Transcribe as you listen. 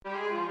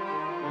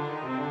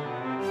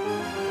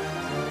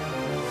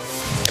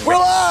We're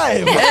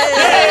live!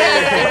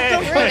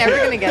 We're never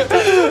gonna get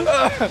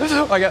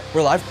that.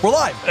 We're live. We're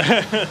live!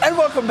 And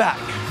welcome back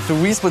to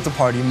We Split the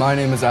Party. My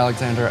name is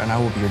Alexander, and I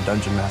will be your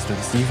dungeon master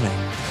this evening.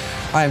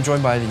 I am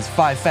joined by these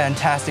 5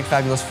 fantastic,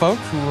 fabulous folk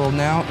who will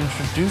now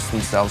introduce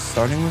themselves,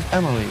 starting with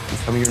Emily.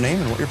 Please tell me your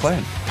name and what you're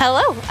playing.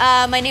 Hello,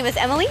 my name is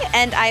Emily,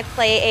 and I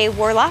play a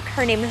warlock.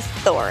 Her name is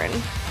Thorn.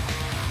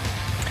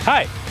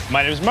 Hi,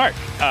 my name is Mark.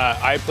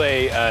 I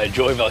play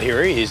Joy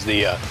Valhyri. He's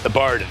the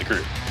bard of the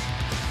group.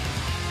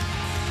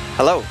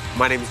 Hello,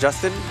 my name is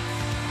Justin,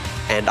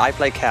 and I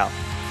play Cal.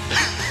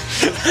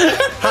 I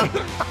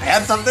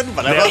had something,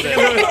 but I wasn't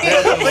gonna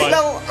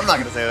no, I'm not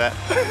gonna say that.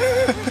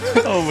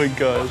 Oh my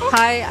gosh.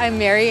 Hi, I'm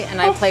Mary,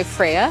 and I play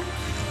Freya.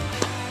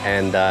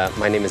 And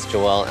my name is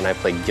Joel, and I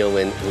play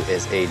Gilwyn, who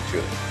is a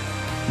druid.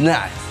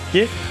 Nice.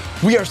 Yeah.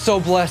 We are so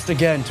blessed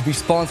again to be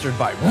sponsored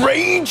by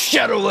Raid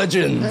Shadow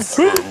Legends.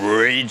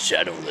 Raid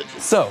Shadow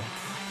Legends. So,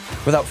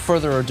 without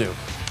further ado,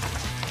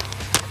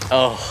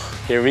 Oh,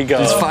 here we go.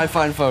 these 5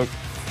 fine folk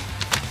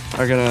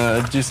are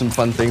gonna do some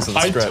fun things on the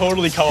I script.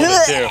 totally called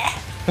it too.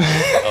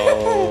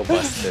 Oh,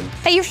 busted.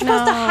 Hey, you're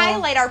supposed to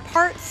highlight our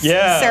parts,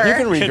 Yeah. sir. You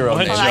can read your own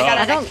Good name. Hold on, I got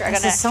I an don't. extra. I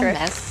got This is so an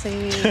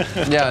messy.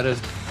 Yeah, it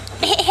is.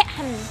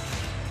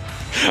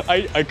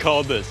 I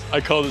called this. I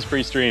called this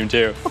pre-stream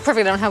too. Oh,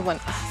 perfect. I don't have one.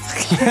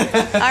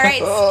 All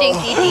right,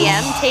 Stinky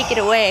DM, take it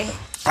away.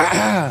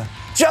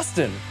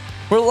 Justin,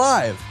 we're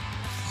live.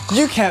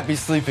 You can't be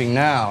sleeping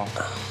now.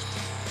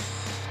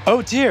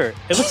 Oh dear,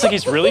 it looks like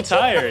he's really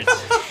tired.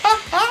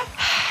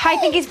 I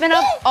think he's been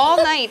up all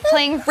night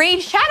playing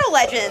Raid Shadow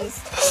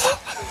Legends.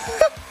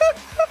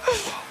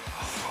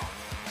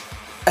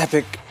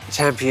 Epic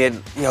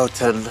champion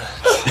Jotun.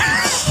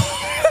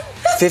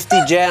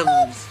 50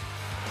 gems.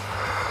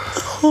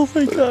 Oh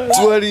my god.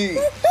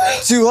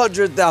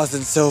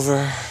 200,000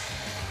 silver.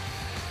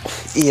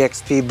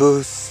 EXP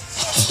boost.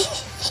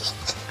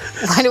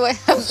 Why do I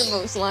have the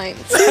most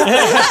lines?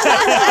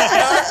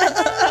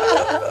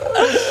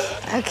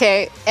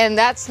 Okay, and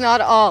that's not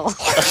all.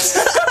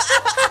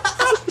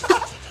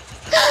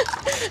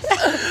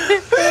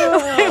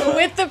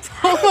 With the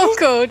promo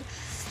code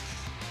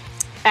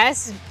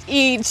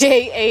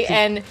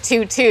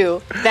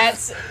SEJAN22,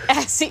 that's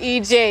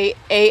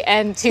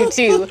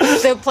SEJAN22,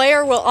 the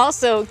player will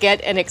also get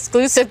an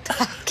exclusive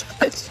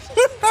package.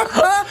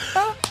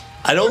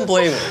 I don't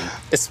blame him,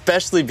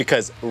 especially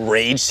because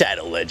Raid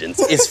Shadow Legends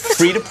is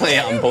free to play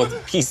on both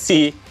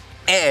PC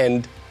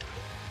and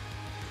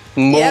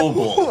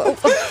mobile.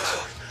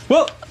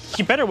 Well,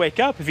 he better wake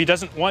up if he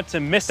doesn't want to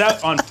miss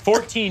out on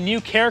 14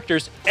 new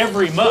characters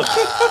every month.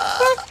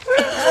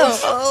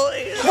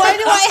 Why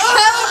do I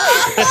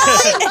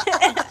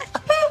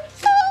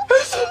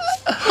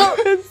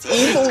It's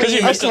because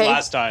you missed it Okay.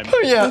 last time.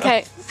 Yeah.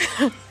 Okay.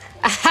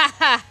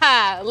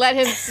 Let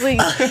him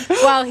sleep.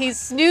 While he's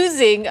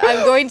snoozing,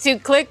 I'm going to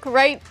click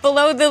right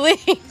below the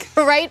link.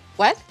 Right?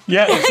 What?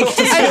 Yeah.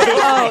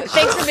 Oh,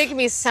 thanks for making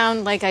me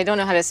sound like I don't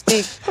know how to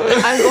speak.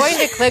 I'm going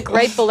to click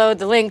right below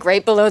the link,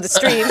 right below the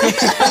stream,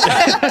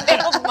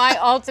 build my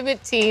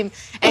ultimate team,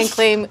 and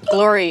claim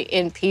glory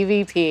in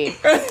PvP.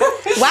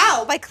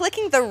 Wow, by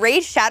clicking the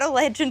Raid Shadow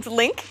Legends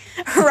link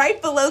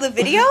right below the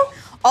video,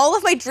 all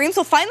of my dreams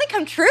will finally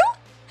come true?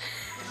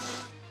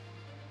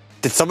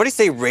 Did somebody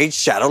say Raid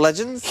Shadow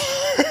Legends?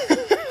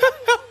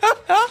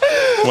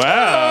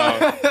 Wow.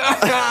 Yeah.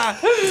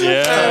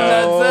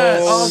 That's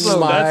it. Awesome.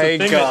 That's the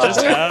thing that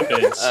just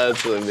happened.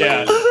 That's amazing.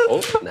 Yeah.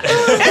 Oh, nice.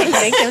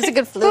 Thank you. It was a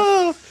good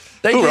fluke.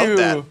 Thank Who wrote you,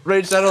 that?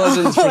 Raid Shadow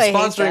Legends, for I hate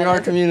sponsoring that.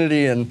 our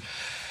community and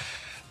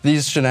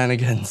these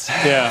shenanigans.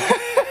 Yeah.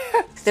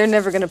 They're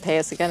never going to pay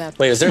us again after.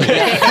 Wait, is there?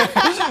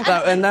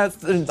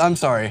 I'm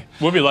sorry.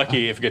 We'll be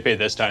lucky if we get paid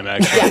this time,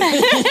 actually.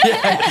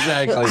 Yeah,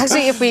 exactly.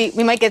 Actually, if we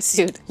might get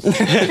sued.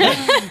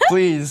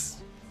 Please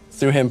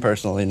sue him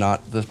personally,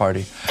 not the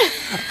party.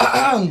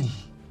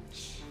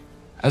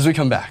 As we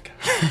come back,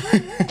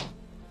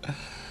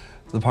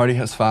 the party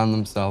has found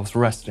themselves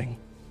resting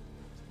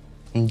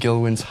in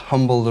Gilwyn's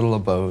humble little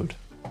abode,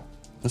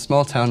 the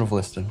small town of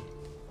Liston.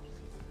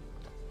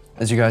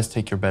 As you guys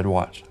take your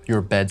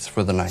beds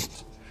for the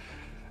night,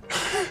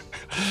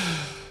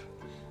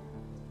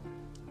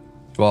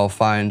 you all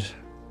find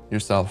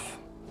yourself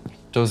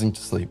dozing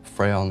to sleep,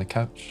 Freya on the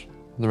couch.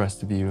 The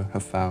rest of you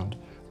have found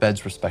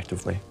beds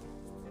respectively.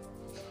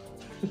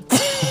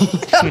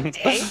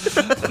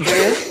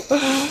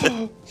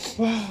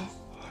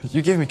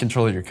 You gave me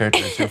control of your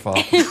character, it's your fault.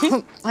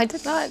 I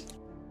did not.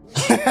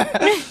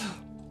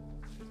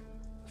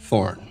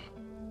 Thorn.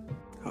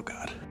 Oh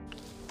God.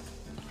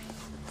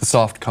 The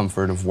soft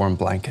comfort of warm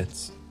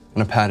blankets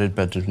and a padded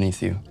bed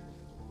beneath you.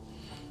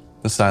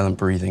 The silent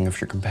breathing of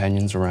your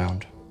companions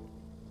around.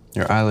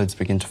 Your eyelids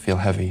begin to feel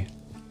heavy,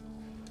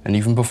 and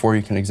even before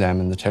you can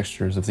examine the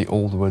textures of the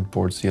old wood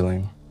board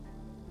ceiling,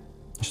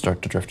 you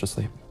start to drift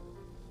asleep.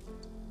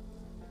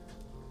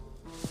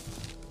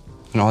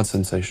 An odd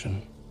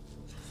sensation.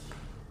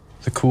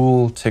 The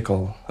cool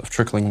tickle of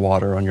trickling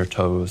water on your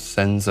toes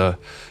sends a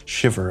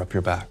shiver up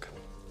your back.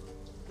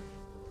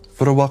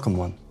 But a welcome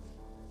one.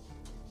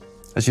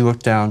 As you look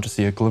down to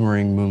see a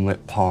glimmering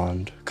moonlit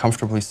pond,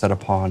 comfortably set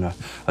upon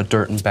a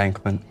dirt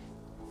embankment,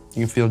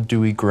 you can feel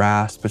dewy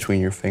grass between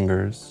your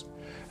fingers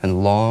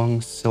and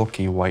long,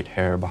 silky white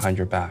hair behind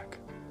your back.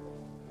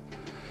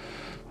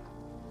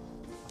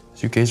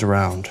 As you gaze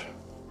around,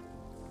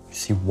 you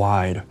see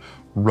wide,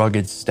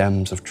 rugged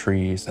stems of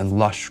trees and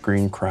lush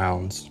green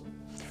crowns,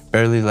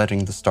 barely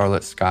letting the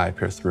starlit sky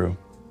peer through.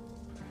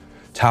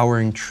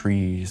 Towering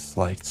trees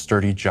like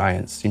sturdy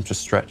giants seem to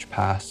stretch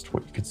past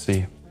what you could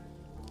see,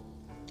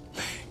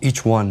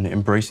 each one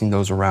embracing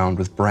those around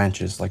with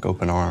branches like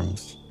open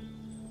arms.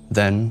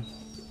 Then,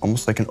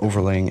 almost like an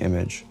overlaying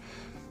image,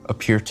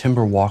 appear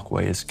timber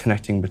walkways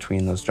connecting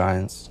between those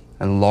giants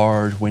and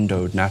large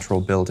windowed natural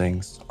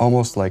buildings,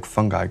 almost like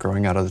fungi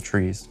growing out of the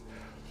trees.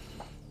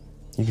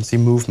 You can see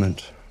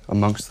movement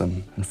amongst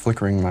them and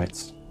flickering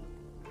lights.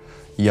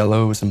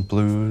 Yellows and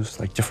blues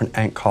like different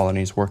ant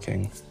colonies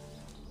working,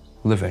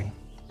 living,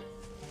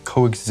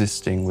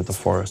 coexisting with the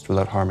forest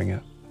without harming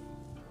it.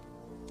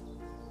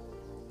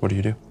 What do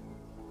you do?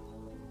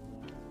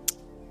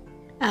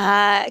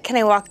 Can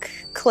I walk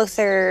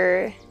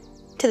closer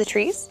to the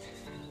trees?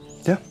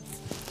 Yeah.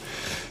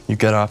 You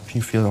get up,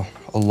 you feel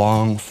a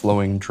long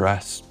flowing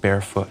dress,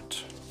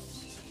 barefoot.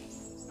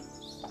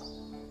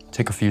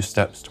 Take a few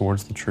steps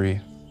towards the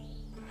tree.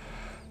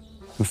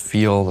 You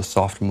feel the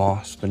soft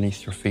moss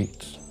beneath your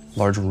feet,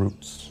 large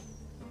roots.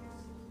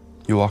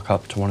 You walk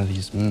up to one of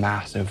these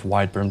massive,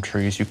 wide-brimmed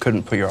trees you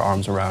couldn't put your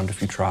arms around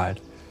if you tried.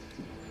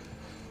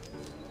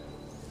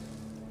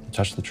 You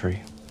touch the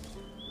tree.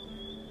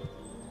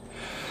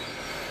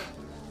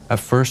 At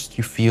first,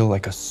 you feel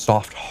like a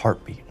soft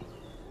heartbeat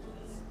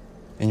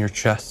in your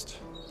chest,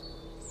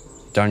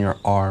 down your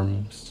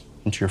arms,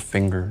 into your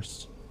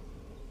fingers,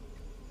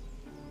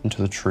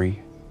 into the tree.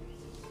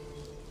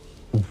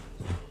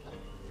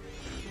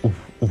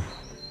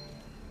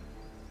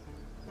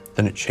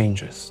 Then it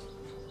changes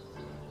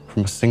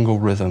from a single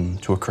rhythm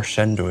to a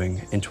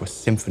crescendoing into a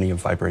symphony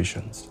of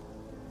vibrations.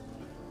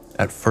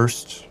 At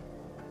first,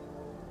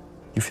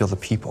 you feel the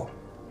people,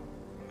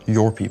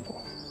 your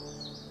people,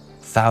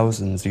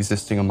 thousands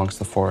existing amongst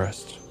the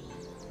forest.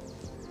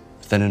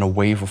 Then in a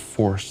wave of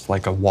force,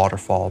 like a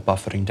waterfall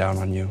buffeting down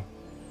on you,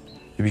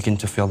 you begin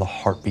to feel the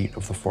heartbeat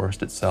of the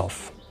forest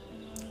itself,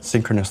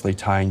 synchronously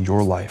tying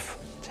your life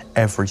to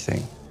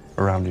everything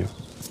around you.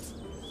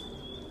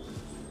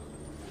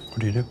 What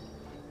do you do?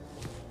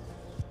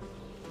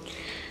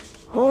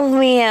 Oh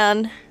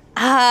man.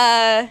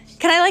 Can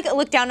I like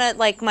look down at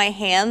like my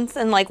hands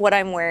and like what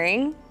I'm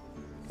wearing?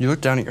 You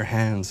look down at your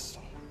hands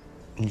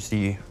and you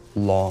see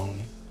long,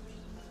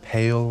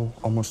 pale,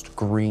 almost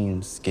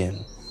green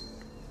skin,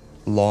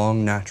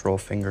 long natural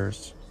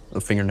fingernails,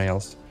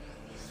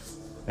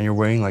 and you're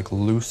wearing like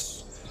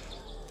loose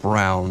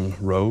brown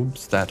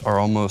robes that are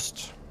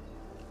almost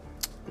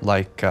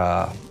like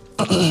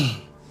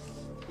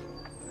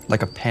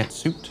like a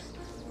pantsuit,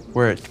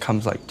 where it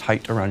comes like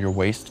tight around your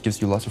waist,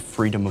 gives you lots of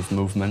freedom of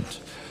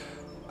movement.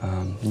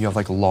 You have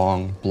like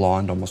long,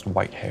 blonde, almost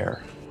white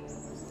hair.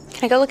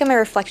 Can I go look at my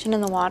reflection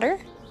in the water?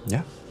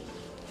 Yeah.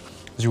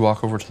 As you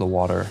walk over to the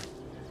water,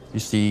 you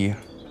see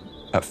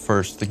at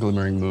first the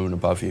glimmering moon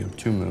above you,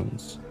 2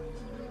 moons,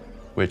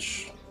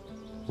 which,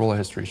 roll a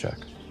history check.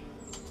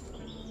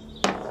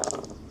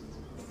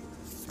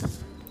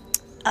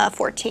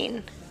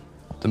 14.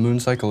 The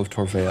moon cycle of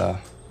Torvea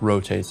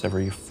rotates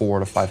every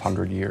 400 to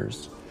 500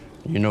 years.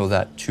 You know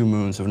that 2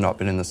 moons have not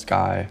been in the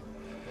sky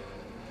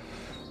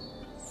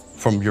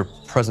from your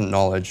present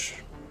knowledge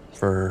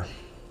for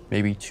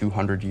maybe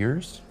 200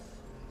 years.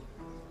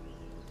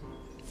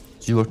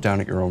 As you look down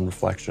at your own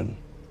reflection,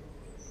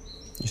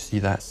 you see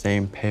that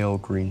same pale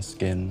green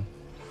skin,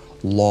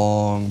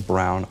 long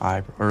blonde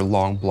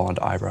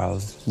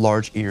eyebrows,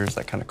 large ears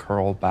that kind of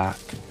curl back,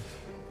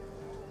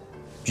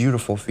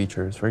 beautiful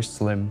features, very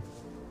slim.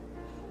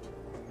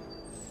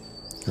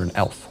 You're an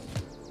elf.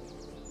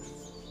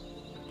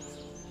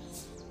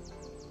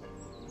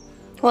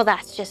 Well,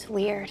 that's just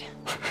weird.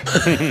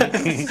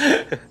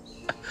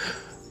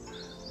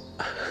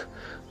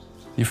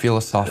 You feel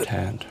a soft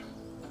hand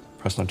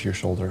pressed onto your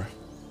shoulder.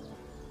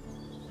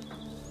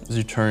 As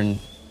you turn, you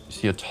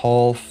see a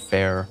tall,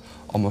 fair,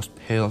 almost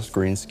pale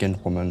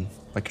green-skinned woman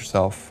like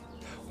yourself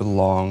with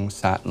long,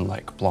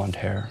 satin-like blonde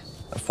hair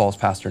that falls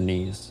past her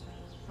knees.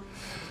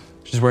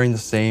 She's wearing the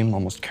same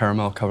almost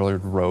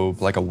caramel-colored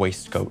robe, like a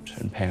waistcoat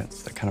and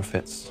pants that kind of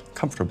fits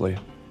comfortably.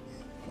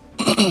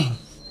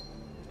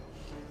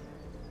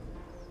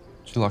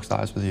 She locks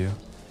eyes with you.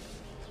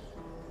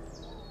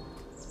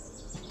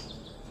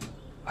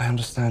 I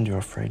understand you're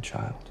afraid,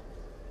 child.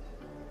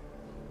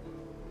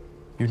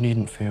 You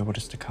needn't fear what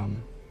is to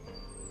come,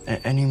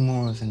 any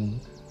more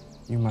than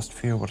you must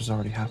fear what has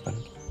already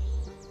happened.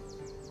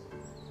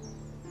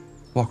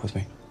 Walk with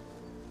me.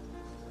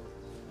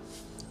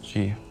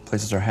 She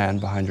places her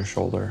hand behind your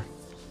shoulder.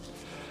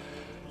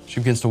 She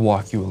begins to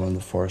walk you along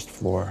the forest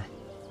floor.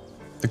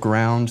 The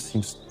ground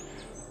seems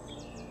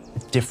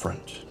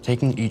different.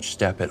 Taking each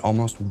step, it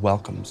almost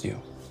welcomes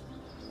you.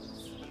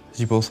 As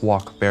you both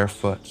walk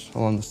barefoot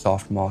along the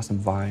soft moss and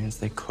vines,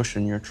 they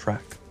cushion your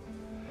trek.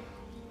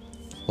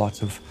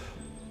 Lots of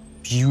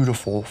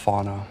beautiful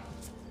fauna,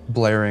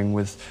 blaring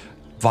with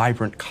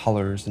vibrant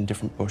colors in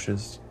different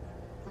bushes.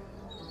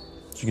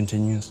 She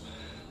continues,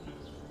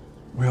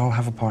 we all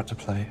have a part to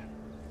play.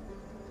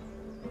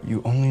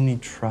 You only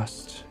need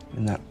trust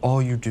in that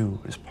all you do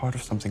is part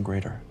of something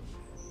greater.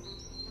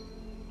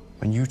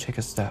 When you take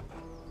a step,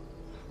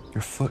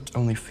 your foot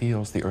only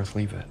feels the earth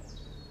leave it,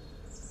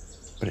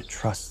 but it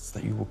trusts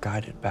that you will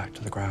guide it back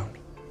to the ground.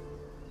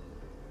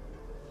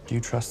 Do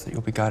you trust that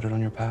you'll be guided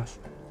on your path?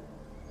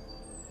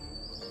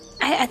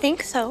 I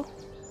think so.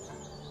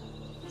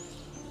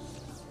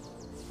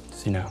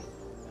 See now.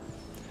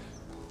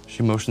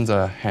 She motions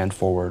a hand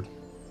forward,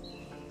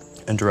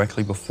 and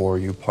directly before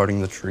you,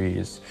 parting the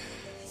trees,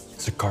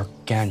 is a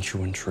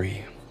gargantuan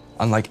tree,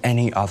 unlike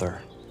any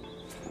other.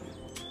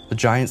 The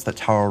giants that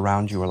tower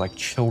around you are like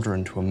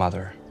children to a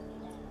mother.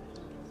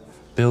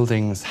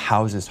 Buildings,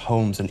 houses,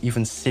 homes, and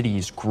even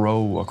cities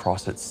grow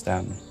across its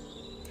stem,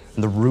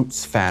 and the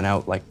roots fan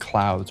out like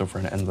clouds over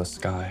an endless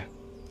sky.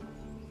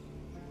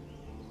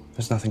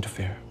 There's nothing to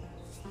fear.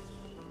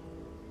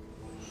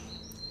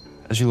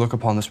 As you look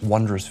upon this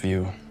wondrous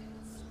view,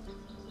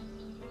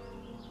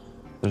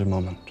 there's a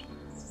moment,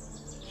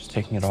 just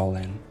taking it all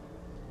in, and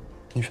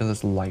you feel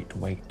this light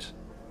weight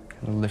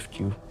kind of lift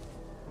you,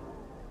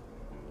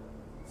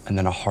 and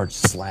then a hard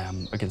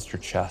slam against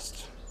your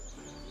chest.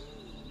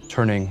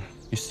 Turning,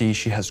 you see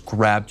she has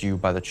grabbed you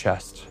by the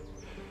chest,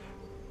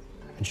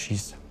 and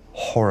she's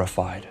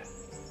horrified.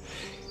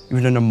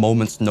 Even in a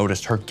moment's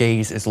notice, her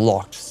gaze is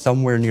locked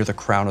somewhere near the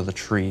crown of the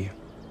tree.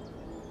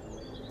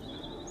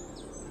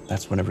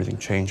 That's when everything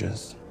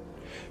changes.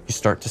 You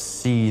start to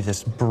see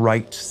this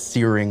bright,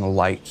 searing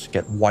light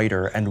get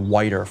whiter and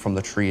whiter from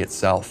the tree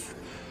itself.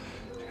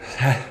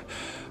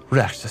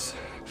 Raxus,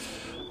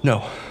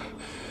 no,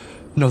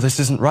 this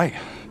isn't right.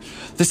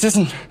 This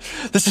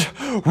is,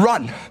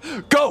 run,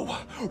 go,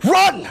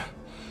 run!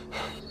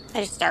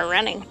 I just start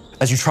running.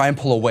 As you try and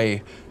pull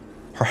away,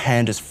 her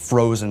hand is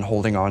frozen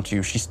holding onto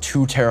you. She's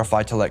too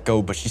terrified to let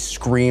go, but she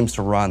screams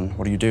to run.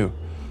 What do?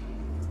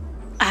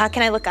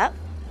 Can I look up?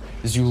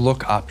 As you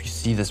look up, you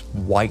see this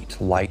white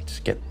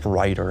light get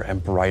brighter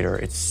and brighter.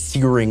 It's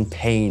searing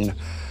pain.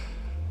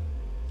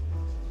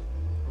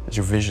 As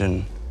your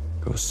vision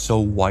goes so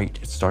white,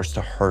 it starts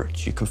to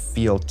hurt. You can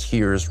feel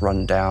tears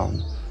run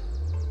down.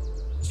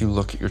 As you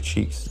look at your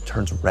cheeks, it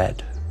turns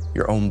red.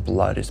 Your own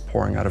blood is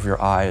pouring out of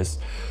your eyes.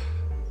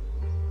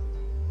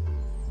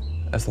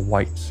 As the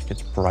white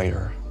gets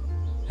brighter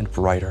and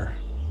brighter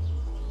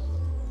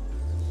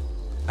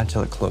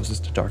until it closes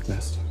to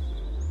darkness.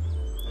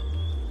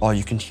 All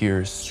you can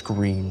hear is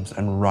screams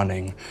and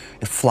running.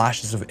 In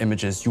flashes of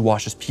images, you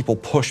watch as people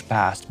push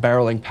past,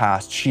 barreling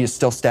past. She is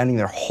still standing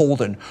there,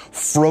 holden,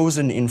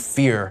 frozen in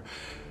fear.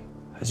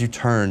 As you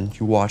turn,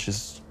 you watch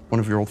as one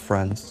of your old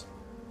friends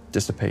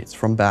dissipates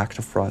from back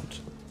to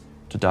front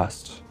to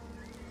dust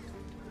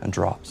and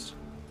drops.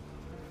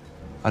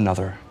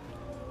 Another,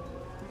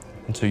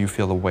 until you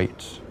feel the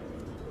weight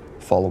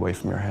fall away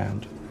from your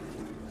hand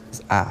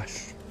as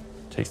ash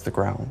takes the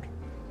ground.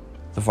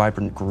 The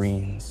vibrant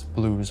greens,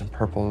 blues, and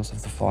purples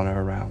of the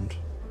fauna around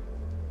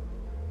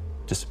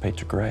dissipate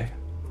to gray.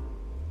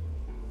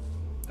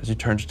 As you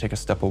turn to take a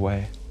step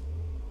away,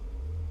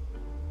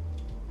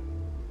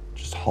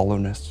 just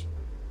hollowness,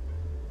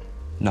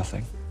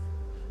 nothing.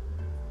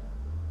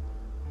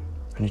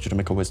 I need you to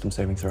make a wisdom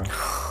saving throw.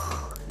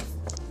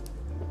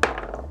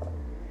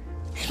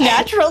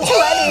 Natural 20.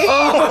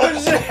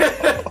 Oh, shit.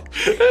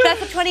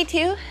 That's a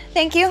 22.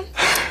 Thank you.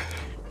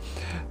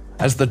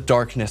 As the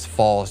darkness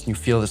falls and you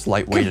feel this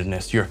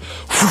light-weightedness, you're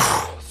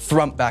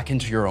thrumped back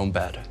into your own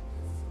bed.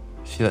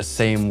 You see that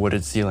same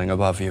wooded ceiling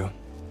above you.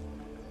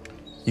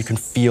 You can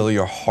feel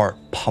your heart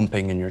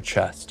pumping in your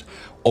chest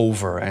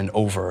over and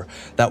over.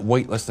 That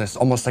weightlessness,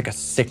 almost like a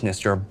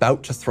sickness. You're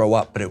about to throw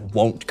up, but it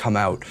won't come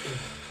out.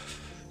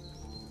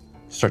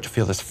 You start to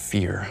feel this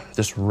fear,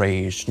 this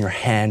rage, and your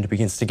hand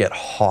begins to get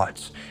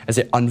hot as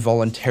it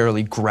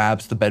involuntarily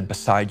grabs the bed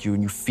beside you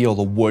and you feel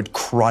the wood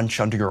crunch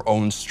under your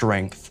own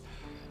strength.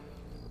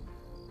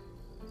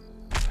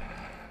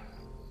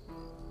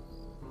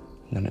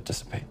 And then it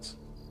dissipates.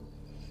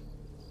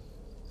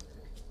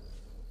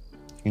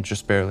 You can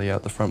just barely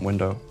out the front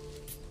window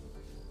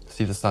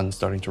see the sun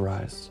starting to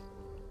rise.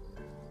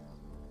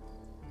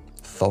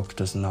 Thulk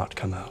does not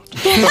come out.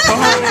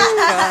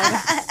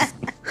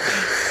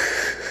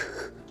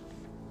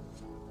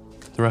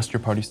 The rest of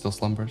your party still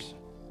slumbers.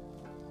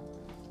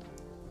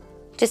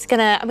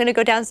 I'm gonna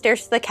go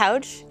downstairs to the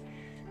couch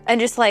and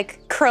just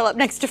like curl up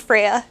next to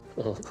Freya.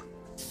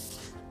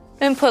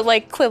 And put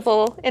like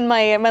Quibble in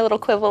my little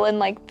Quibble in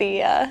like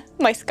the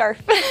my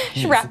scarf.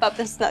 Wrap up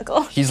and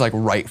snuggle. He's like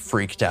right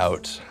freaked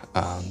out,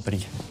 but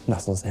he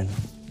nuzzles in.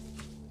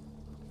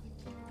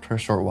 For a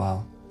short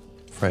while,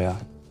 Freya,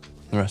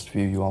 the rest of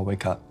you all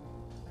wake up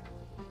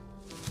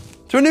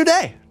to a new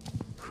day.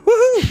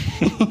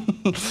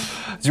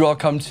 Woohoo! As you all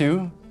come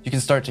to, You can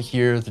start to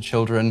hear the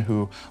children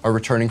who are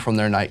returning from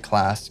their night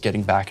class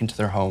getting back into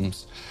their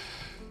homes.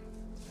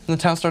 And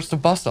the town starts to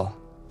bustle.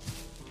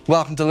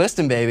 Welcome to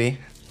Liston, baby.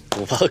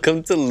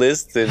 Welcome to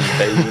Liston,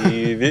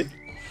 baby.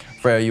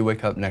 Freya, you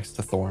wake up next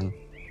to Thorn.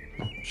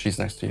 She's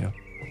next to you.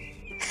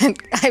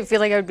 I feel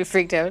like I would be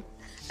freaked out.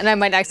 And I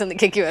might accidentally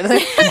kick you out of there.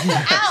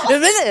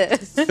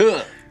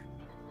 Ow!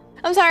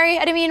 I'm sorry. I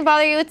didn't mean to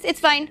bother you. It's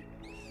fine.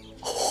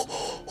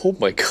 Oh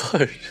my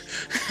god.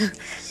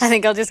 I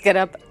think I'll just get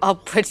up, I'll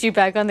put you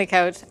back on the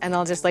couch, and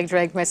I'll just like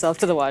drag myself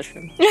to the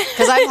washroom.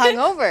 Because I'm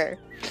hungover.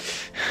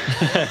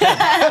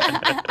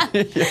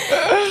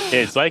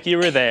 It's like you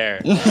were there.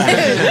 Like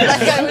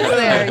I was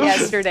there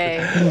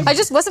yesterday. I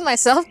just wasn't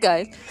myself,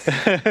 guys.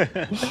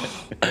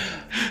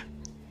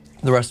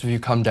 The rest of you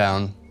come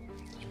down.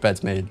 Your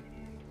bed's made.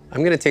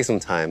 I'm gonna take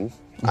some time.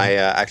 I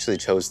actually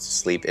chose to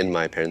sleep in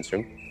my parents'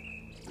 room.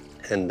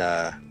 And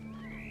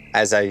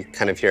as I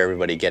kind of hear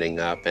everybody getting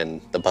up and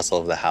the bustle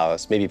of the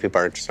house, maybe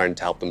people are starting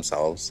to help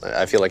themselves.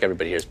 I feel like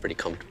everybody here is pretty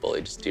comfortable.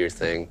 You just do your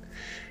thing.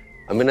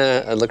 I'm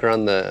gonna look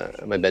around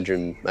my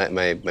bedroom,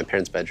 my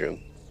parents'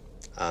 bedroom.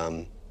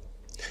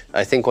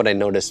 I think what I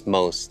noticed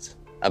most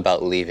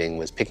about leaving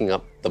was picking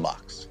up the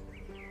box.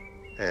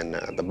 And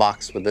the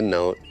box with the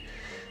note,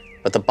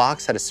 but the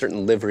box had a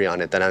certain livery on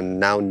it that I'm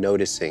now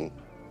noticing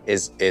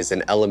is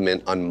an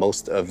element on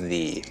most of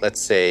the, let's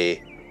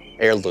say,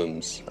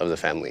 heirlooms of the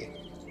family.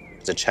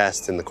 There's a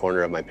chest in the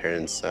corner of my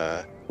parents'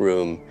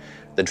 room.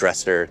 The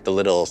dresser, the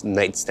little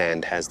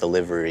nightstand has the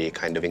livery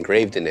kind of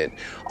engraved in it,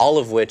 all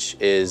of which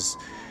is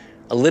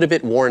a little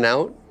bit worn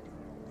out.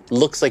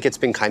 Looks like it's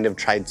been kind of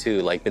tried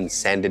to, like, been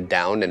sanded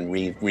down and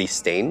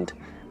re-stained,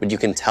 but you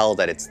can tell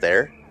that it's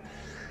there.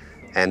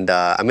 And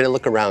I'm gonna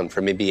look around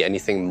for maybe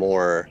anything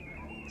more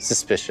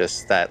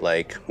suspicious that,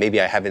 like, maybe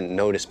I haven't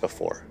noticed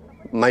before.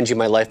 Mind you,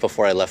 my life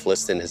before I left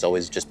Liston has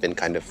always just been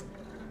kind of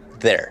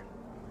there.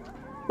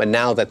 But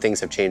now that things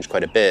have changed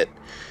quite a bit,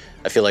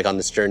 I feel like on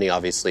this journey,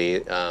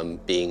 obviously,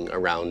 being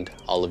around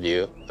all of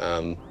you,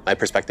 my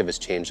perspective has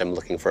changed. I'm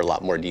looking for a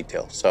lot more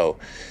detail. So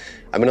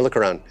I'm gonna look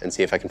around and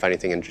see if I can find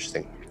anything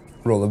interesting.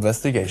 Roll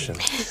investigation.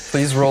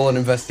 Please roll an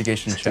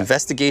investigation check.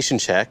 Investigation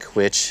check,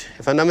 which,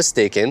 if I'm not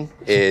mistaken,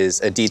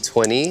 is a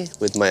D20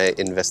 with my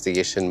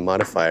investigation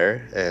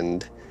modifier,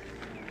 and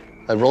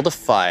I rolled a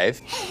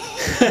 5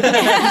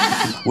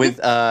 with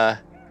a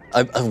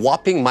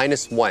whopping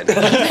 -1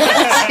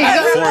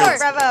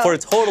 for a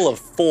total of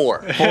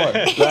 4. 4,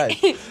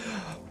 right. You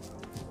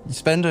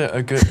spend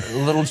a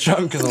little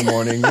chunk of the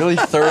morning really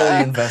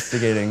thoroughly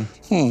investigating.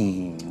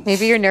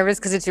 Maybe you're nervous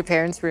because it's your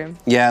parents' room.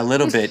 Yeah, a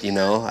little bit, you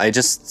know. I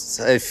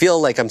feel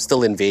like I'm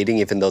still invading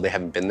even though they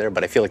haven't been there,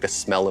 but I feel like the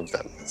smell of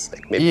them is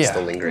like maybe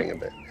still lingering a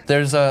bit.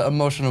 There's a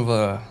emotion of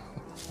a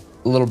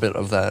little bit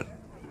of that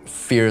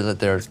fear that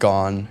they're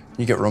gone.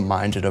 You get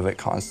reminded of it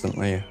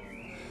constantly.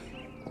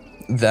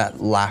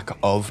 That lack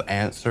of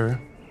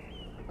answer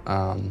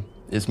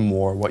is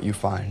more what you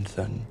find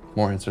than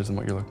more answers than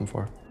what you're looking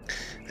for.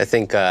 I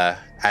think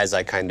as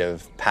I kind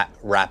of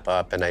wrap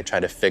up and I try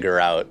to figure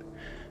out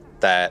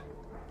that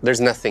there's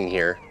nothing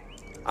here,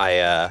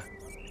 I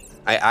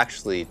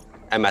actually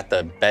am at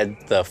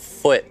the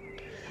foot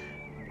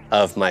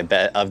of my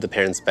bed, of the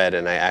parents' bed,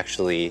 and I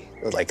actually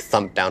like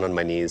thump down on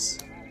my knees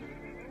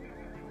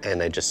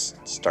and I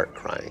just start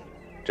crying.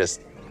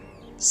 Just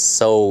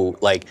so,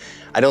 like,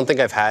 I don't think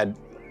I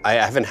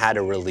haven't had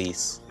a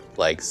release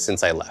like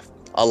since I left.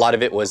 A lot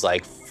of it was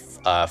like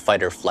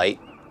fight or flight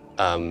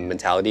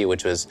mentality,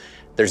 which was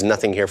there's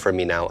nothing here for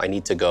me now. I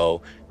need to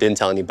go. Didn't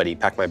tell anybody,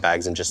 packed my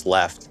bags and just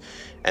left,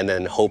 and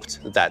then hoped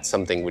that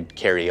something would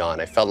carry on.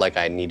 I felt like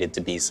I needed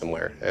to be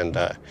somewhere, and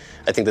I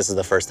think this is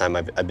the first time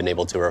I've been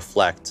able to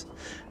reflect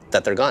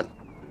that they're gone.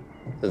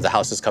 The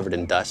house is covered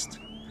in dust,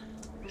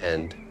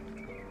 and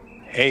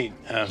Hey,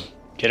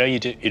 kiddo, you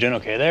doing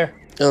okay there?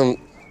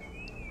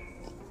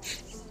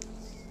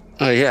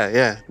 oh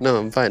yeah, no,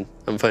 I'm fine.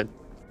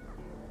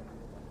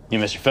 You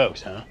miss your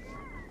folks, huh?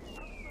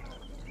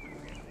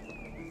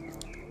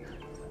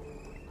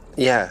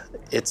 Yeah,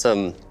 it's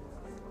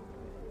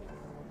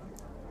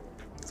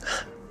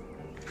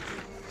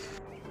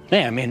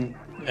Yeah, I mean,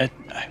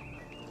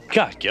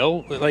 God,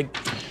 Gil, like,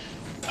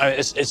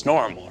 it's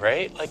normal,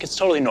 right? Like, it's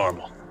totally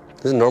normal.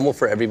 Is it normal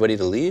for everybody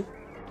to leave?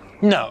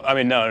 No, I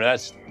mean, no,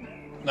 that's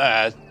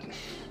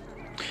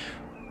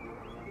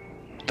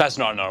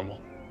not normal.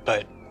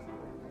 But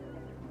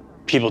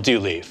people do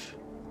leave.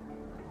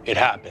 It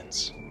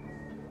happens.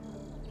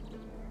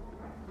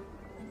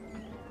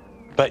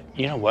 But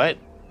you know what?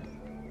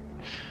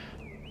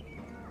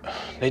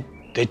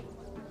 They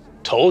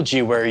told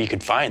you where you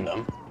could find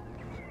them.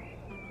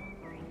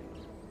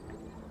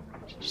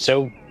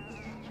 So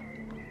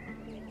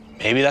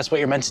maybe that's what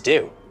you're meant to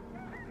do.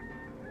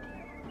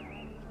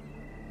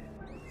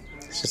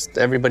 It's just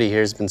everybody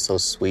here has been so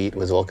sweet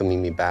with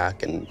welcoming me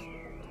back, and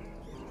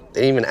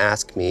they didn't even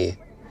ask me.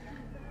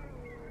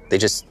 They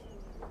just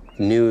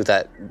knew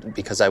that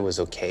because I was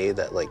okay,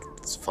 that like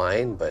it's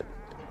fine, but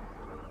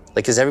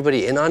like, is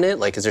everybody in on it?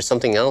 Like, is there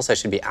something else I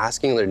should be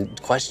asking? Are there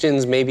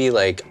questions maybe?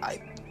 Like,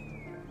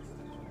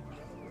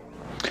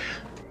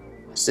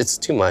 It's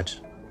too much.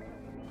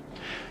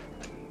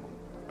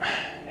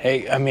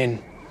 Hey, I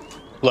mean,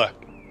 look.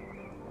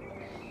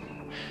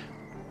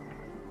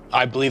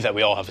 I believe that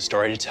we all have a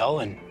story to tell,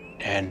 and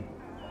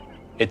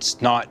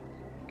it's not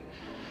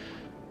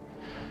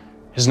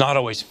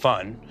always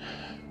fun.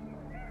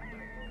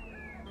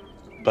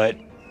 But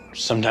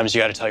sometimes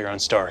you got to tell your own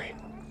story.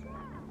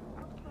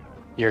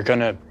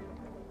 It'll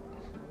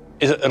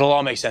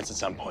all make sense at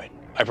some point.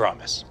 I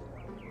promise.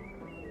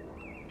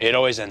 It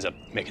always ends up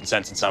making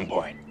sense at some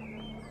point.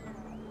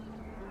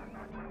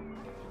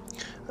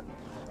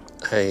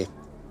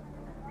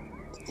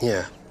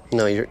 Yeah,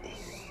 no, you're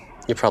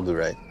probably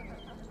right.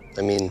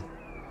 I mean,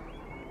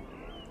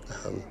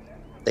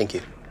 thank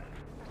you.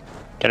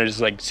 Can I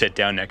just like sit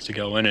down next to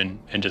Gilwin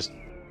and just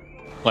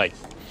like,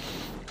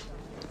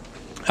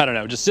 I don't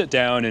know, just sit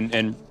down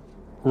and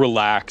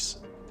relax.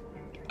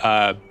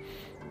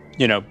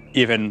 You know,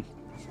 even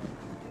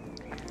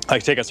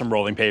like take out some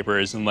rolling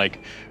papers and like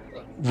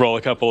roll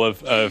a couple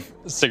of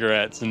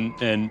cigarettes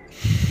and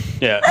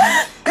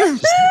yeah.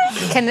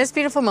 Can this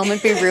beautiful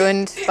moment be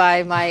ruined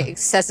by my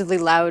excessively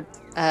loud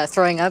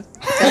throwing up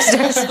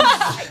downstairs?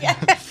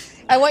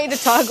 I want you to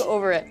talk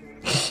over it,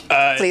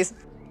 please.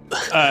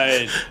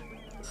 I'm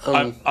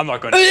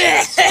not going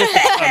downstairs.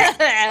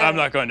 I'm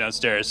not going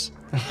downstairs.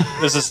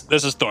 This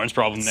is Thorn's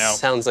problem now.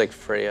 Sounds like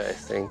Freya, I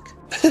think.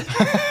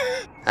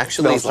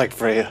 Actually, Smells like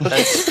Freya.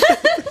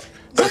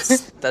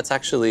 That's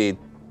actually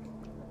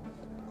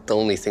the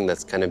only thing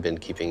that's kind of been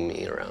keeping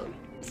me around.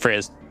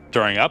 Freya's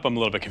throwing up? I'm a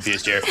little bit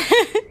confused here.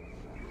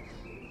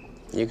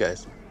 You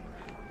guys.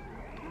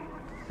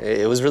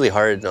 It was really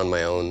hard on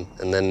my own,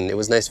 and then it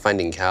was nice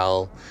finding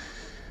Cal.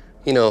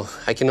 You know,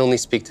 I can only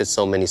speak to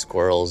so many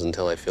squirrels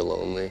until I feel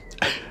lonely.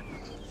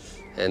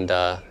 And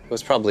it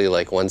was probably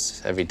like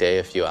once every day,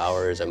 a few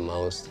hours at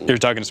most. You're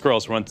talking to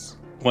squirrels once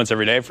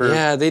every day for...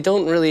 Yeah, they're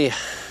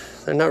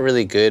not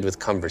really good with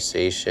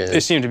conversation. They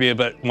seem to be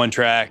about one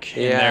track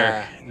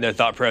in their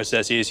thought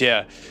processes,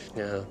 yeah.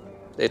 Yeah,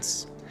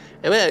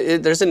 I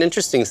mean, there's an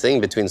interesting thing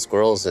between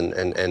squirrels and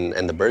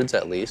the birds,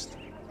 at least.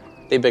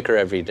 They bicker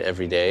every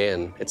day,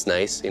 and it's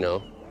nice, you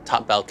know,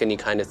 top balcony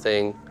kind of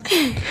thing.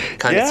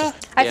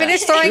 I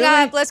finished throwing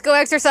up. Let's go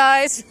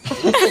exercise.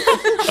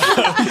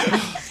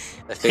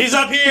 He's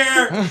up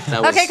here.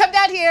 Okay, come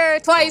down here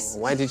twice.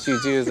 Why did you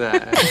do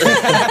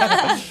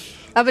that?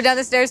 Up and down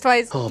the stairs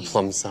twice. Oh,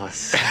 plum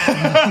sauce.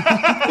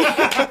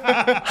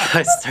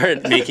 I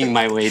start making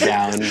my way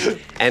down,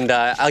 and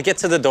I'll get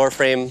to the door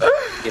frame,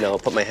 you know,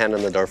 put my hand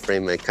on the door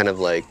frame, and kind of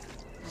like,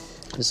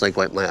 just like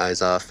wipe my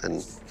eyes off,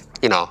 and,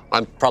 you know,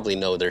 I probably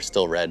know they're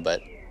still red,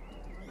 but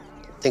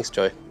thanks,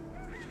 Joy.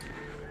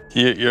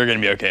 You're gonna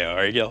be okay, all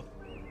right, Gil?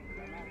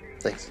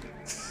 Thanks.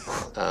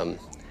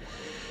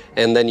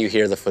 And then you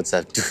hear the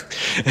footsteps.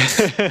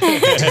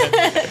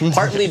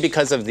 Partly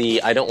because of the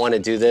I don't want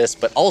to do this,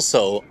 but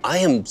also I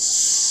am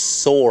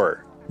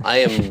sore. I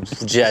am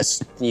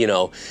just, you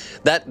know,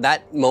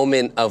 that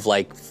moment of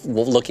like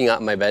looking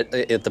at my bed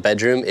at the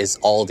bedroom is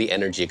all the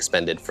energy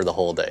expended for the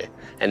whole day.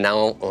 And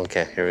now,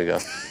 okay, here we go.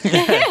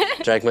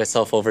 Drag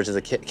myself over to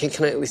the kitchen.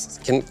 Can I at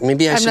least?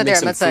 Maybe I should make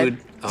some food.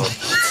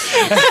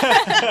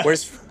 Oh.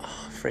 Where's?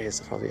 Oh, Freya's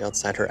probably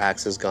outside. Her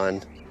axe is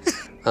gone.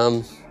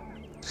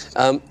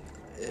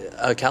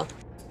 Cal?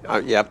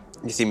 Yep.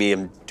 You see me,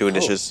 I'm doing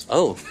dishes.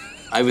 Oh,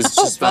 I was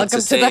just about Welcome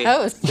to say. to the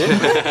house.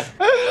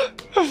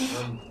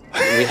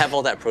 We have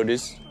all that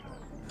produce.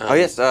 Oh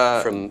yes,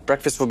 from-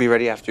 breakfast will be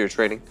ready after your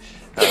training.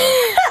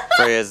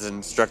 Freya's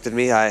instructed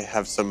me. I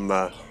have some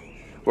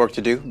work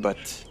to do, but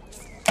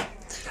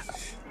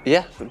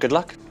yeah, good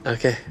luck.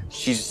 Okay.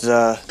 She's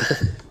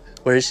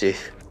Where is she?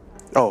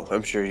 oh,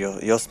 I'm sure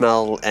you'll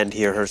smell and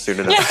hear her soon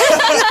enough.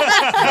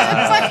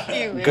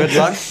 Good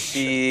luck.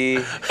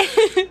 She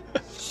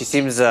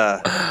seems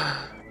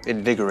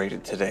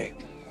invigorated today.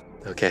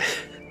 Okay.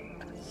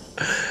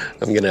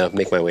 I'm gonna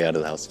make my way out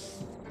of the house.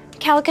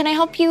 Cal, can I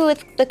help you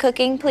with the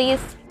cooking, please?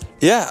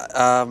 Yeah,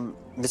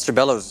 Mr.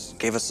 Bellows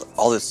gave us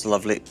all this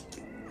lovely.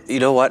 You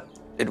know what?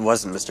 It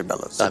wasn't Mr.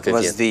 Bellows. It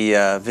was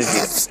the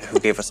Vivian who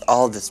gave us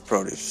all this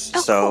produce.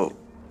 Oh, so, cool.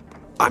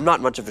 I'm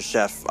not much of a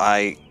chef.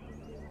 I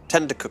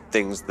tend to cook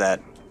things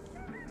that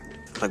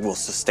like will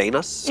sustain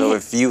us. So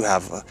if you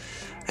have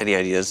any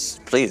ideas,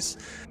 please.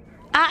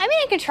 I mean,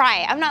 I can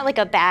try. I'm not like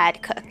a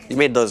bad cook. You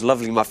made those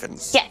lovely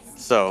muffins. Yes.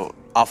 So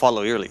I'll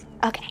follow your lead.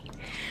 Okay.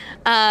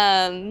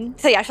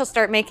 So yeah, she'll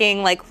start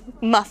making like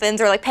muffins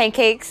or like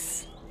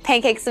pancakes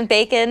and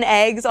bacon,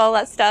 eggs, all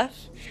that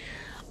stuff.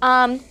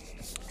 Do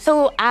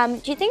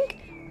you think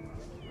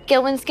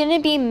Gilwin's gonna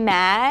be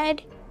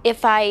mad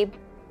if I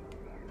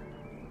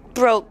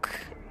broke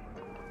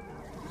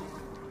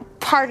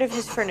part of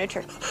his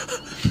furniture?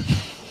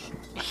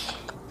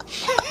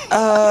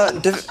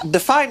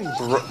 Define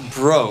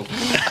broke.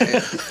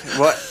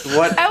 What?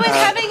 I was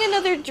having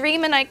another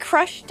dream and I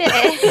crushed it.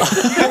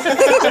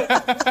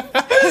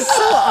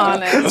 So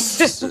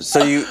honest.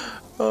 So you.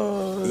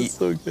 That's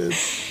so good.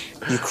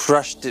 You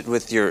crushed it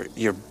with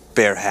your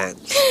bare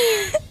hands.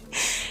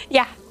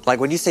 Yeah. Like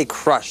when you say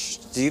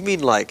crushed, do you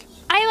mean like?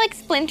 I like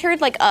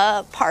splintered like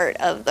a part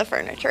of the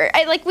furniture.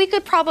 We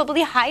could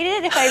probably hide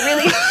it if I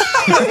really.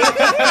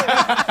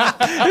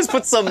 Just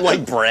put some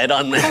like bread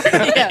on there.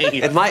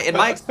 In my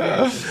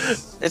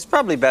experience, it's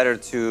probably better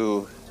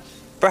to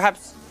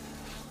perhaps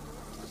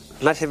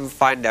let him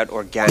find out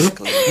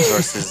organically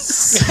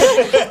versus.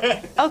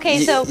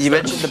 Okay, so You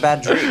mentioned the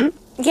bad dream.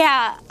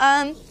 yeah,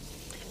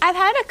 I've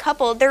had a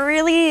couple. They're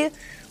really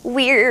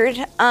weird.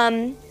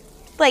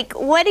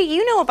 What do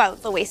you know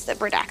about the Waste of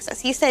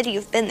Redaxus? You said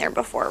you've been there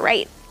before,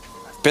 right?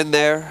 Been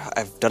there.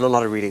 I've done a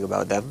lot of reading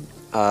about them.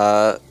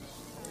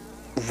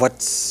 What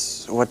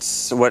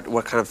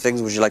kind of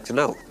things would you like to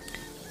know?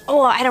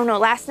 Oh, I don't know.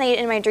 Last night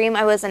in my dream,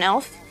 I was an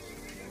elf,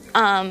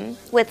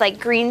 with like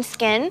green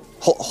skin.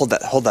 Hold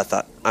that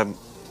thought.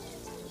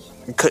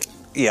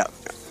 Yeah.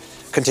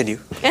 Continue.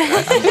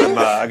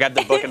 I got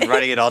the book and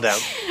writing it all down.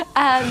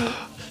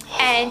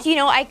 And,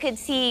 I could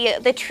see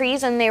the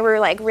trees and they were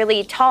like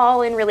really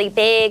tall and really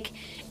big.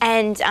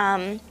 And,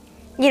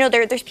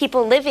 there's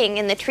people living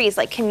in the trees,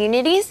 like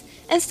communities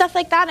and stuff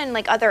like that, and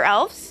like other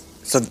elves.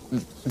 So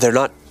they're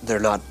not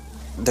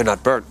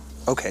burnt.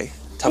 Okay.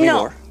 Tell me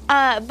more.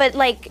 But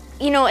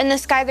in the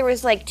sky there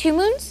was like 2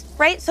 moons,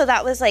 right? So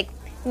that was like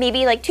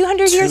maybe like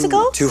 200 years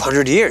ago.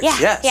 200 years. Yeah.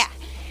 Yes. Yeah.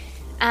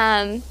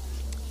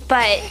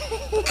 But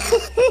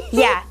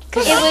yeah,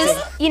 it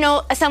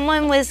was,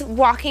 someone was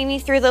walking me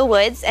through the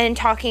woods and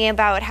talking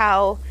about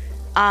how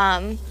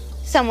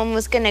someone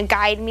was going to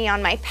guide me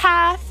on my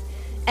path.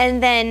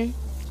 And then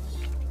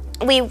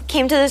we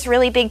came to this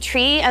really big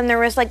tree and there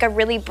was like a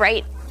really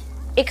bright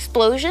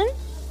explosion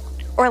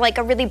or like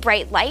a really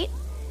bright light.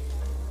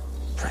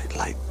 Bright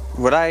light.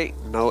 Would I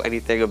know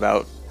anything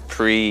about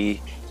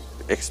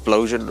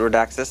pre-explosion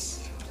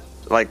Redaxus?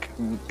 Like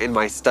in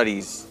my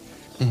studies,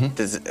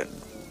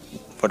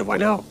 what do I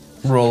know?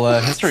 Roll a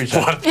history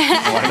check.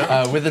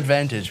 With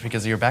advantage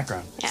because of your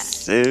background. Yeah.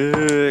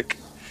 Sick.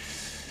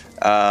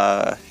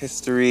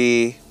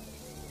 History.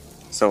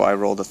 So I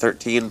rolled a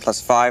 13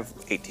 plus 5,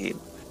 18.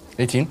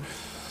 18.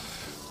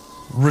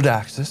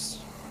 Redaxus,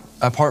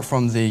 apart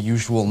from the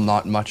usual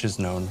not much is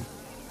known,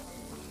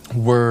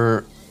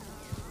 were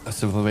a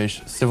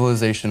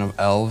civilization of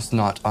elves,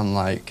 not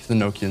unlike the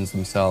Nokians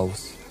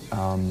themselves,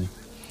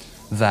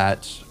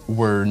 that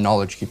were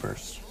knowledge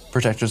keepers.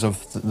 Protectors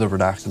of the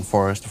Redaxan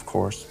forest, of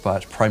course,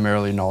 but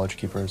primarily knowledge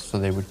keepers. So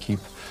they would keep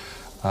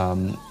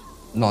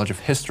knowledge of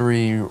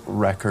history,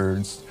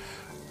 records,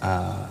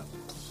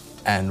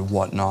 and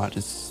whatnot.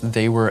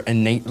 They were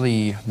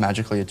innately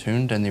magically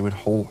attuned, and they would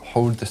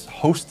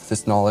host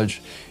this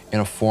knowledge in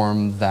a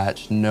form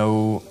that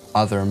no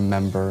other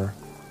member,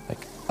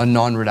 like a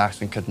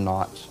non-Redaxan, could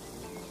not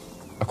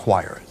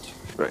acquire it.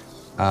 Right.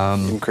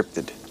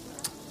 Encrypted.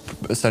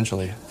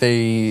 Essentially,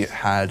 they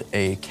had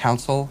a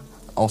council,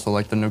 also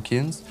like the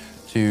Nokians,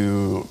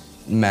 to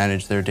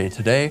manage their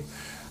day-to-day,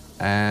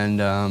 and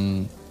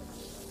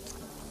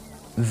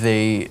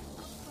they,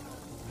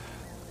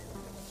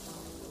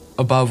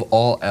 above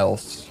all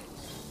else,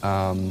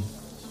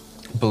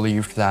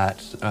 believed that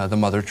the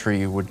Mother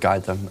Tree would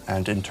guide them,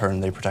 and in turn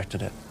they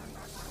protected it.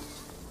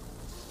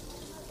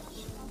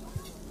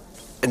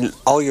 And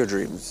all your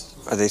dreams,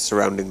 are they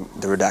surrounding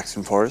the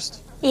Redaxan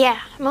forest? Yeah,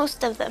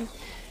 most of them.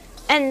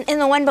 And in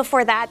the one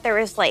before that, there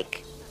was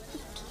like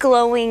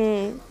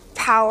glowing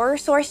power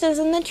sources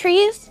in the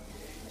trees.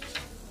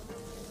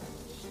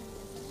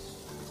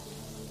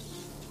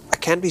 I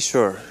can't be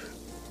sure.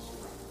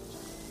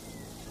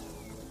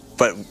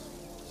 But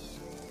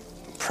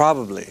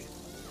probably,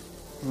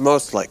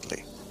 most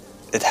likely,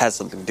 it has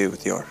something to do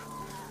with your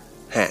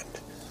hand.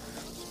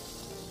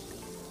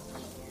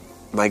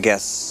 My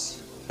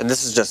guess, and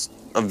this is just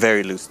a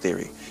very loose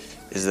theory,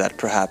 is that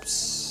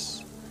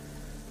perhaps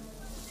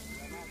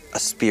a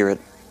spirit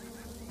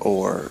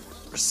or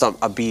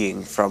a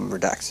being from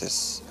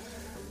Redaxus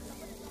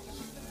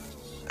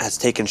has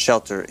taken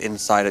shelter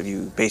inside of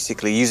you,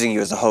 basically using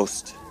you as a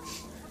host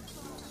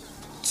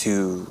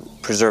to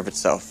preserve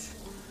itself,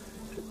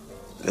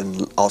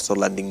 and also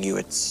lending you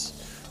its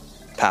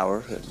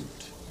power and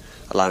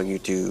allowing you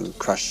to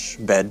crush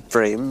bed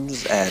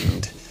frames.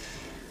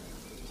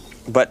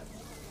 But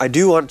I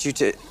do want you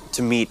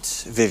to meet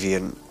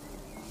Vivian.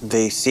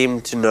 They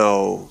seem to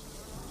know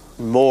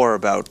more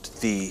about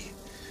the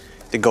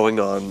going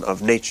on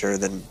of nature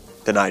than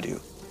I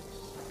do.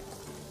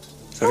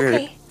 So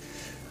Okay.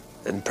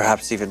 and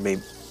perhaps even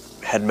maybe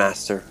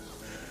Headmaster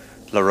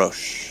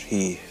LaRoche.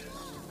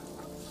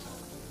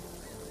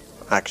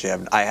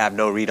 I have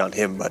no read on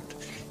him, but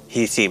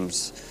he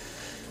seems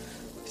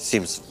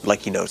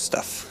like he knows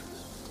stuff.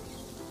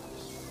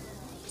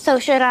 So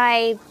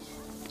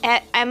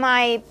am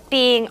I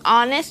being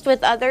honest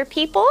with other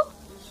people?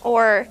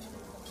 Or,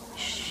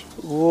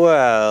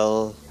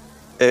 Well,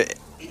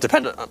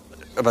 depend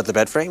about the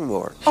bed frame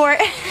or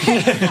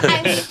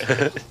I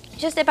mean,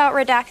 just about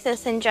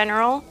Redaxus in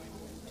general?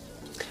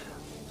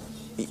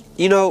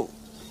 you know,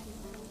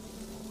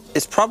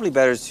 it's probably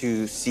better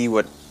to see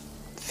what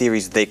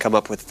theories they come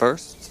up with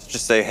first.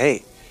 Just say,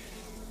 hey,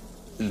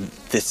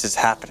 this is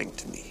happening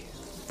to me.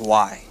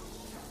 Why?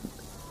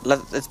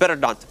 it's better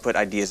not to put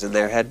ideas in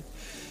their head,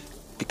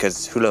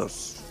 because who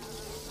knows?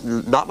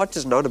 Not much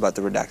is known about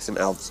the Redaxan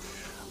elves.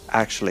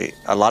 Actually,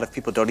 a lot of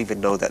people don't even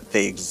know that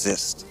they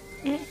exist.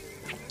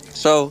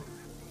 So,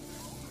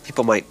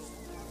 people might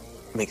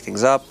make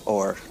things up,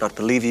 or not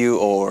believe you,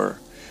 or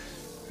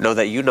know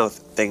that you know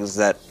things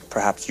that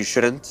perhaps you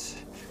shouldn't,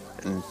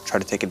 and try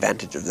to take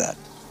advantage of that.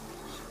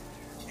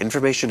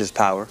 Information is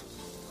power,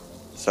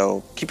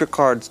 so keep your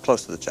cards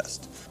close to the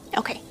chest.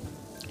 Okay.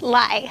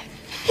 Lie.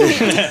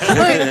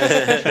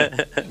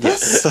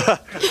 Yes.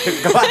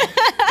 Go on.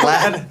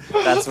 Glad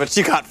that's what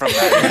you got from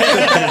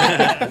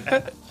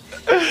that.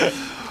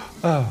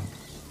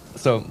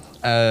 So,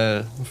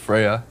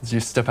 Freya, as you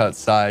step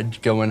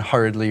outside, Gilwyn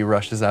hurriedly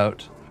rushes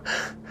out.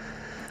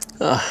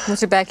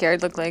 What's your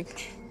backyard look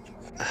like?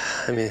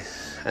 I mean,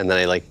 and then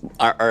I like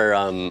I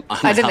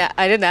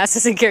didn't ask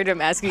this in character.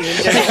 I'm asking you in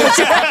general. What's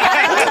your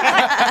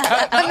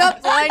backyard? I'm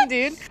not blind,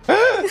 dude.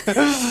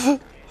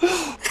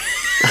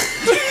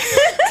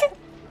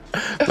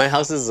 my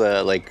house is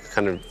like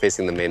kind of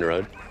facing the main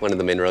road, one of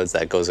the main roads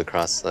that goes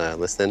across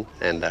Liston,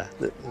 and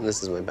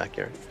this is my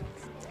backyard.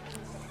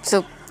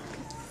 So,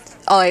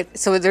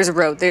 so there's a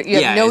road. There,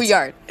 you have no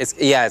yard. It's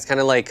kind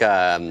of like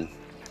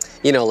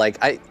you know, like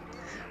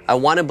I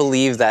want to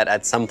believe that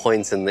at some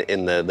points in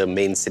the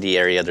main city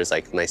area there's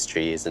like nice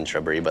trees and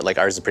shrubbery, but like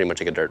ours is pretty much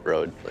like a dirt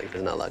road. Like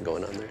there's not a lot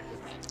going on there.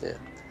 Yeah.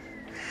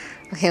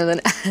 Okay, well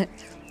then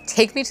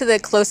take me to the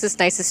closest,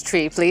 nicest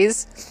tree,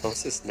 please.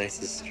 Closest,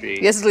 nicest tree.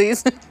 Yes,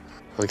 please.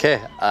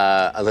 Okay.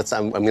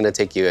 I'm gonna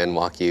take you and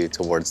walk you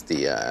towards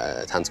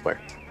the town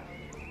square.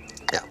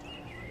 Yeah.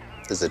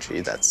 There's a tree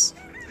that's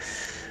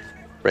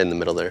right in the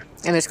middle there.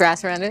 And there's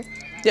grass around it?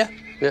 Yeah.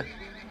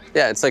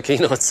 It's like, you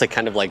know, it's like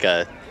kind of like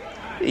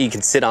you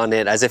can sit on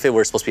it as if it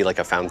were supposed to be like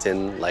a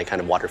fountain, like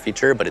kind of water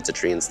feature, but it's a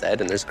tree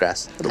instead, and there's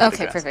grass.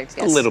 Okay, perfect.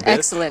 Yes. A little bit.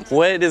 Excellent.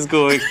 What is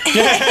going?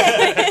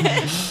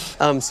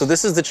 So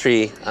this is the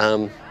tree.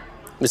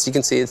 As you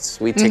can see,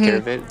 we take care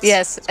of it.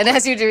 Yes, and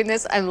as you're doing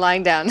this, I'm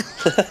lying down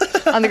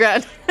on the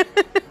ground.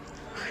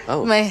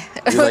 Oh,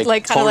 You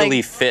like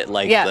totally fit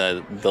like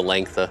the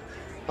length of.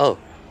 Oh.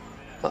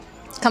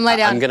 Come lie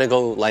down. I'm gonna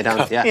go lie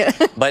down. Yeah.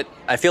 But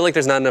I feel like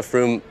there's not enough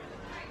room.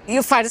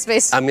 You find a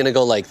space. I'm gonna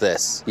go like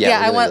this. Yeah,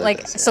 I want like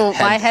like this. so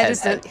my head is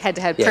head to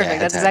head. Yeah, Perfect.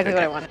 head That's to head, exactly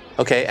what I okay. wanted.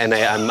 Okay, and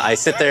I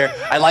sit there.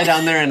 I lie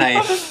down there and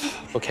I.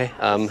 Okay.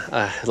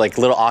 Like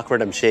a little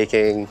awkward. I'm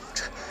shaking.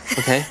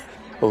 Okay.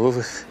 What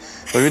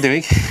are we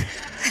doing?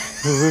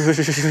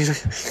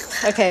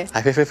 Okay.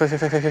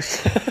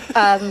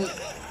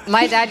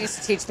 My dad used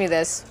to teach me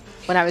this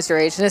when I was your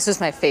age, and this was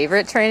my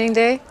favorite training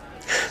day.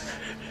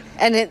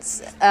 And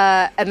it's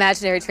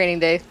imaginary training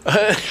day.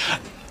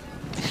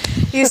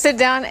 You sit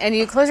down and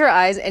you close your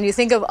eyes and you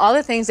think of all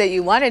the things that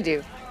you want to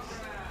do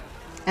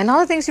and all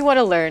the things you want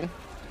to learn,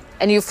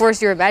 and you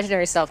force your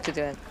imaginary self to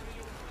do it.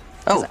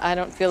 Oh. I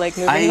don't feel like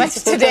moving much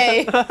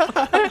today.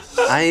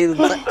 I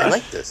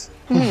like this.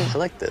 I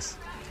like this.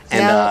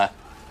 And Now-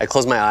 I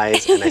close my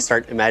eyes and I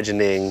start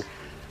imagining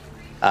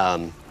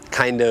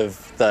kind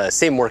of the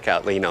same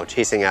workout, you know,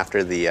 chasing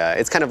after the,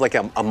 it's kind of like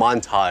a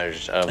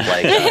montage of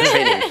like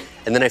training.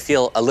 And then I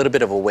feel a little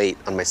bit of a weight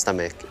on my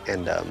stomach,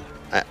 and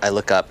I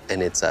look up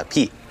and it's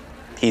P.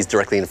 P's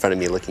directly in front of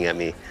me looking at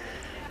me.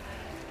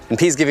 And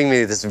P's giving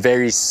me this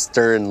very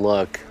stern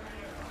look.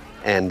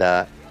 And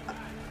I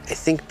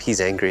think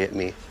P's angry at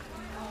me.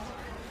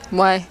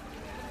 Why?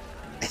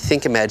 I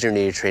think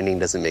imaginary training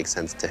doesn't make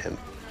sense to him.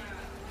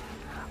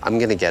 I'm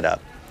gonna get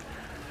up.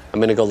 I'm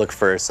gonna go look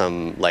for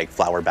some like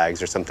flour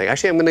bags or something.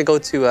 Actually, I'm gonna go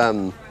to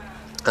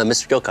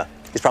Mr. Gilka.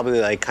 He's probably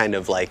like kind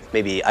of like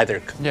maybe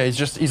either. Yeah,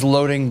 he's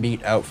loading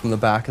meat out from the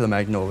back of the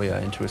Magnolia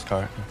into his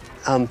car.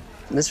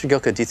 Mr.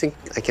 Gilka, do you think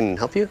I can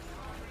help you?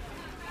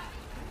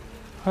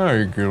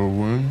 Hi,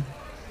 Gilwyn.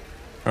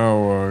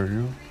 How are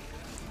you?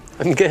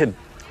 I'm good.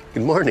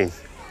 Good morning.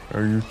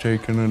 Are you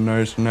taking a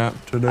nice nap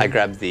today? I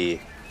grabbed the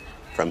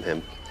from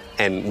him,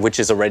 and which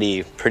is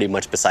already pretty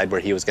much beside where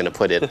he was gonna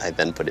put it. I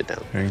then put it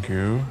down. Thank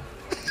you.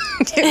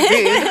 Dude.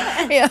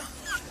 Yeah.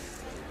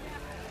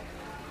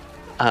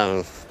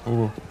 Oh,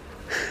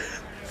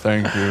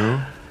 thank you.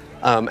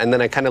 And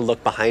then I kind of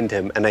look behind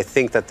him, and I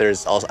think that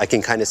there's also I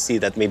can kind of see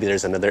that maybe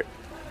there's another.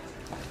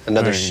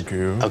 Thank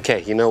you.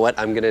 Okay, you know what?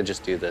 I'm gonna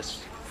just do this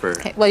for.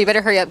 Okay, well, you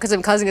better hurry up because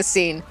I'm causing a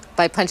scene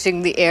by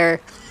punching the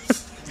air.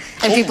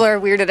 And people are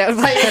weirded out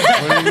by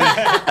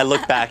it. I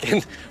look back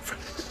and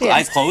Yeah.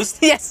 eyes closed.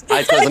 Yes.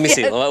 Eyes closed. Let me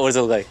see. What does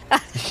it look like?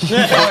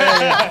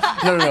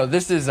 No.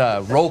 This is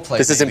role play.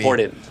 This is baby.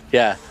 important.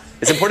 Yeah,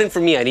 it's important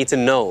for me. I need to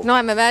know. No,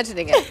 I'm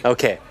imagining it.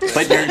 Okay,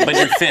 but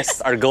your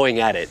fists are going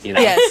at it. You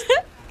know. Yes.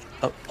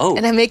 Oh.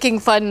 And I'm making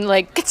fun,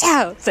 like,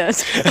 ka-chow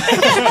sounds.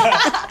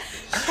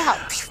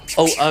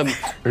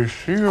 Is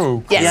she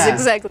okay? Yes, Yeah.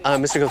 exactly.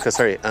 Mr. Gilka,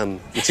 sorry.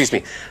 Excuse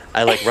me.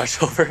 I like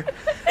rush over.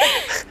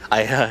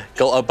 I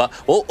go up.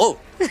 Whoa.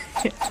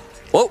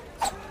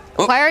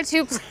 Why aren't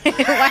you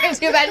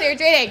imaginary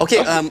training?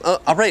 Okay.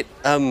 All right.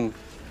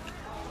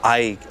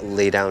 I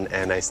lay down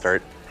and I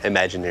start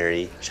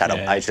imaginary shadow.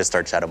 Yeah. I just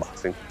start shadow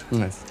boxing.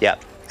 Nice. Yeah.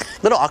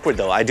 little awkward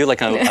though. I do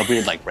like a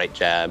weird like right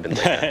jab and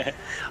like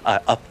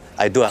up.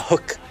 I do a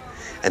hook,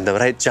 and the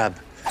right jab.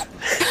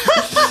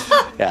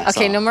 Yeah.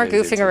 Okay, so no more maybe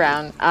it's goofing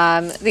around.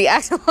 The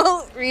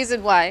actual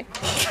reason why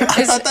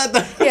is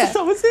that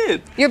was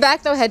it. you're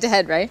back though head to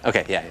head, right?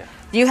 Okay. Yeah.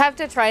 You have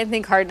to try and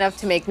think hard enough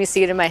to make me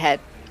see it in my head.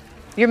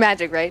 You're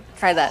magic, right?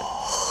 Try that.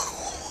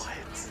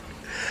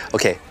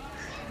 Okay.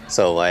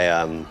 So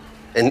I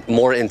in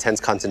more intense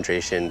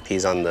concentration.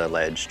 P's on the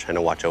ledge, trying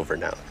to watch over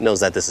now.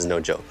 Knows that this is no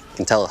joke.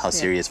 Can tell how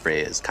serious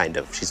Freya is. Kind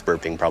of. She's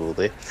burping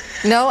probably.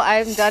 No,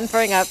 I'm done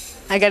throwing up.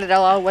 I got it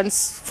all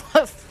once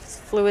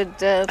fluid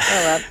throw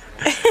up.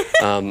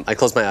 I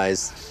close my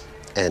eyes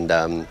and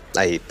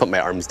I put my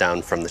arms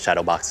down from the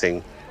shadow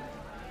boxing.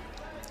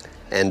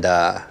 And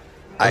I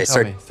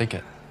Tell me, think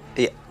it.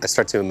 Yeah, I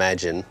start to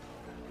imagine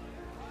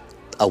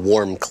a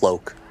warm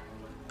cloak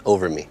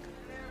over me.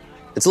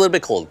 It's a little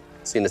bit cold.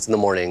 It's in the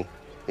morning,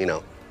 you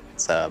know.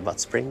 It's about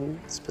spring,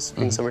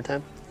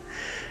 summertime.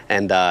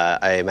 And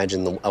I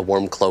imagine a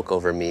warm cloak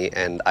over me,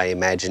 and I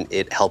imagine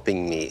it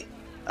helping me.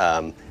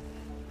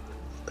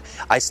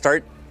 I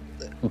start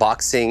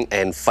boxing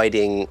and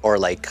fighting, or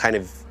like kind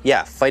of,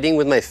 fighting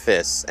with my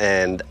fists,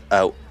 and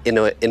in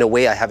a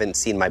way I haven't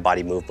seen my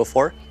body move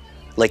before.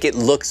 Like it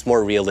looks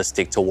more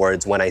realistic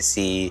towards when I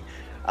see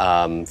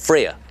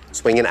Freya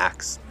swing an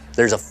axe.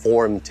 There's a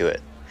form to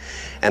it.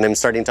 And I'm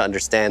starting to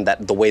understand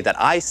that the way that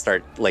I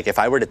start, like if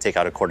I were to take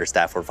out a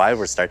quarterstaff or if I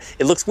were to start,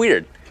 it looks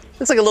weird.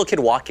 It's like a little kid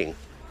walking.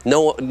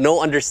 No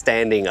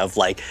understanding of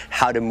like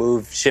how to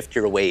move, shift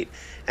your weight.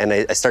 And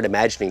I start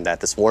imagining that,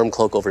 this warm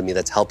cloak over me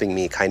that's helping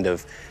me kind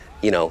of,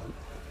 you know,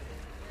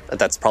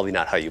 that's probably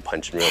not how you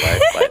punch in real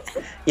life,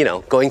 but, you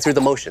know, going through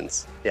the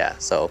motions. Yeah,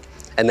 so,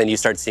 and then you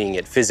start seeing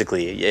it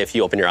physically, if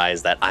you open your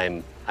eyes, that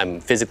I'm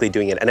physically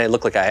doing it, and I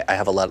look like I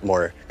have a lot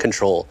more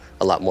control,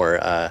 a lot more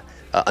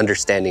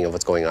understanding of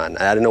what's going on.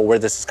 I don't know where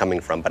this is coming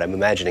from, but I'm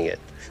imagining it.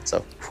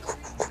 So,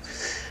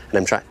 and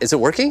I'm trying, is it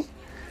working?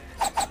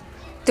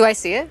 Do I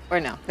see it or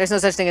no? There's no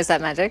such thing as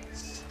that magic.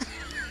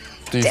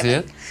 Do you see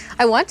it?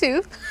 I want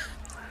to.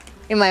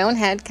 In my own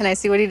head, can I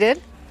see what he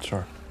did?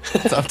 Sure.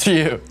 It's up to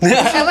you.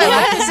 Am I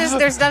allowed?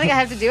 There's nothing I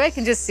have to do. I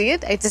can just see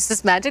it. Does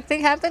this magic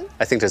thing happen?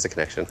 I think there's a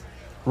connection.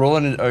 Roll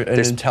an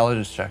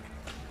intelligence check.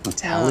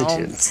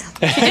 Intelligence.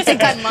 I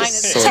think I'm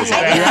minus. So I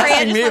think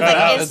Freya just was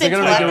like Is it instant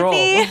gonna make you roll?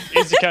 telepathy.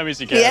 Easy come,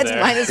 easy go. Yeah,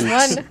 it's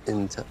there.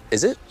 -1.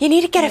 Is it? You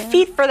need to get a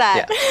feat for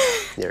that.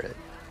 Yeah, you're right.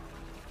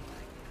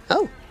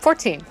 Oh.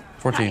 14.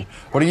 14.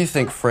 What do you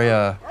think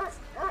Freya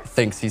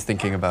thinks he's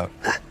thinking about?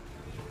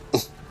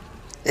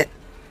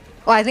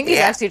 Well, I think he's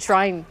Yeah. actually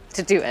trying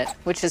to do it,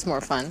 which is more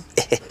fun.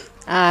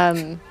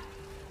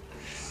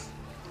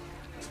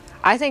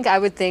 I think I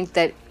would think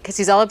that because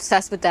he's all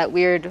obsessed with that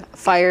weird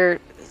fire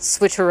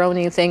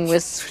switcheroni thing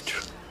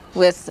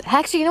with.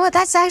 Actually, you know what?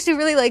 That's actually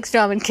really like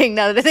Shaman King.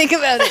 Now that I think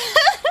about it.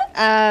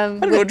 I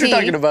don't know what you're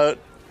talking about.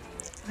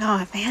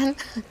 Oh man.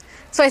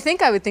 So I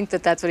think I would think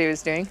that that's what he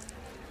was doing.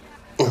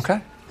 Okay.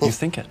 You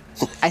think it.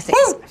 I think.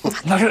 So.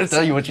 I'm not going to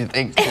tell you what you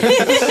think.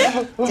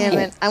 Damn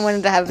it! I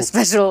wanted to have a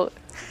special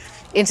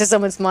into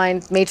someone's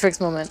mind matrix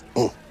moment.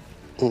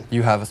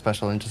 You have a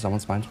special Into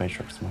Someone's Mind's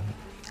Matrix moment.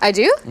 I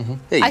do.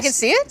 Yeah, you I can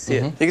see it. see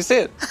it. You can see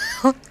it.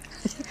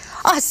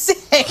 Oh,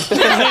 sick!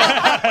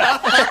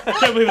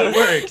 Can't believe it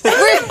worked.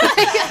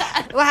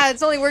 Wow,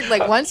 it's only worked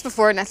like once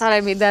before, and I thought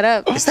I made that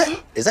up. Is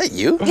that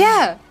you?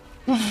 Yeah.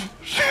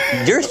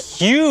 You're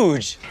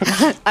huge.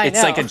 I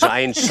It's know. like a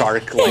giant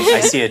shark. Like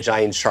I see a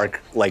giant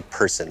shark like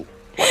person.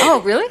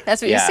 Oh, really?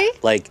 That's what you see?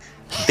 Like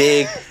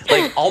big,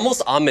 like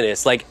almost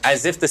ominous, like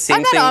as if the same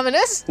I'm not thing.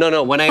 ominous.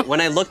 No. When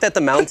I looked at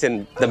the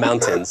mountains, the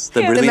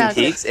the brilliant mountains.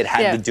 peaks, it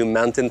had Yeah. the Doom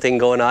Mountain thing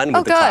going on with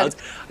Oh, the God. clouds.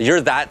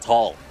 You're that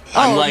tall. Oh,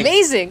 I'm like,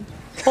 amazing.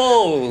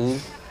 oh.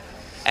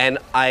 And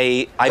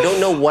I don't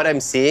know what I'm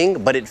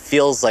seeing, but it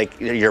feels like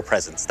your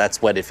presence.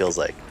 That's what it feels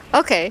like.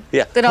 Okay.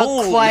 Yeah. Then I'll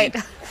Holy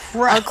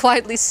I'll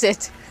quietly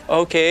sit.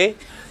 Okay.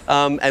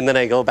 And then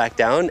I go back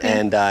down,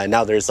 and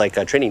now there's like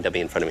a training dummy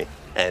in front of me.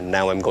 And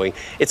now I'm going.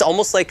 It's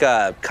almost like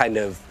a kind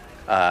of,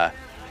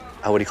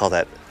 what do you call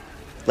that?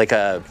 Like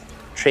a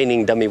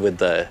training dummy with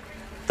the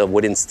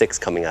wooden sticks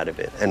coming out of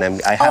it. And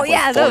I have Oh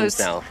yeah, like forms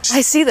those. now.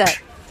 I see that.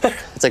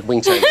 It's like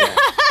Wing Chun. Yeah.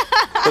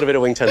 A little bit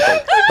of Wing Chun thing.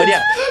 But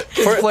yeah,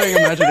 Playing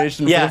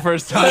imagination Yeah. for the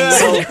first time.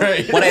 so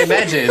Great. what I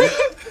imagine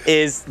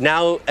is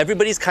now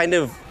everybody's kind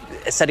of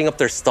setting up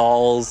their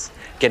stalls,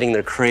 getting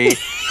their crate,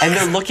 and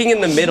they're looking in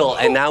the middle,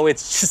 and now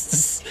it's just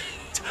this.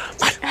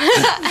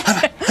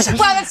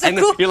 Wow, that's so And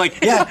then cool. you're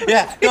like,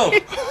 yeah, go.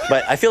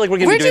 But I feel like we're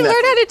gonna Where'd be you doing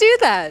learn that. how to do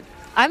that?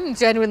 I'm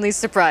genuinely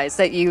surprised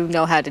that you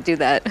know how to do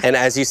that. And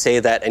as you say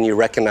that and you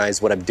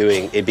recognize what I'm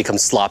doing, it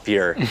becomes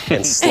sloppier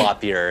and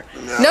sloppier.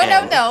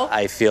 No.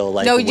 I feel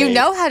like No, you wait.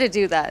 know how to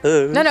do that.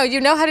 No, you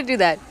know how to do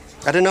that.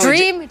 I don't know.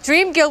 Dream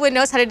Gilwin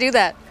knows how to do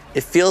that.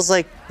 It feels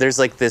like there's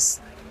like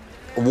this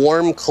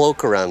warm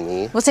cloak around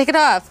me. We'll take it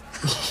off.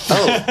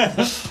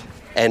 Oh.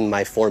 And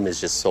my form is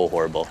just so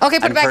horrible. Okay,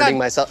 put I'm it back hurting on.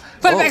 myself.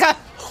 Put it back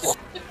on.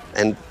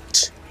 And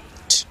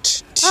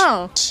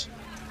Oh.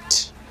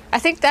 I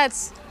think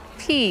that's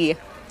P.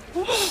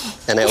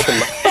 And I open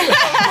my...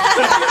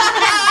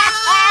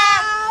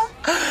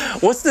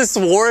 What's this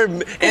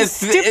warm?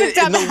 Stupid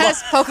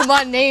dumbass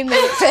Pokemon name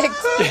that you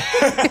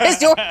picked.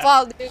 It's your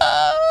fault, dude.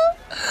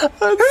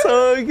 That's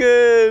so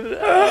good.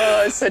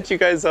 I set you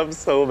guys up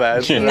so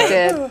bad. You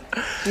did.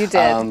 You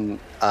did.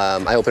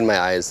 I opened my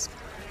eyes.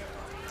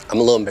 I'm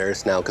a little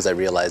embarrassed now because I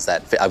realized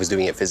that I was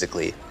doing it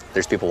physically.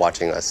 There's people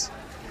watching us.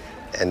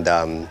 And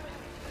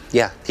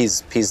yeah,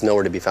 P's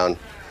nowhere to be found.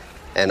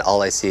 And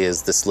all I see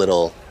is this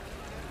little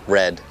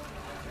red,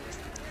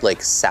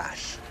 like,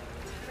 sash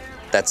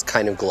that's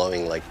kind of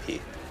glowing like P.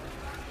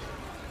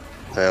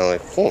 And I'm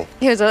like,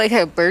 Here's like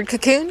a bird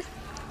cocoon.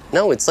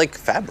 No, it's like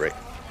fabric.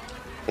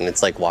 And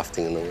it's like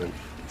wafting in the wind.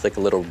 It's like a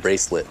little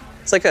bracelet.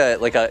 It's like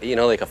a you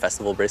know, like a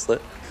festival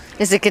bracelet.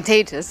 Is it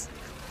contagious?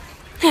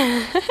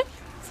 Can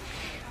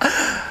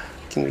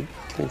we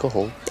go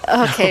home?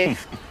 Okay.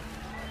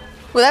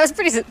 Well, that was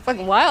pretty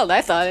fucking wild,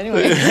 I thought,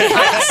 anyway.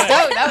 I'm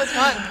stoked. That was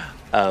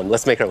fun.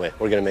 Let's make our way.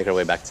 We're gonna make our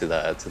way back to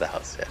the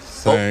house. Yeah.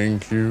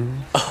 Thank you.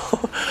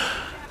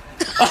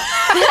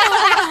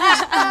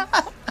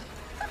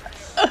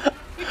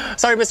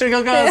 Sorry, Mr.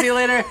 Go-Go. See you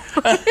later.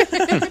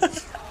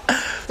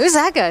 Who's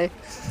that guy?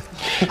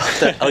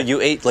 Oh,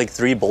 you ate like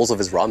 3 bowls of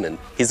his ramen.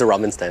 He's the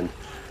ramen stand.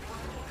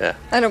 Yeah.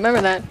 I don't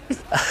remember that.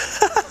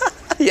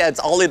 Yeah,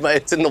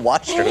 it's in the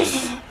washroom.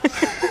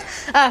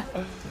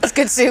 It's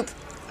good soup.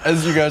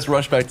 As you guys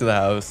rush back to the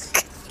house,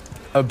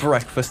 a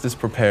breakfast is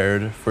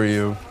prepared for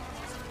you.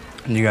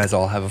 And you guys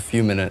all have a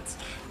few minutes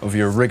of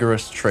your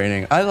rigorous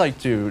training. I like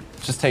to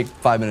just take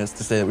 5 minutes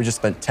to say that we just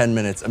spent 10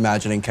 minutes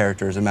imagining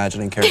characters. D&D,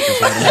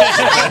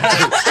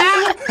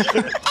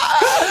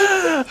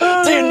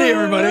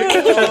 everybody.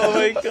 Oh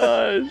my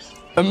gosh.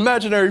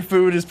 Imaginary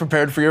food is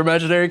prepared for your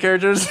imaginary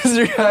characters as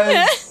you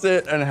guys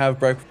sit and have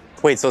breakfast.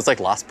 Wait, so it's like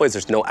Lost Boys?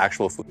 There's no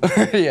actual food?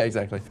 Yeah,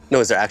 exactly. No,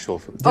 is there actual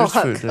food? There's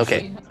Huck. food. there's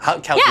Okay.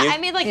 food. Cal, Yeah, can you, I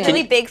made like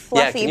really big, can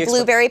fluffy you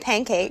explain- blueberry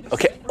pancakes.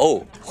 Okay.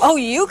 Oh, Oh,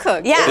 you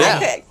cook. Yeah, Yeah.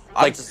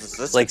 I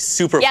cooked. like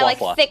super Yeah, fluff like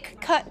fluff. thick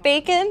cut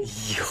bacon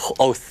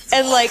Oh,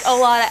 and like a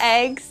lot of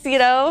eggs, you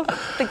know,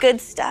 the good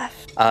stuff.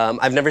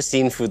 I've never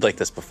seen food like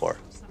this before.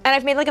 And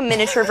I've made like a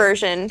miniature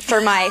version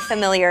for my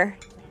familiar.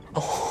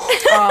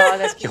 Oh,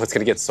 that's Yo, it's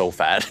gonna get so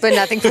fat. but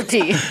nothing for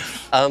P.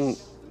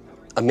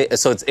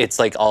 So it's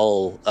like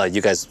all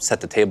you guys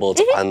set the table.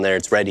 It's on there.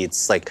 It's ready.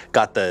 It's like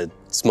got the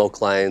smoke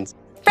lines.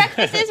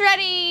 Breakfast is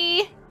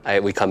ready.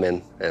 We come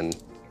in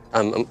and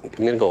I'm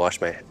gonna go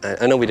wash my.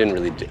 I know we didn't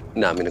really do.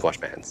 No, I'm gonna go wash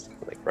my hands.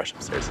 Like rush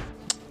upstairs.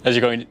 As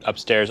you're going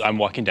upstairs, I'm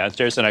walking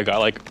downstairs, and I got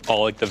like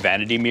all like the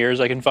vanity mirrors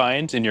I can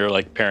find in your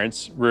like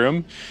parents'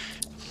 room,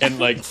 and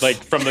like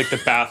from like the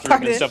bathroom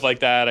Pardon? and stuff like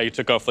that. I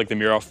took off like the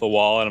mirror off the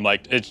wall, and I'm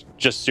like, it's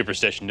just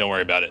superstition. Don't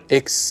worry about it.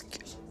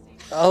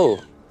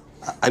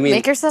 I mean.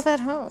 Make yourself at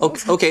home.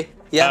 Okay.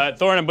 Yeah.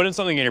 Thorn, I'm putting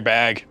something in your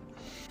bag.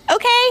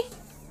 Okay.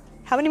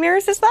 How many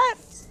mirrors is that?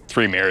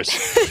 3 mirrors.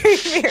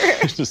 3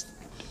 mirrors. Just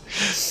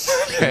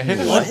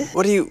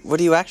What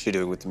are you actually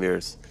doing with the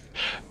mirrors?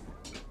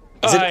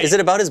 Is it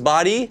about his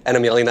body? And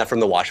I'm yelling that from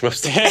the washroom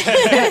upstairs.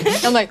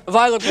 I'm like, if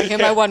I look like him,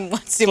 I wouldn't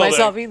want to see Slow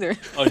myself down. either.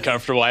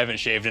 Uncomfortable. I haven't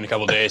shaved in a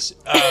couple days.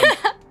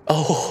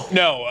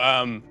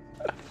 No.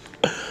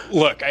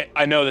 Look,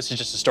 I know this is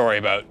just a story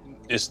about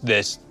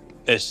this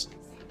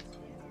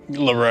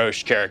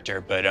LaRoche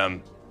character, but I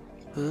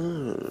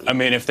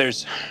mean,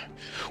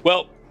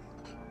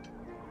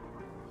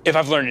 if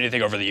I've learned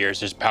anything over the years,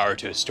 there's power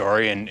to a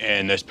story,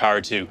 and there's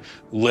power to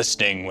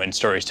listening when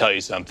stories tell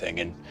you something.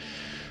 And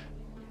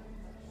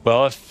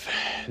well, if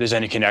there's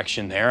any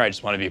connection there, I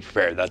just want to be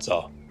prepared. That's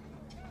all.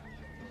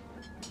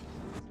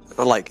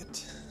 I like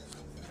it.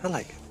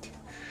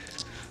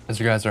 As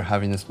you guys are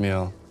having this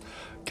meal,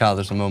 Cal,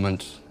 there's a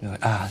moment, you're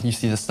like, you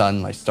see the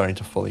sun like starting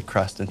to fully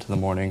crest into the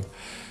morning.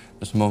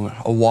 There's a moment,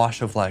 a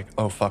wash of like,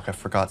 oh fuck, I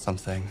forgot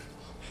something.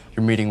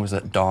 Your meeting was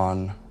at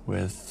dawn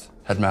with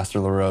Headmaster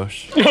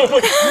LaRoche.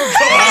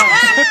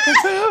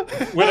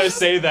 When I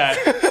say that,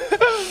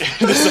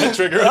 does that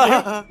trigger you?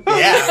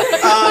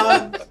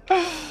 Yeah.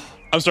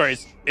 I'm sorry,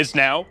 it's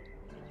now?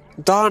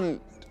 Dawn.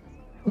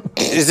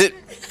 Is it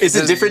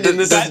different in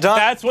this?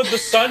 That's what the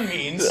sun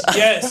means.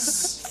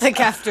 Yes. It's like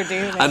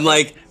afternoon. I'm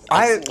like,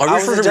 I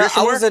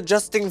was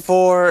adjusting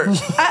for I'm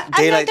not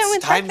daylight's done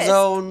with time breakfast.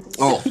 zone.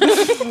 Oh.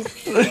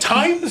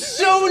 Time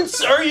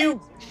zones? Are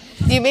you?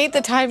 You made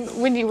the time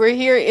when you were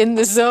here in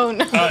the zone.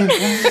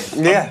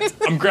 Yeah.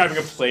 I'm grabbing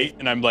a plate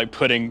and I'm like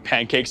putting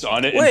pancakes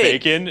on it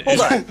Wait, and bacon.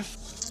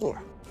 hold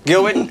on.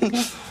 Gilwin,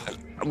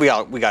 we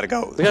gotta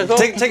go. gotta go?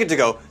 Take it to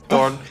go.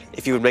 Thorn,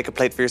 if you would make a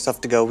plate for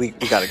yourself to go, we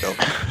gotta go.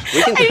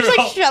 I just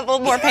like shovel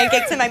more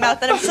pancakes in my mouth,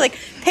 and I'm just like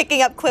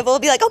picking up Quibble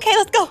and be like, okay,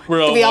 let's go.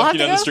 We're all we all walking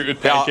have down to the go? street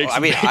with pancakes. I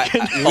mean, and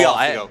bacon. we all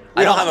have to go.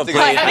 I don't have a to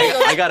plate.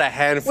 go. I got a Where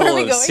handful are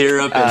we of going?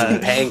 syrup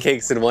and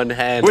pancakes in one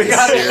hand. We and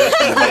got it. syrup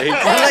in the bacon.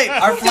 We're late.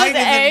 Our flight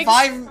is in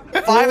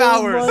eggs. 5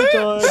 hours.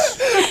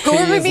 Who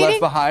are He we is left meeting?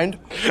 behind.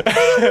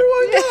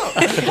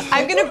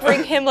 I'm gonna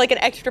bring him like an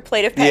extra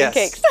plate of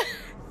pancakes.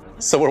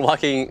 So we're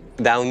walking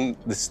down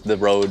the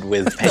road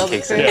with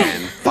pancakes in Yeah.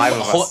 hand. 5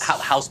 of us.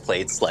 House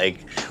plates, like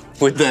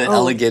with the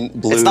elegant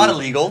blue. It's not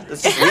illegal.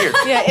 It's just weird.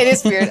 Yeah, it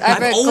is weird. I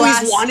have I've a always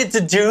glass. wanted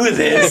to do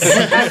this.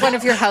 I have one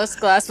of your house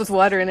glass with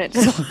water in it.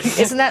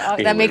 Isn't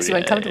that makes you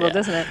uncomfortable,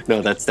 doesn't it?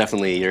 No, that's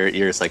definitely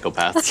you're a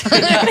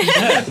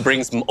psychopath.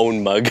 Brings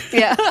own mug.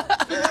 Yeah.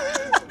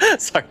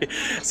 Sorry.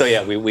 So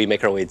yeah, we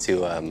make our way to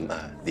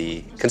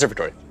the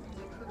conservatory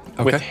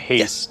Okay. With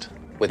haste.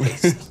 with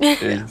haste.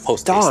 Yeah, post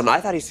haste. Dawn, I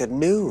thought he said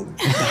noon.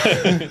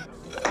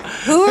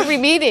 Who are we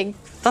meeting?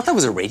 I thought that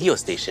was a radio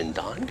station,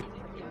 Don.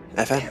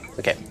 FM.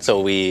 Okay, so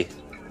we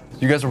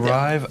You guys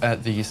arrive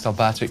at the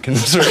Salvatic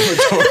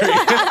Conservatory.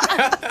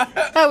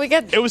 Oh, we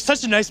get. It was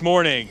such a nice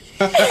morning.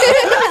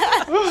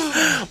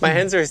 my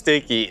hands are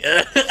sticky.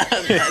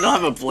 I don't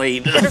have a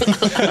plate.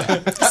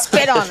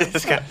 Spit on him.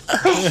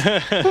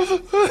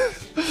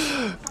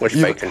 What's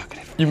bacon?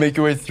 You make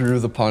your way through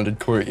the ponded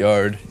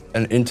courtyard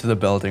and into the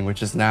building,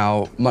 which is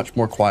now much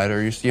more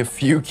quieter. You see a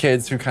few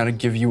kids who kind of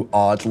give you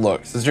odd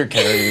looks as you're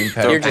carrying You're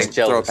pancakes. just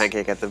Throw a jealous.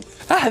 pancake at them.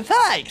 Ah,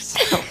 thanks.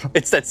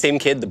 It's that same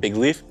kid, the big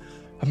leaf.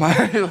 Am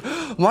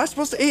I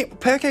supposed to eat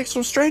pancakes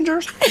from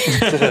strangers?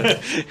 Should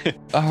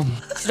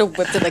have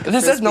whipped it like a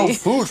This is no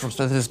frisbee. food from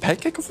strangers. This is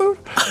pancake food?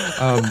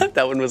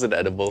 That one was an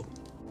edible.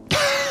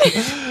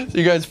 So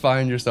you guys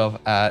find yourself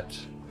at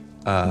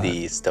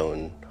The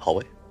stone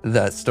hallway.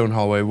 that stone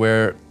hallway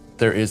where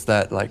there is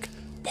that like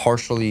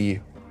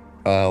partially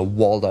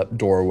walled up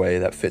doorway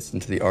that fits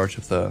into the arch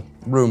of the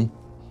room.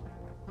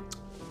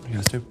 What do you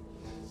guys do?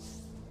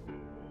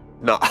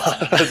 No.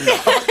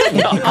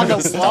 On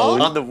the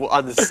wall?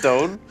 on the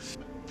stone.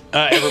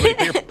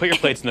 Everybody, put your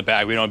plates in the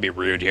bag. We don't want to be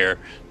rude here.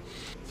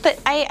 But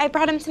I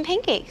brought him some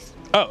pancakes.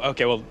 Oh,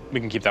 okay. Well, we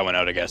can keep that one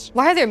out, I guess.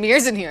 Why are there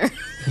mirrors in here?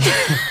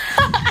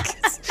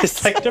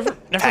 It's like never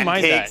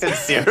mind Pancakes that. and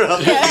syrup.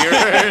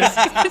 Mirrors.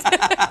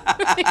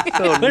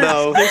 Oh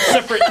no. There's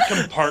separate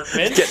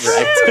compartments. Get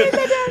wrecked.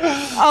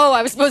 Oh,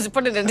 I was supposed to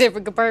put it in a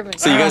different compartment.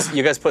 So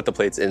you guys put the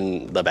plates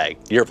in the bag.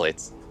 Your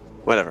plates.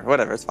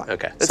 Whatever. It's fine.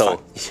 Okay. It's so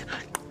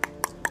fine.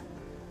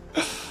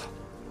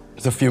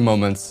 There's a few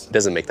moments it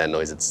doesn't make that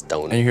noise. It's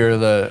stone. and you hear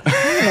the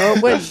No,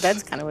 it would.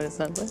 That's kind of what it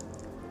sounds like.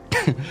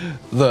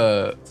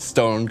 the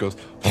stone goes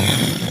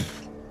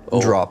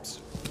drops.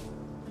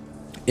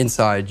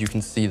 Inside, you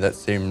can see that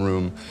same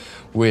room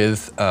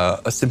with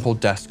a simple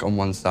desk on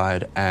one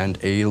side and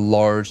a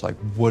large, like,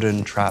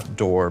 wooden trap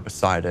door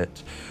beside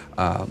it.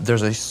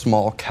 There's a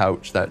small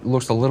couch that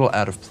looks a little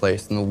out of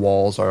place, and the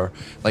walls are,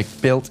 like,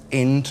 built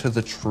into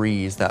the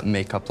trees that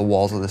make up the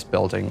walls of this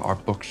building are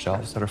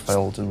bookshelves that are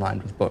filled and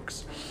lined with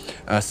books.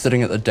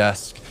 Sitting at the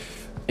desk,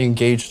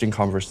 engaged in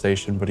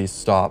conversation, but he's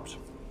stopped.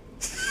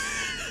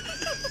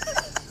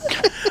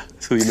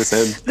 Sweetness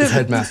end. Is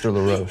Headmaster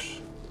LaRoche.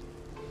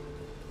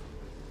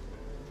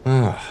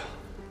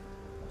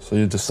 So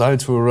you decide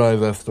to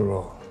arrive after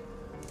all.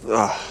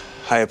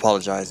 I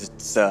apologize.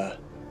 It's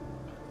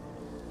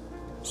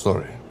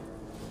Sorry.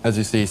 As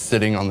you see,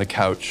 sitting on the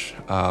couch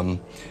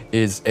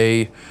is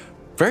a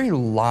very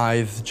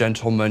lithe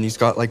gentleman. He's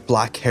got like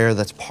black hair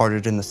that's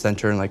parted in the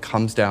center and like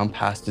comes down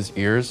past his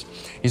ears.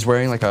 He's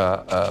wearing like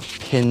a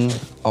pin,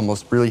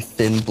 almost really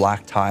thin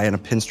black tie and a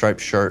pinstripe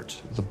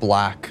shirt, the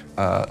black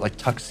like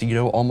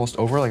tuxedo almost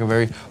over, like a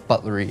very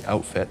butlery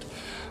outfit.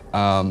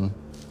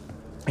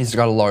 He's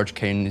got a large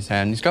cane in his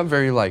hand. He's got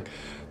very like,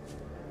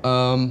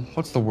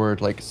 what's the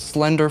word? Like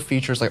slender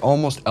features, like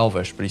almost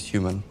elvish, but he's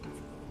human.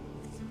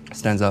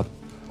 Stands up.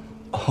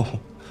 Oh,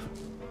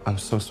 I'm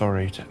so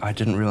sorry. I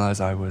didn't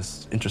realize I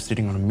was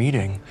interceding on a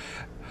meeting.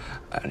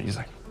 And he's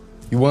like,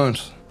 you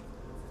weren't.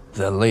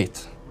 They're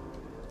late.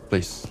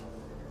 Please.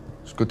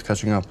 It's good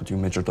catching up with you,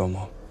 Major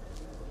Domo.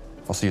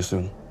 I'll see you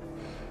soon.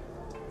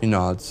 He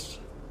nods,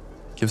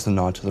 gives a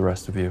nod to the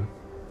rest of you,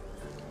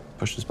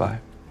 pushes by.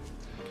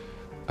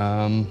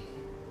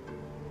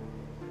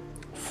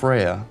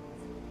 Freya,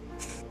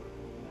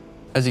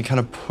 as he kind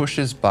of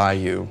pushes by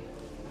you,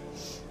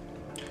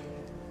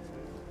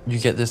 you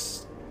get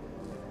this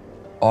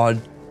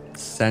odd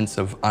sense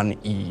of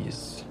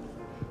unease.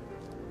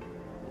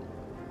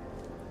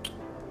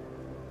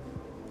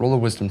 Roll a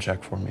wisdom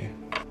check for me.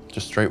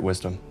 Just straight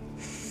wisdom.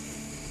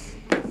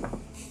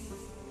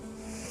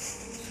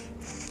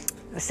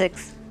 A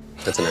 6.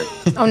 That's a 9.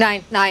 Oh,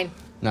 9. 9.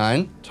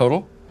 9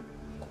 total?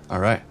 All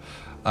right.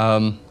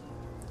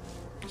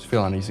 Just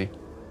feel uneasy.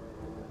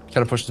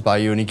 Kind of pushes by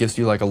you and he gives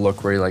you like a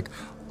look where he like,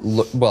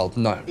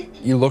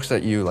 he looks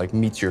at you, like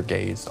meets your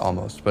gaze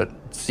almost, but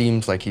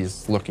seems like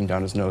he's looking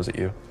down his nose at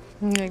you.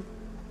 Can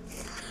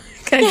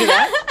I do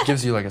that?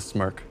 Gives you like a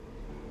smirk.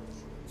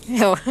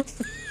 Ew.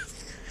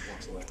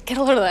 Get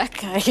a load of that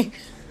guy.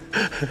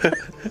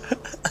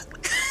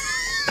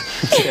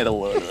 Get a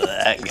load of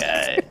that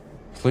guy.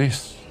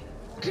 Please,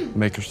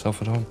 make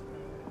yourself at home.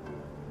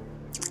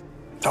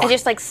 I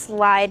just like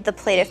slide the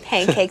plate of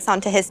pancakes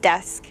onto his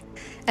desk.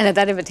 And at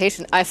that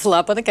invitation, I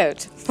flop on the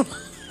couch.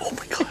 Oh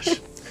my gosh.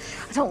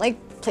 I don't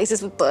like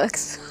places with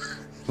books.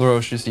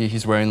 LaRoche, you see,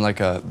 he's wearing like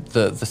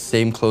the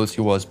same clothes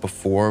he was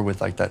before with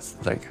like that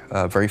like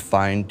very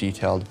fine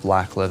detailed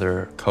black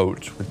leather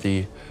coat with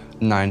the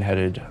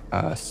nine-headed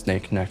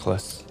snake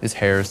necklace. His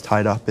hair is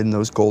tied up in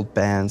those gold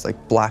bands,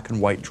 like black and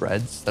white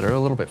dreads that are a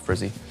little bit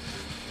frizzy.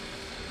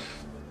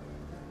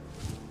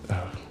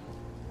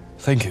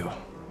 Thank you.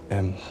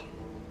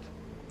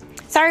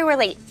 Sorry we're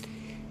late.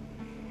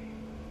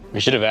 We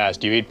should have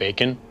asked, do you eat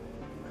bacon?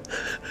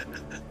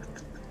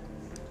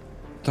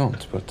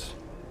 Don't, but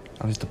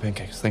at least the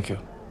pancakes. Thank you.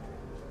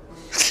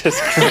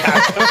 Just your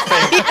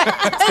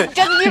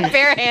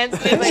bare hands.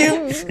 Like,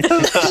 You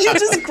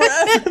just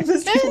grabbed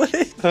this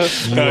plate.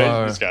 You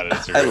are, Just got it.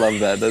 It's I love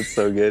that. That's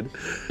so good.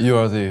 you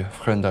are the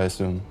friend, I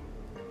assume.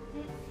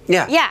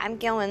 Yeah. Yeah, I'm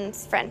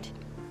Gilman's friend.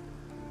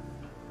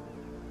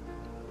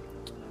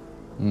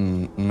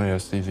 May I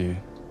see the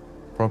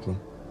problem?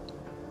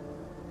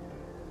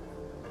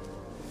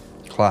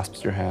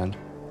 Clasps your hand.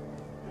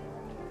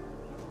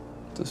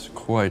 This is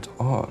quite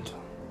odd.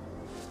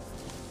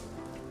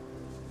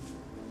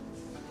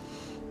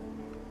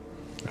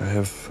 I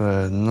have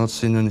not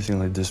seen anything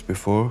like this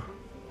before.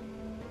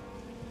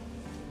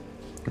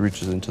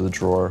 Reaches into the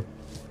drawer,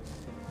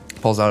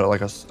 pulls out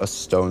like a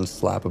stone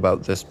slab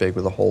about this big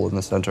with a hole in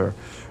the center,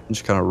 and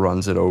just kind of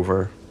runs it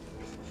over.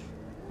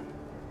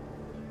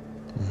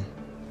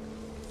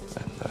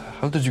 And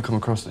how did you come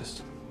across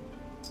this?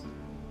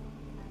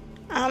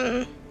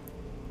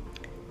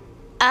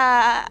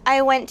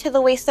 I went to the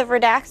Waste of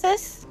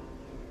Redaxis.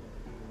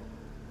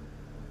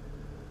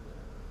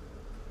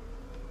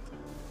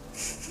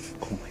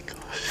 Oh my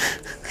gosh.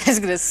 it's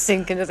gonna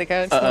sink into the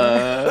couch.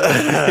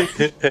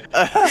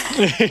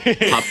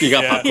 You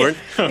got popcorn?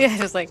 Yeah,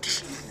 just like,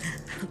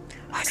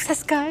 what's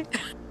this guy?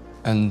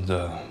 And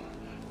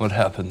what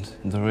happened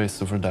in the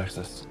race of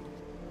Redaxis?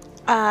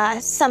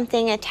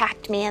 Something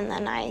attacked me and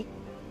then I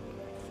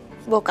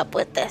woke up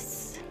with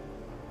this.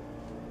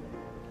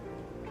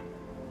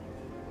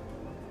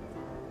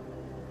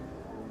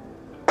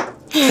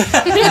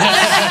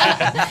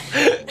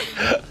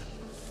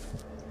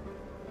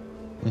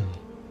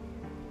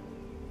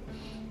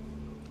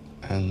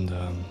 And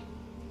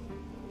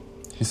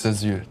he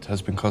says it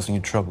has been causing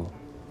you trouble.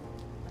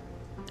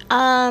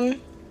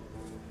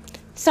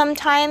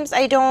 Sometimes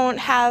I don't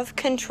have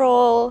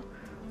control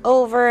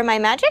over my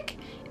magic,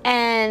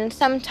 and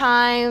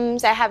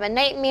sometimes I have a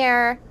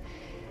nightmare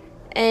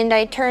and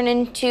I turn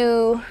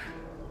into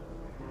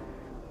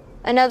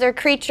another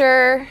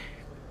creature.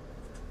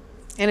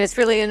 And it's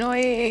really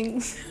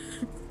annoying.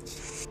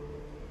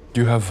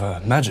 Do you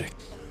have magic?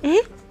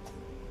 Mm-hmm.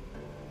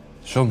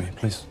 Show me,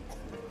 please.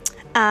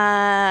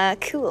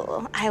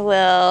 Cool. I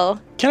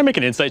will. Can I make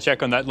an insight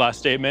check on that last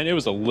statement? It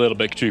was a little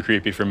bit too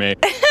creepy for me.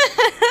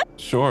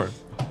 Sure.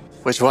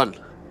 Which one?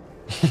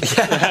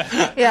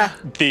 Yeah.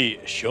 The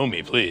show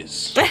me,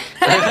 please. Does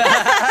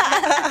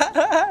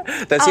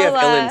he have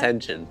I'll, ill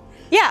intention?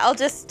 Yeah, I'll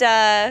just,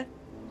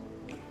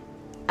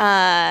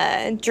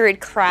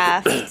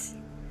 Druidcraft.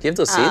 Do you have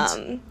those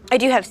seeds? I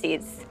do have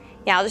seeds.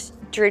 Yeah, I'll just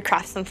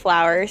Druidcraft some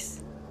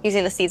flowers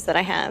using the seeds that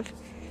I have.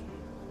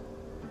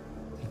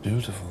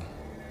 Beautiful.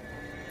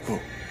 Cool.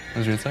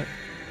 What's your insight?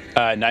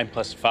 9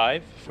 plus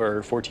 5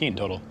 for 14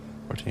 total.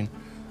 14.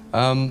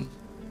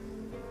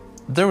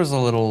 There was a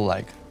little,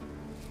 like,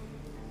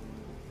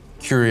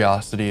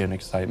 curiosity and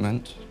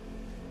excitement.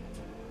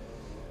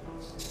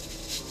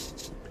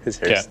 His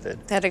hair Yeah. stood.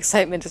 That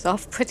excitement is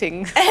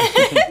off-putting.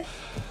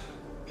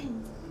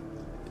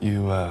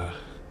 You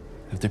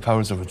have the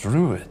powers of a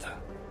druid.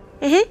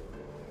 Mm-hmm.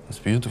 That's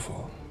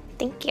beautiful.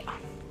 Thank you.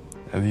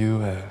 Have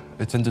you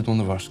attended one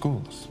of our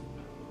schools?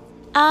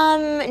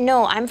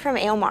 No, I'm from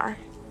Aylmar.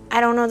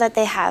 I don't know that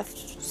they have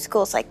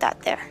schools like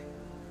that there.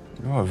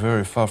 You are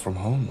very far from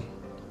home.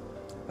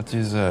 That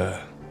is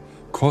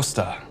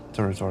Costa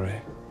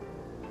territory.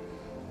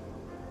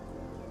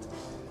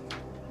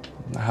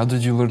 How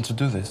did you learn to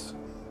do this?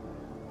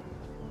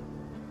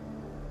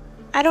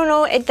 I don't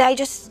know. I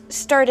just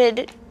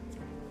started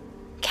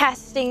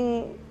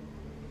casting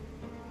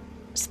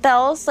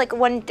spells. Like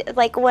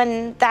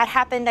when that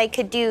happened, I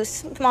could do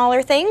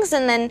smaller things,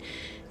 and then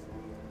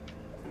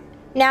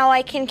now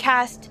I can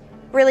cast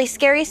really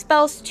scary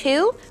spells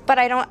too. But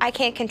I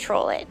can't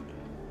control it.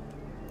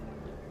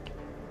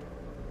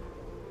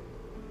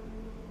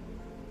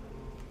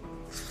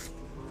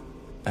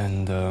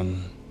 And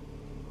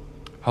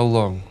how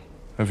long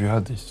have you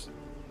had this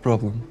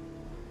problem?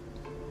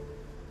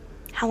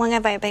 How long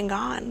have I been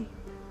gone?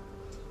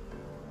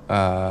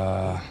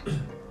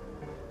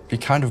 Be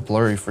kind of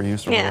blurry for you,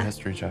 so roll a Yeah.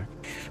 history check.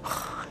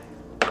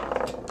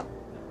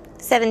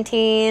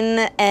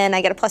 17, and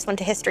I get a +1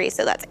 to history,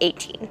 so that's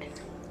 18.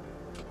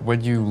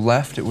 When you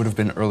left, it would have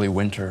been early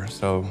winter,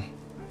 so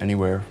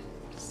anywhere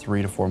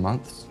 3 to 4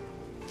 months.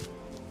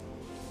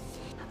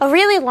 A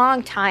really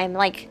long time,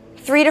 like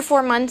 3 to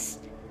 4 months,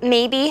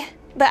 maybe,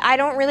 but I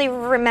don't really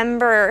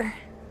remember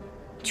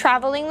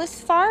traveling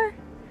this far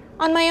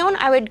on my own.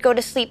 I would go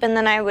to sleep and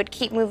then I would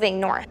keep moving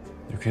north.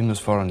 You came this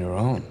far on your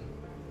own.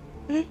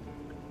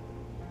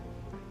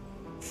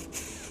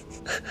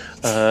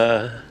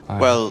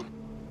 Well,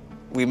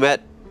 we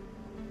met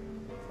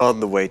on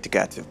the way to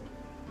Gatsum.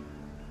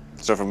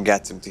 So from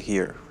Gatsum to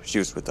here, she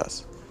was with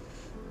us.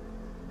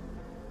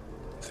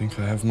 think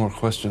I have more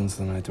questions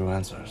than I do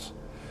answers.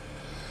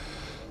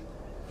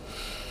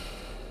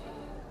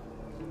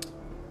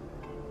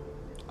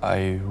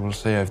 I will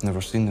say I've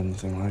never seen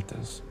anything like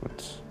this, but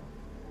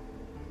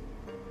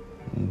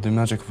the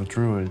magic of a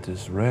druid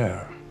is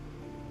rare.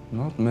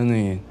 Not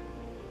many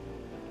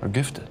are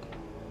gifted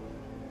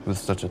with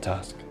such a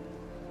task.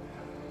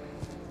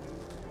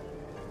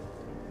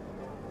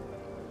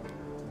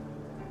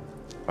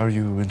 Are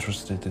you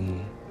interested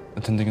in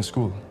attending a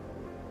school?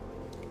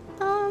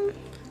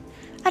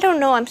 I don't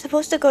know. I'm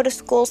supposed to go to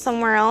school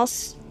somewhere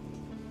else.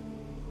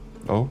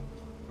 Oh?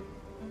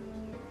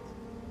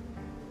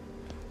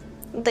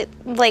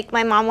 Like,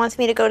 my mom wants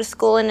me to go to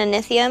school in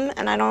Anithium,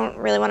 and I don't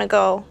really want to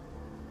go.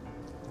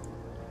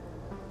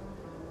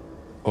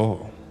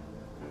 Oh.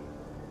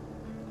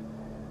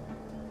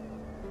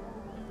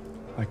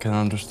 I can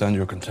understand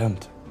your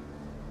contempt.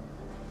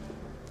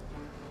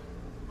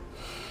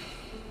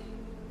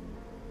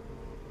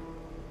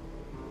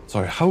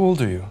 Sorry, how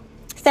old are you?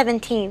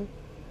 17.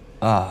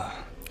 Ah.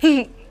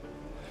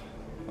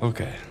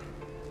 Okay.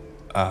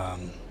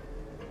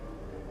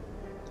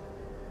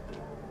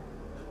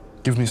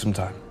 Give me some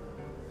time.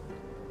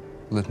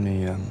 Let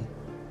me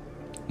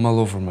mull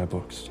over my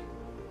books.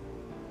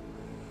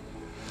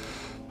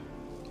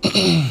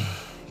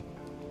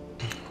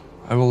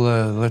 I will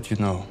let you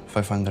know if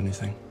I find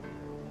anything.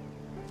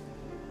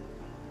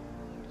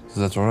 Is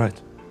that all right?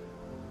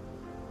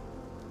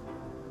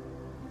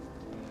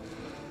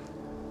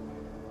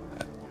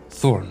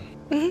 Thorn.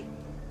 Mm-hmm.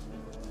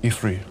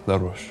 Ifri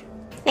LaRoche.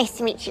 Nice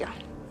to meet you.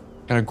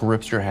 Kind of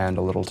grips your hand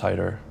a little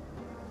tighter.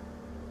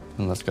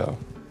 And let's go.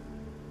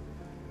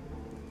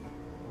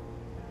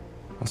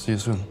 I'll see you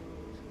soon.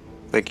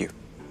 Thank you.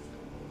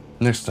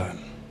 Next time.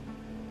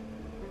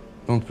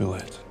 Don't be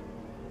late.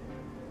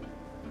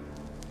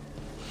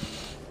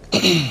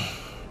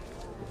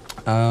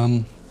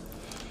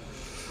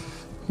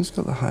 Who's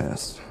got the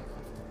highest?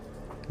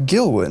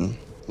 Gilwyn.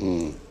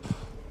 You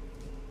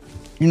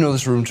know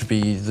this room to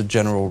be the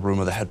general room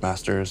of the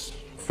headmasters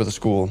for the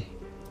school.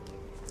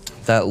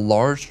 That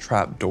large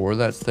trap door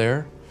that's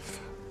there,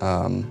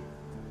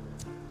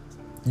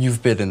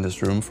 you've been in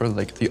this room for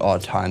like the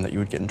odd time that you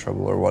would get in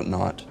trouble or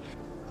whatnot.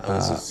 I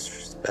was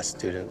his best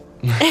student.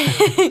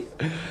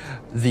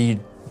 The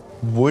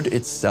wood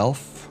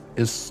itself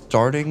is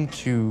starting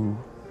to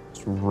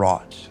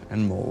rot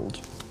and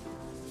mold.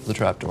 The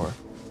trapdoor.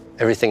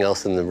 Everything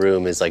else in the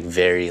room is like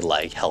very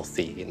like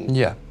healthy and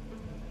Yeah,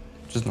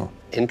 just normal.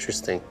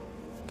 interesting.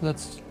 But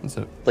that's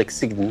it. Like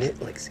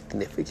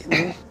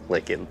significant.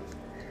 like it.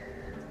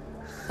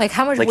 Like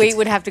how much Like weight it's-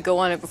 would have to go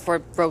on it before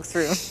it broke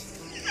through?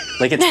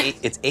 Like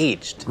it's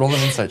aged. Roll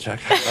an insight check.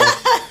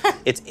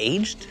 It's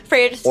aged.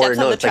 Freya just steps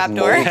on the it's like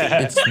trapdoor. moldy.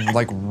 It's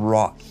like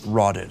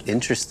rotted.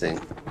 Interesting.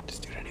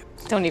 Just do it anyway.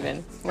 Don't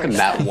even. worry about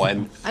That it.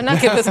 one. I'm not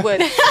good with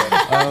wood.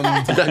 I'm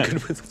not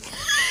good with.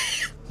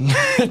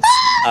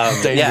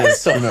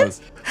 Dangerous. so- Who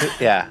knows?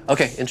 Yeah.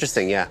 Okay.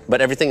 Interesting. Yeah.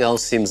 But everything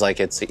else seems like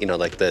it's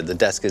like the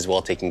desk is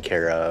well taken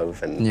care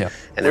of and Yeah.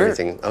 and Where-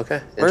 everything. Okay.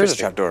 Where is the Interesting.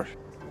 trapdoor?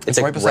 It's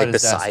right like beside right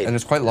his desk, beside. and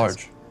it's quite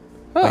large.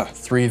 Like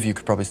 3 of you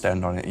could probably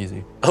stand on it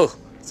easy. Oh,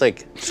 it's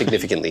like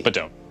significantly. But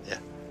don't. Yeah.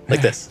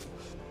 Like this.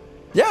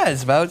 Yeah,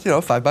 it's about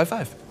 5 by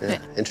 5.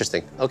 Yeah.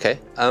 Interesting. Okay.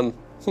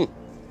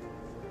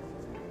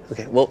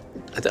 Okay. Well,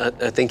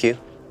 thank you.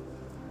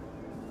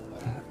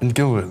 And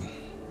Gilwyn,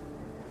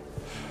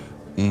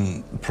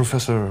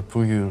 Professor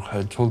Puyur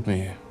had told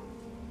me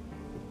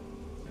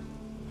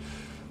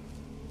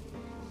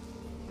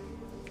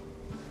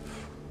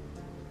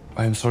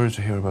I am sorry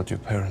to hear about your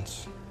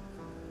parents.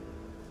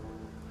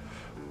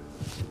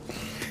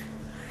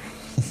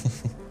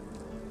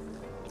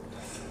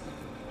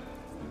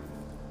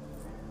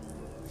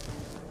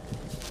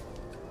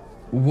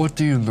 What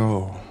do you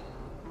know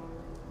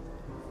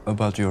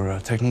about your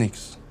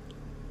techniques?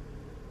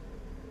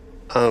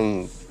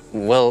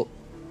 Well,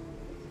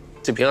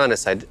 to be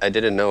honest, I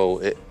didn't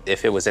know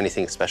if it was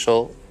anything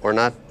special or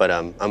not, but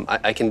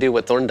I can do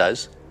what Thorn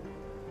does.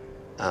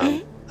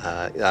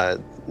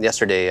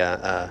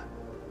 Yesterday,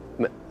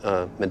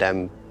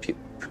 Madame,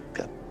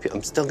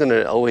 I'm still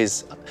gonna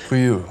always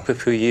Puyu.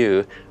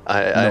 Puyu.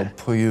 No,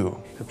 Puyu.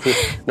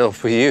 No,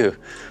 Puyu.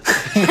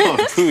 No,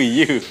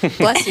 Puyu.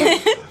 Bless you.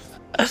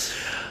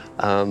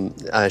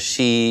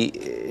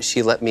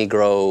 She let me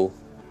grow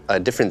a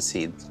different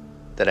seed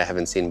that I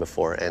haven't seen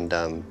before,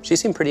 and she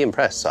seemed pretty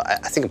impressed. So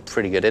I think I'm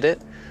pretty good at it.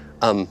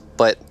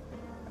 But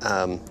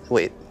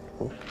wait,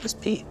 where's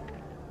Pete?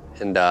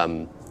 And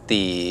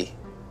the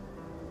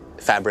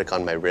fabric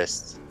on my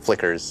wrist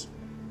flickers,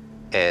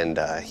 and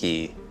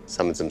he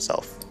summons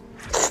himself.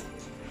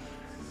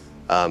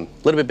 A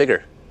little bit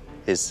bigger.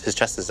 His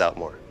chest is out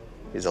more.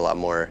 He's a lot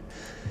more.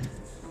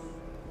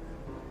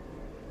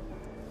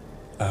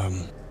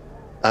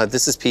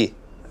 This is P.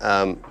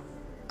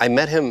 I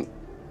met him.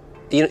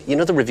 You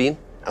know the ravine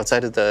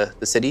outside of the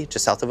city,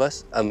 just south of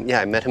us.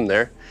 Yeah, I met him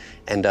there,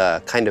 and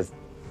kind of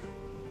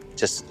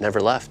just never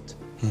left.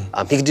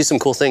 He could do some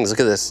cool things. Look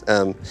at this.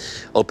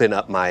 Open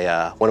up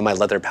my one of my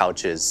leather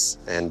pouches,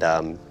 and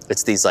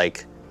it's these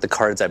like the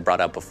cards I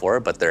brought out before,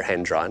 but they're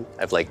hand drawn.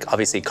 I've like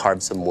obviously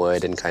carved some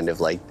wood and kind of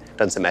like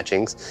done some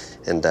etchings,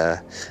 and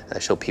I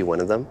show P one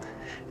of them,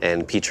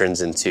 and P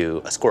turns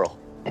into a squirrel.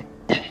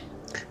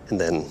 And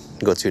then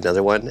go to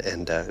another one,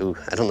 and ooh,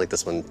 I don't like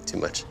this one too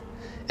much.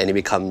 And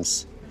he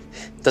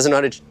doesn't know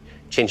how to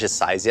change his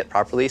size yet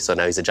properly, so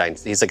now he's a giant.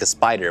 He's like a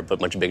spider,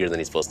 but much bigger than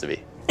he's supposed to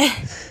be.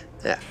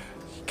 Yeah.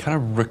 Kind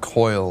of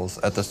recoils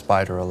at the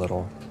spider a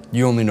little.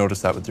 You only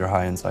notice that with your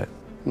high insight.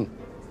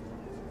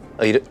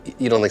 Oh,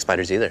 you don't like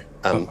spiders either.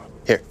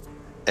 Here.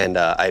 And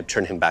I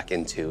turn him back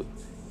into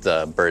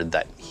the bird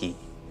that he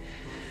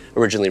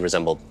originally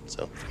resembled,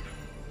 so.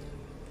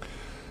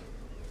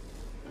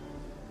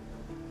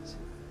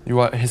 You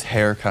want his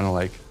hair kind of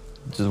like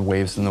just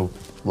waves in the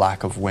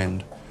lack of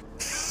wind.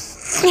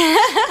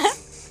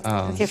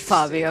 Okay,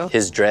 Fabio.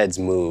 His dreads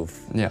move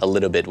Yeah. a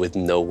little bit with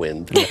no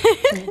wind.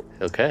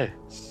 Okay.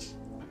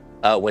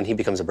 When he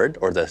becomes a bird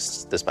or the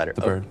spider?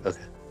 The bird.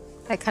 Okay.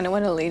 I kind of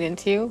want to lean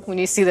into you when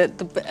you see that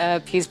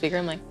the P's bigger.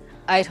 I'm like,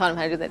 I taught him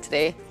how to do that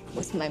today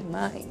with my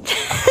mind.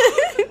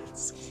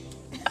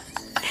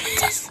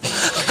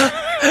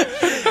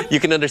 You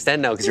can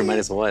understand now because you're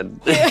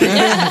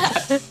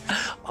 -1.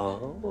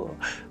 Oh.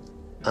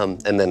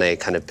 And then I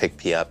kind of pick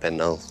P up and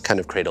I'll kind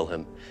of cradle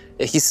him.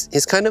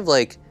 He's kind of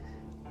like,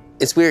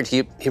 it's weird.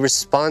 He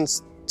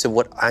responds to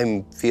what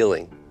I'm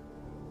feeling.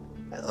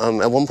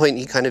 At one point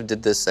he kind of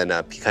did this and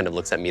he kind of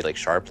looks at me like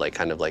sharp, like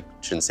kind of like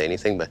shouldn't say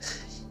anything, but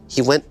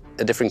he went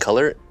a different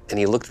color and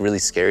he looked really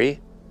scary.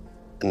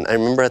 And I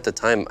remember at the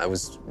time I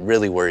was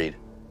really worried.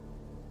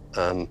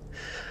 I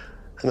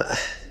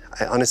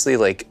honestly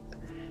like,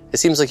 it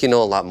seems like you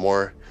know a lot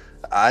more.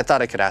 I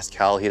thought I could ask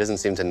Cal. He doesn't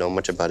seem to know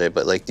much about it,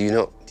 but like, do you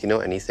know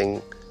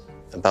anything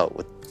about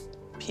what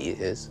P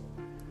is?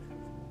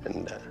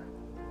 And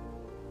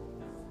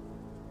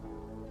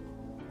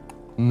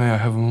May I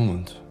have a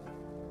moment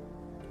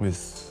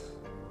with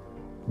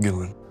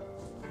Gillen?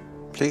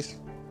 Please.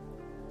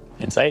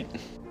 Insight?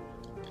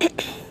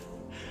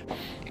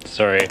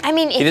 Sorry. I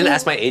mean, if he didn't you,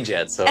 ask my age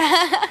yet, so.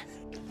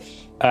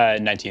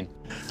 19.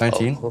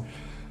 19? Oh.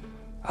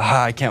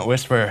 I can't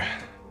whisper.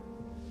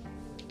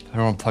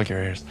 Everyone plug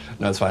your ears.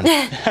 No, it's fine.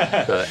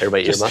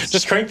 Everybody earmuffs.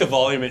 Just crank the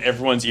volume in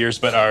everyone's ears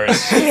but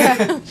ours.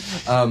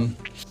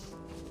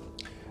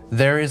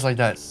 There is like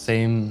that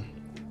same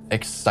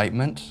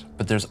excitement,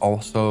 but there's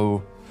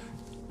also,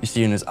 you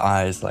see in his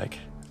eyes, like,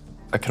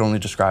 I could only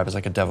describe as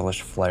like a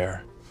devilish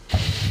flare.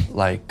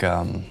 Like,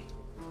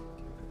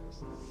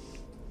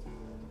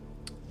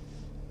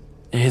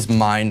 his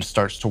mind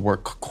starts to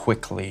work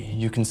quickly.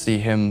 You can see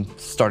him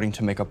starting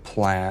to make a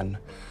plan.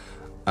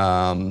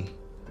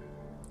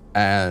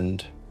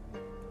 And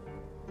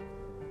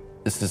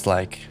this is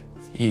like,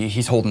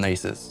 he's holding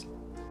aces.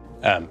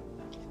 You're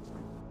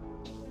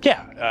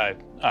okay?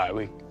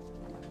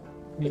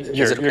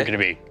 going to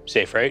be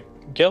safe, right,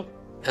 Gil?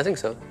 I think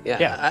so. Yeah.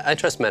 Yeah. I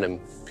trust Madam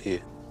P.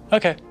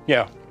 Okay,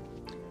 yeah.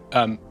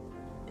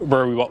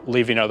 Were we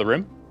leaving out of the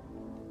room?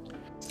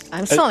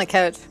 I'm still on the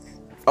couch.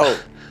 Oh,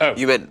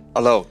 you meant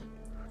alone.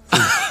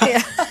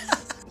 Yeah.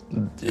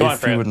 Go on, If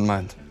Fran. you wouldn't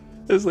mind.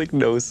 There's like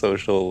no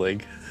social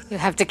like. You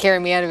have to carry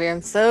me out of here.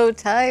 I'm so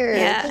tired.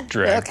 Yeah.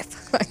 Drag. Okay,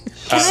 fine.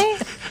 can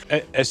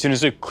I? As soon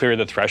as we clear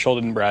the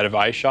threshold and we're out of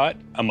eye shot,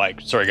 I'm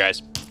like, sorry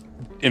guys,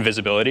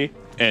 invisibility,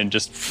 and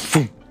just,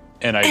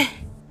 and I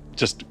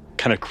just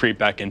kind of creep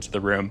back into the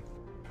room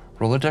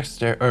Roll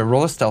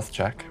a stealth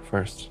check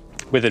first.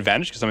 with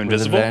advantage because I'm With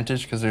invisible.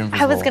 advantage because they're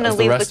invisible. I was gonna As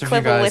leave the rest of you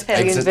quibble guys with him.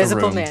 The exit the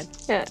invisible room. man.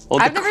 Yeah.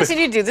 I've never seen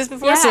you do this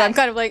before, so Yeah. I'm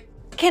kind of like,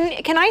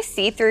 Can I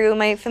see through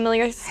my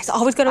familiar's it's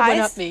always gonna eyes? one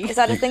up me. Is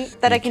that a thing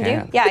that I can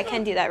can. do? Yeah, I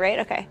can do that, right?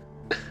 Okay.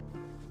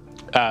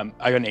 I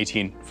got an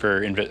 18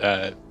 for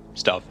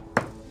stealth.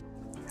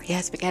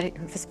 Yes, we got it.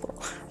 Invisible.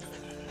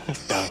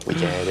 We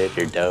get it.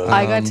 You're dope.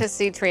 I got to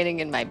see training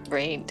in my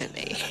brain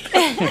today.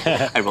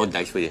 I rolled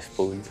dice with a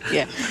spoon.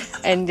 Yeah,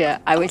 and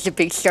I was a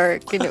big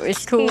shark, and it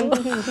was cool.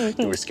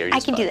 You were scary. I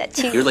as can do fuck. that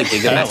too. You're like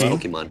bigger than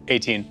Pokemon,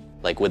 18.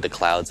 like with the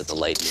clouds and the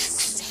lightning.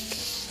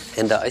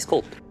 And ice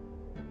cold.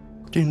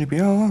 D&D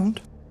Beyond.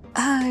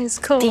 Eyes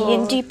cold.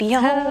 D&D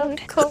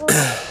Beyond. Cold.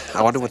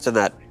 I wonder what's in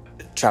that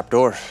trap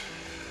door.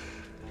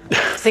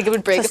 Think it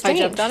would break So if I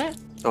jumped strange. on it?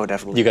 Oh,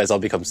 definitely. You guys all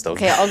become stoned.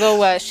 Okay, I'll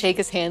go shake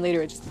his hand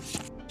later. Just,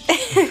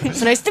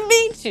 it's nice to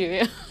meet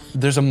you.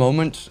 There's a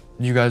moment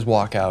you guys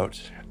walk out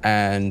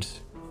and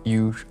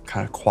you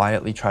kind of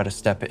quietly try to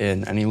step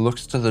in and he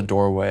looks to the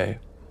doorway,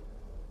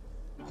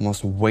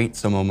 almost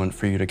waits a moment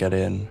for you to get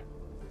in,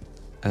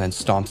 and then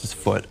stomps his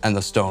foot and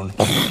the stone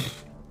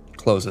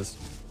closes.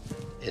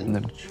 And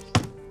then,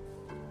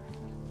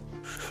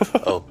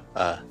 Oh,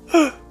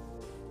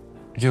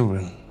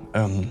 Gilwin,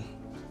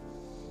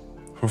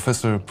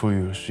 Professor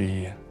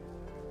Puyu,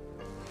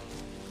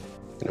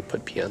 gonna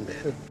put P on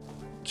there.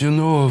 do you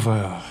know of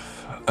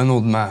an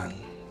old man?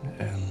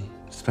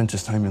 Spent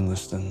his time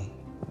enlisting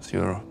with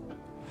you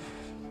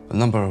a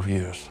number of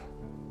years.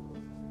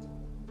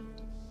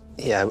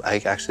 Yeah,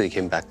 I actually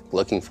came back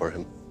looking for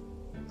him.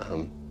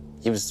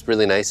 He was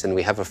really nice, and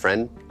we have a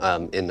friend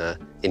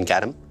in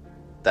Gadam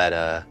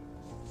that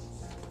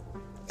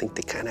think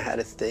they kind of had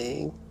a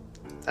thing.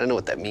 I don't know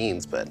what that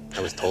means, but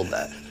I was told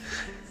that.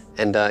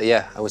 And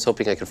yeah, I was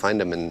hoping I could find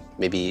him and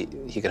maybe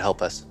he could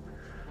help us.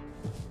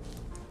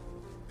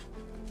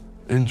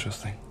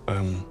 Interesting.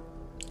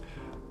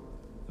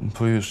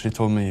 Puyo, she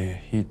told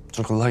me he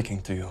took a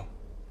liking to you.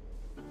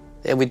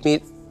 Yeah, we'd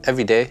meet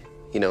every day,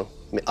 you know,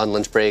 on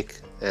lunch break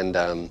and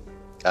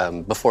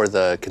before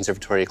the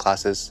conservatory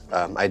classes.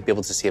 I'd be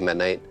able to see him at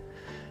night.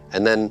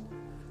 And then,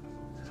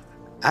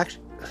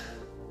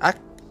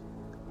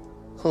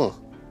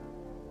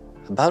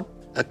 about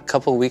a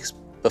couple weeks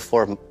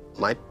before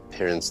my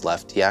parents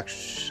left, he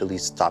actually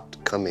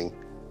stopped coming.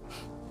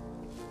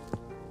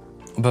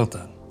 About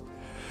that,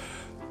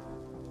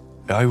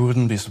 I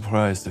wouldn't be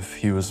surprised if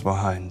he was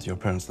behind your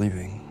parents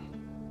leaving.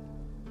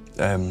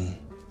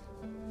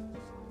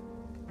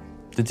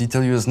 Did he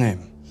tell you his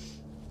name?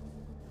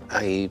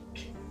 I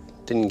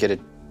didn't get a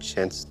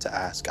chance to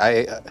ask.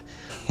 I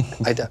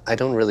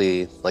don't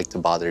really like to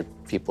bother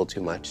people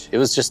too much. It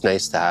was just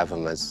nice to have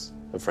him as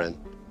a friend.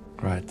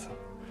 Right.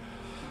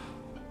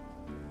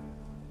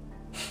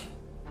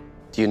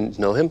 Do you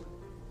know him?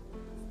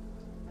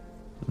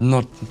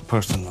 Not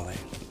personally.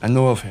 I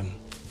know of him.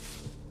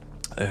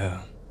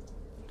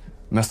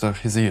 Master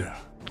Hizir.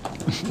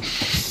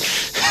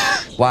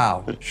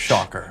 Wow,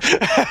 shocker.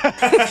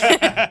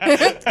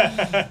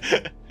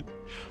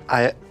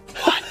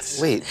 What?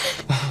 Wait.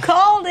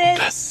 Called it.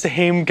 The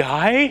same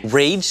guy?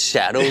 Raid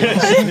Shadow?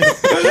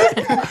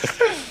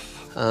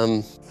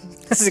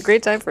 This is a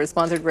great time for a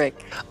sponsored break.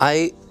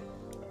 I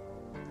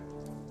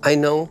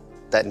know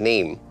that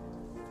name.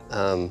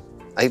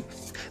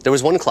 There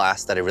was one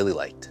class that I really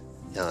liked,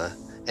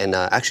 and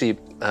actually,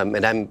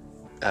 Madame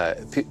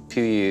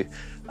Puyu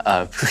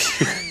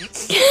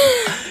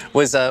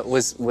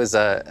was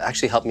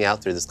actually helped me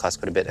out through this class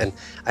quite a bit. And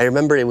I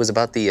remember it was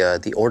about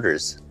the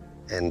orders,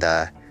 and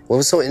what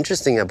was so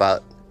interesting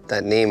about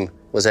that name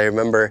was I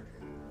remember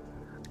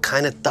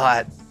kind of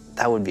thought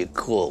that would be a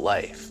cool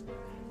life.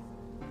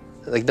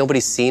 Like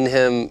nobody's seen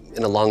him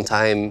in a long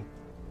time.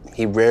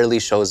 He rarely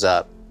shows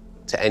up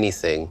to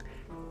anything,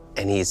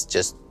 and he's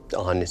just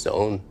on his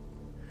own.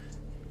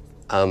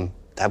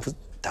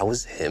 That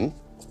was him.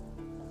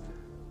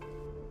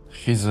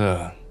 He's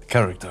a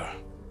character.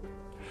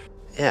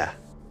 Yeah.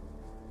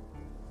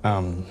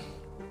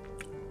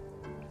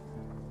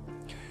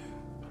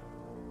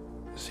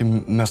 See,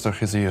 Master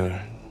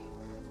Hizir,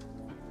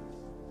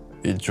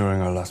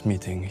 during our last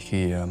meeting,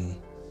 he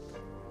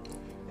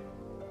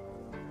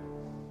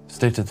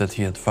stated that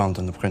he had found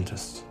an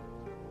apprentice.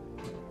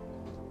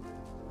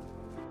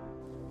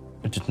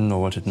 I didn't know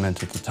what it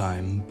meant at the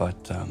time,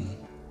 but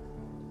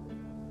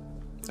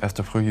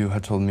after Puyu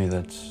had told me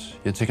that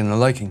he had taken a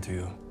liking to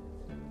you,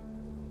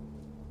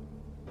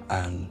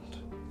 and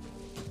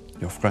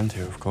your friend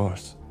here, of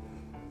course,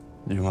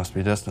 you must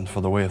be destined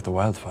for the way of the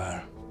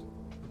wildfire.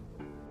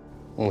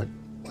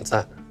 What's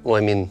that? Well,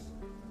 I mean,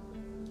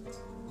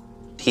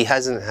 he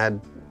hasn't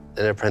had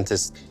an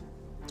apprentice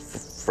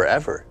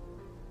forever.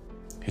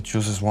 He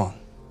chooses one.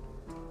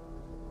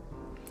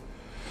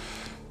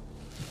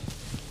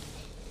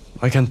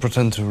 I can't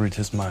pretend to read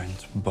his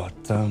mind, but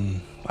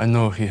I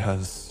know he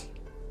has.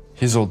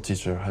 His old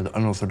teacher had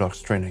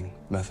unorthodox training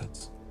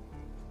methods.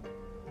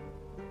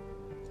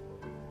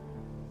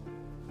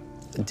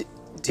 Do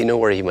you know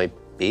where he might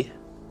be?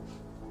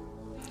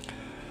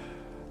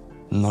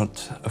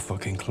 Not a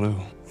fucking clue.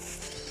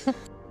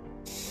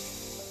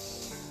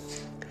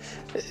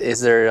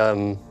 Is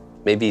there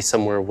maybe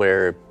somewhere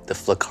where the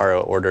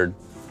Flacara ordered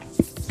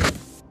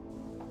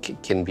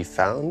can be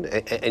found?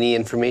 Any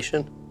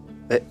information?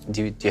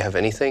 Do you have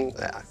anything?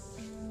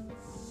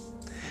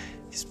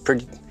 He's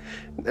pretty.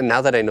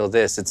 Now that I know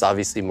this, it's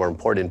obviously more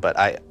important. But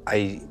I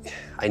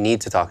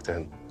need to talk to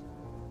him.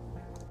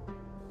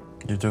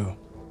 You do.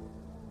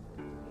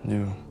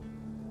 You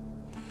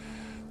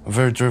are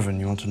very driven.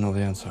 You want to know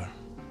the answer.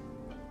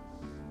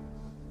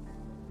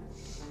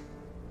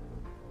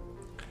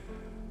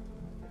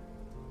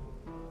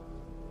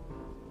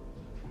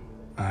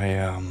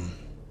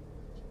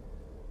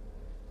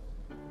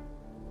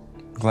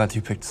 Glad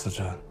you picked such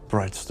a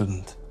bright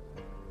student.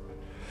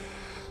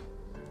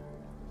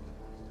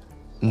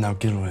 Now,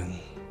 Gilwyn,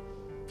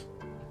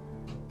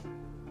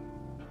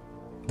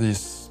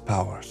 these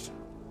powers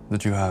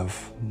that you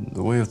have,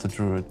 the way of the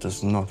druid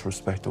does not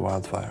respect the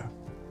wildfire.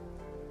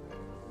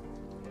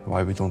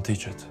 Why we don't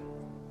teach it?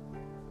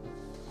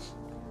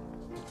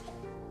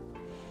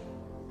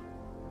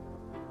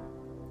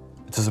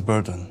 It is a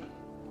burden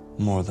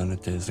more than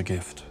it is a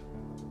gift.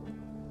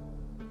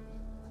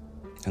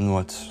 And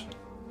what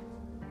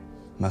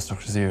Master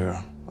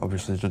Hizir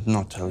obviously did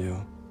not tell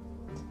you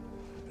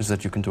is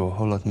that you can do a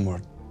whole lot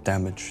more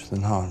damage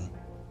than harm.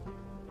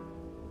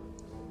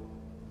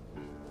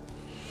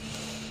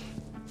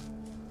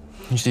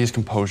 You see his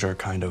composure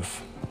kind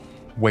of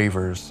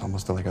wavers,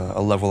 almost like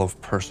a level of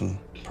personal.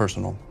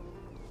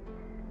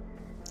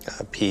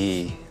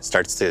 P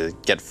starts to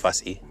get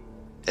fussy,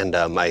 and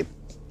I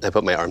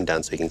put my arm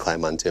down so he can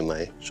climb onto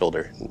my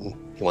shoulder.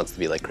 He wants to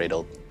be like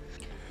cradled.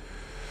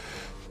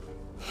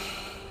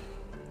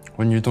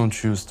 When you don't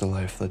choose the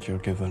life that you're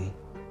given,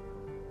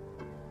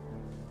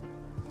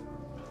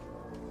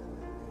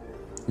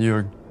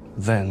 you're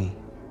then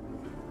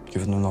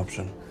given an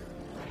option.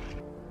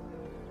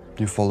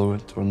 Do you follow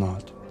it or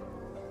not?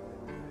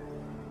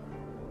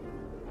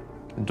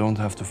 You don't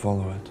have to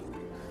follow it.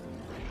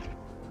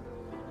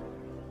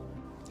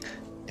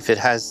 If it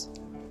has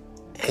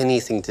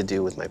anything to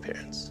do with my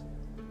parents,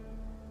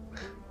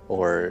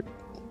 or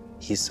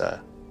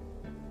Hisa,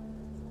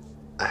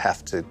 I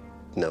have to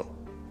know.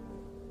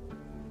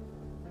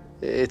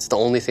 It's the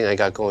only thing I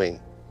got going.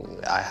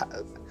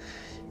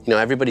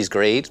 Everybody's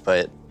great,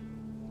 but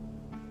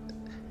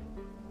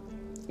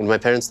when my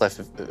parents left,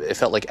 it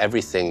felt like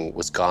everything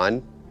was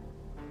gone,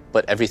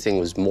 but everything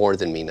was more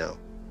than me now.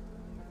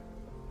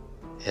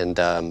 And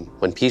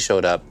when P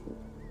showed up,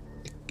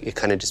 it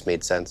kind of just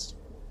made sense.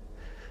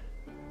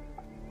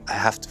 I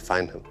have to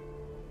find him.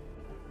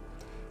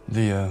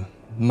 The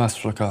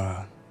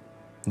Masrakara,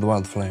 the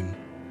Wild Flame.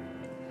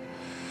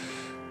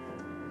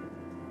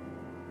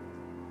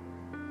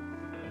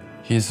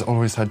 He's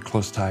always had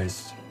close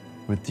ties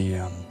with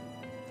the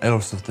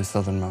elves of the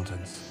Southern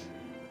Mountains.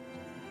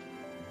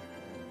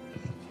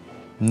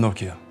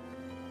 Nokia.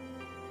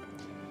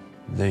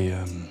 They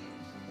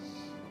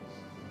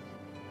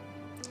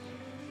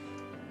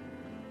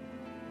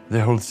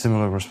hold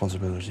similar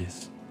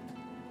responsibilities.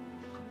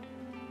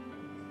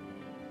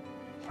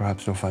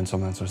 Perhaps you'll find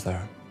some answers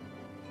there.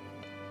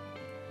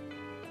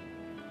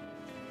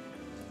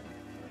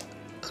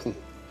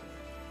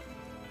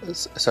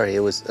 Sorry, it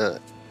was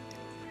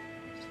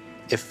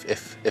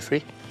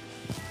Ifri?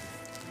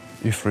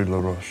 Ifri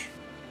LaRoche.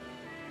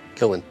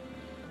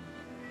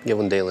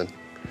 Gilwyn Dalen.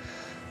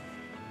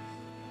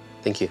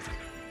 Thank you.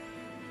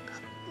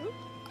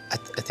 I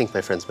think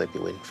my friends might be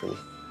waiting for me.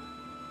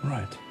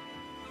 Right.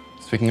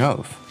 Speaking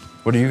of,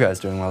 what are you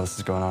guys doing while this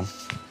is going on?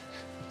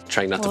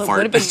 Trying not to Well, it fart.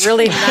 would have been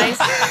really nice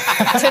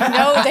to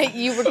know that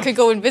you could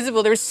go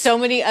invisible. There's so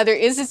many other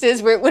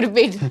instances where it would have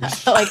made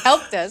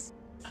helped us.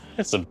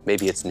 It's a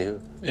Maybe it's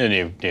new.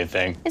 new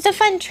thing. It's a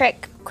fun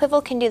trick.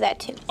 Quibble can do that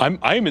too.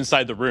 I'm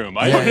inside the room.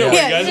 I don't know what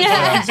yeah. you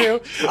guys are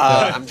talking to.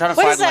 I'm trying to What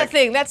find is that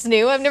thing? That's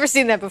new. I've never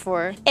seen that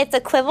before. It's a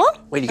quibble.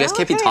 Wait, you guys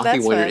can't be Okay, talking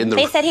that's while you're fine. in the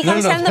They room. said he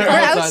comes from the they're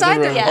front. outside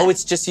the room. Yeah. Oh,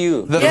 it's just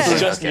you. Yeah.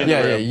 Just me in the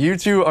Yeah, room. you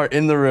two are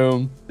in the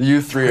room.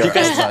 You three are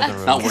outside the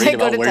room. Not Can I worried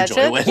go about to where touch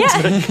Joy it? went.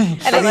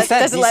 And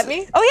does it let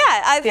me? Oh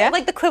yeah, Yeah?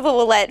 like the quibble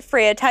will let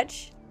Freya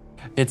touch.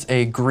 It's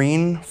a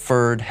green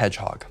furred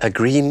hedgehog. A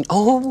green.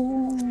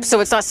 Oh. So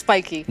it's not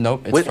spiky.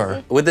 Nope, it's With,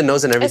 fur. with the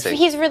nose and everything.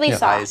 He's really Yeah.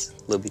 soft. Eyes,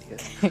 little bitty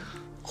eyes.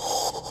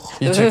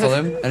 You tickle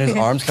him, and his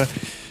arms kind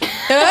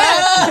of.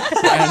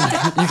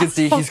 And you can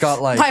see he's got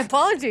My like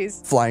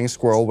apologies. flying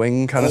squirrel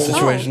wing kind of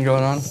situation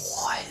going on.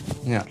 What?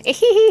 Yeah.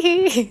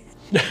 I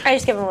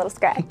just give him a little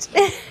scratch.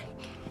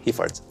 He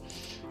farts.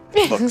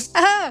 books.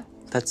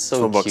 That's so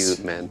Some books.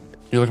 cute, man.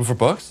 You looking for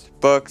books?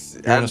 Books.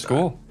 You're in a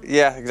school.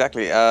 Yeah,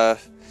 exactly.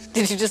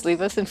 Did you just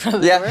leave us in front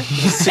of the Yeah. door?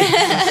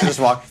 Just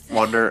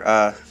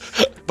wander.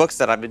 Books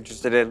that I'm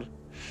interested in.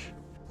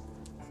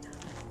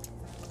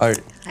 Are,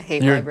 I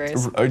hate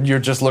libraries. you're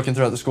just looking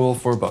throughout the school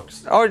for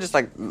books. Or just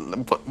like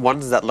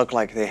ones that look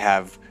like they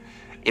have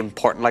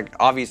important, like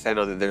obviously I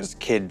know that there's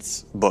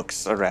kids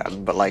books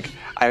around, but like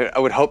I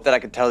would hope that I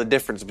could tell the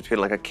difference between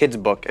like a kid's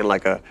book and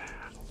like a,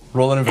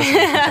 Roll an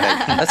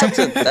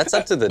investigation. That's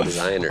up to the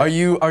designer. Are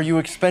you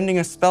expending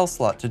a spell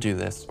slot to do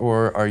this,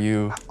 or are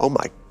you? oh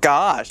my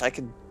gosh, I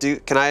could do,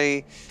 can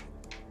I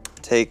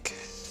take,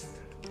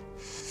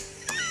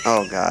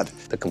 oh God.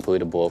 The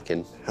complete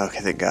awoken. Okay,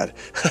 thank God.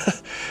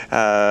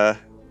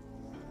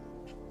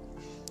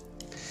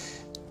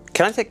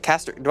 Can I take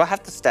caster, do I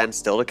have to stand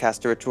still to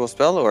cast a ritual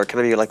spell, or can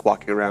I be like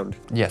walking around?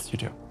 Yes, you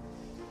do.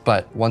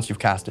 But once you've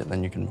cast it,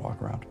 then you can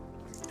walk around.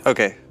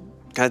 Okay,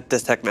 can I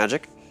detect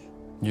magic?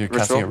 You're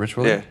casting it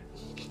ritually. Yeah.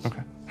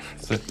 Okay.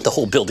 So The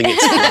whole building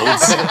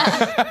explodes.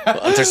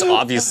 Well, there's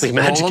obviously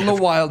magic. roll on the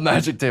wild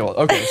magic table.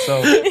 Okay,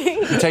 so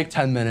you take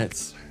 10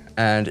 minutes,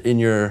 and in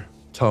your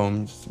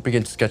tomes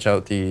begin to sketch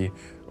out the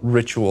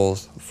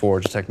rituals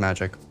for detect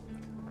magic.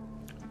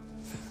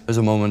 There's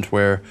a moment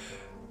where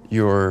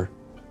your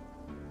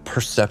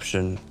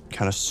perception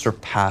kind of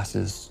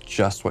surpasses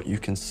just what you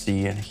can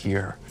see and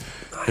hear.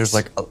 There's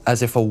like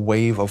as if a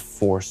wave of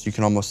force. You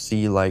can almost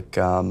see like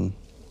what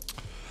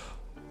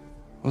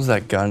was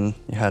that gun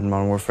you had in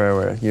Modern Warfare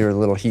where your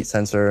little heat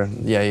sensor?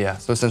 Yeah.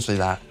 So essentially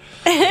that.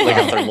 Like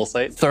a thermal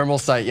sight. Thermal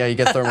sight, yeah, you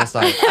get thermal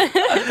sight.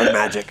 The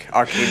magic,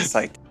 arcane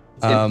sight.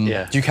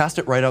 Yeah. Do you cast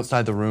it right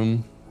outside the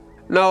room?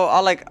 No,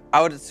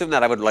 I would assume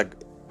that I would like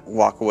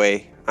walk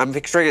away. I'm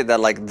picturing it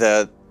that like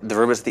the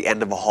room is at the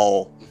end of a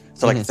hall,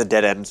 so like it's a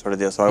dead end sort of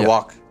deal. So I Yeah.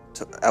 walk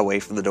away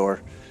from the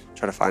door,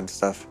 try to find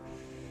stuff.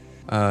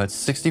 It's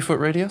 60-foot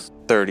radius,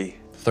 30.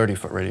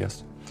 30-foot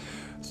radius.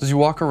 So as you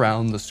walk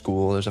around the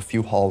school, there's a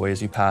few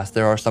hallways you pass.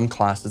 There are some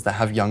classes that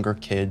have younger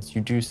kids.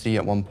 You do see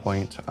at one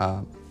point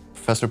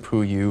Professor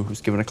Puyu,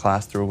 who's given a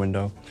class through a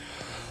window.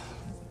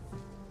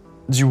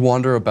 As you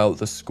wander about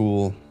the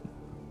school,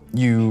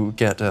 you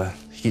get a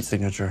heat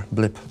signature,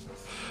 blip.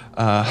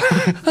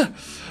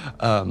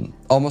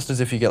 Almost as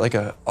if you get like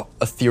a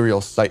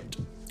ethereal sight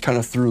kind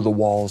of through the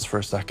walls for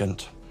a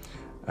second.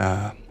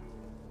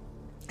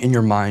 In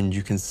your mind,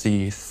 you can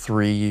see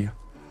 3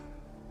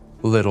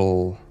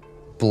 little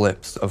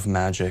blips of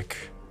magic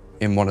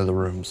in one of the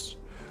rooms.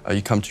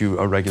 You come to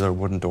a regular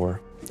wooden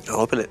door. I'll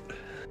open it.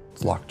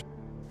 It's locked.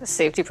 The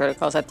safety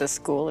protocols at this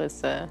school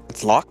is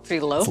It's locked?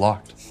 pretty low. It's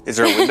locked. Is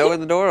there a window in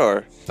the door,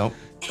 or Nope.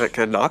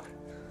 can I knock?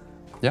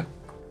 Yeah.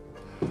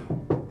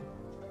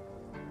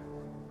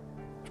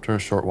 After a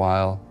short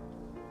while,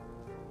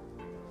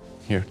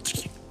 here.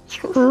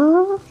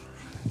 You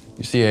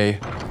see a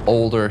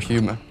older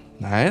human.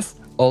 Nice.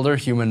 Older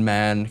human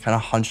man, kind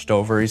of hunched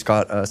over. He's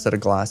got a set of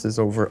glasses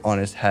over on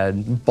his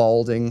head,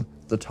 balding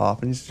the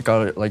top, and he's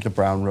got like the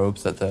brown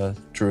robes that the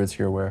druids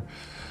here wear.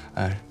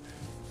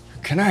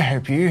 Can I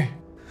help you?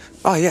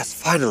 Oh yes,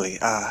 finally.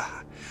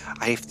 I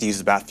have to use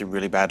the bathroom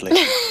really badly.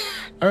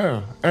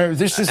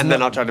 This is. And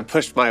then I'll try to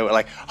push my way,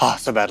 like,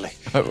 so badly.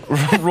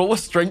 Roll a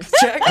strength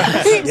check.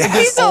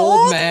 Yes.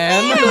 Old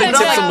man.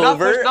 Tips him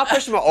over. Not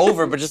push him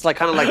over, but just like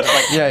kind of like.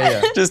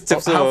 Yeah. Just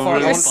tips him How far,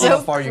 over. how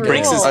so far you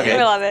breaks his get? neck.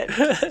 I love it.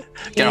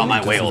 Get on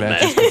my way, old man.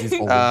 Disadvantage 'cause he's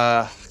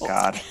older.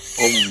 God.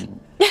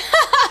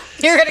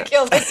 You're gonna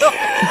kill this one.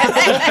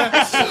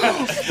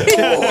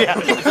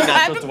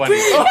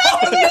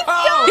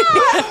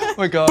 Oh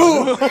my god.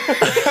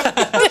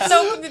 Just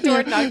open the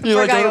door, knock the You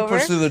poor like guy go to over.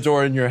 push through the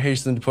door and you're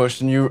hastening to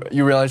push and you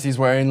realize he's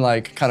wearing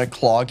like kind of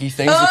cloggy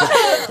things. Can I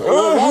catch him?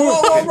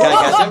 Oh,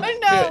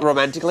 no.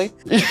 Romantically?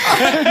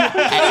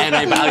 And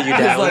I bow you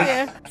down.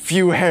 like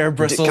few hair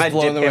bristles Can I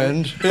blowing dip the him?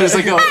 wind. There's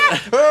like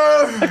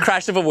a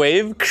crash of a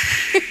wave.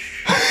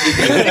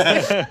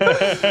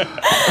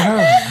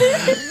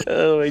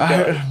 Oh my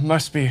god. I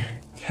must be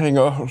getting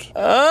old.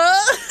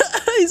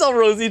 He's all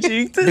rosy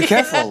cheeked. Be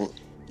careful.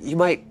 You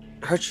might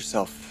hurt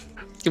yourself.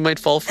 You might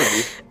fall for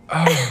me.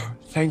 Oh,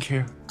 thank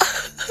you.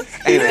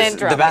 Anyways, Then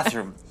drop the it.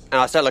 bathroom.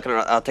 And I'll start looking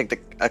around. I'll take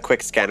a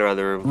quick scan around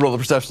the room. Roll a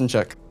perception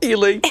check. He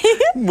like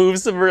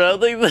moves him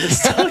around like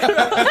this.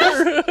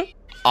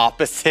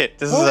 Opposite.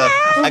 This is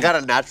I got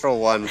a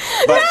natural 1,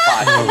 but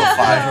 5.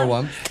 Natural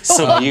 1.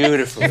 So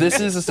beautiful. This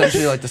is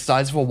essentially like the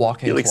size of a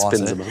walk-in He like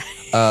closet. spins him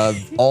up.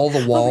 All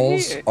the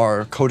walls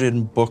are coated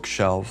in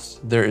bookshelves.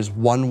 There is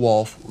one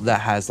wall that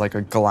has like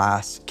a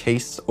glass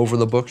case over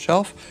the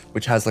bookshelf,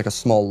 which has like a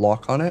small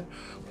lock on it.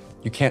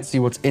 You can't see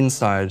what's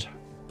inside,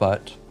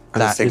 but the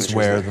that is signatures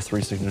where there? the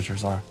 3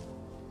 signatures are.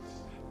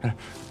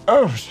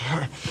 Oh,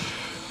 sorry.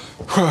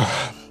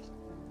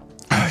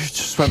 You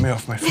just swept me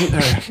off my feet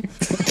there.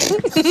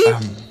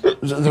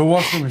 The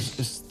washroom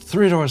is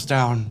 3 doors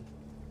down.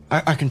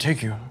 I can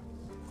take you.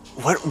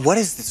 What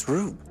is this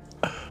room?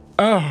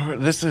 Oh,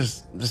 this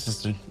is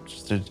just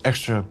an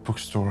extra book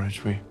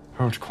storage. We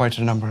hold quite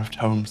a number of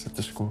tomes at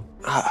the school.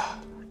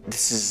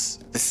 This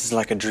is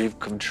like a dream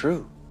come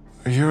true.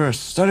 You're a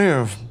study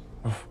of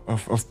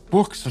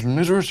books and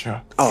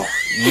literature. Oh,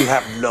 you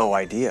have no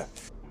idea.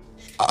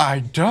 I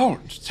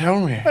don't. Tell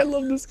me. I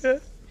love this guy.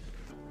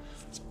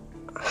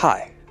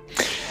 Hi.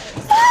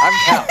 I'm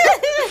Cal.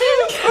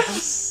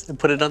 And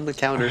put it on the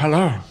counter.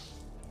 Hello.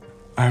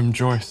 I'm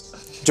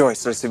Joyce.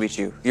 Joyce, nice to meet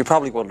you. You're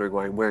probably wondering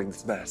why I'm wearing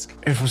this mask.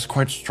 It was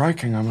quite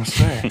striking, I must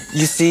say.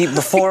 You see,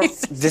 before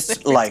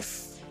this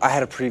life, I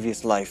had a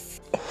previous life.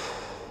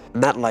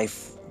 And that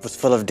life was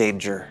full of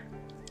danger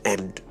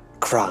and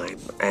crime.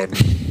 And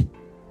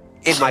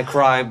in my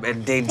crime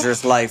and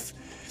dangerous life,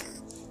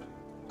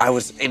 I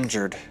was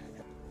injured,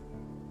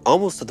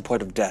 almost to the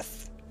point of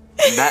death.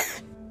 And that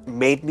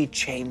made me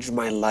change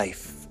my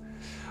life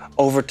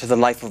over to the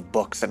life of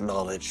books and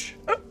knowledge.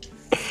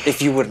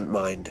 If you wouldn't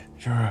mind.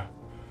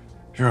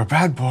 You're a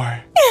bad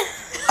boy.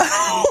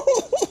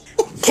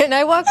 Can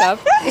I walk up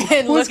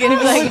and look at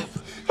him like,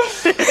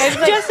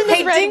 Justin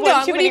hey, is reading Ding Dong,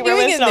 one too what are many you doing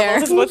romance in there?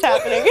 novels is what's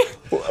happening.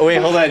 Wait,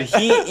 hold on.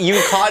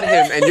 You caught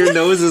him, and your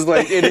nose is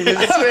like in his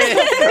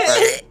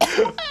face.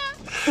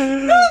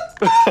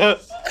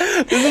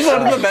 This is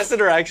one of the best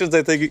interactions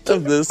I think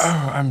of this.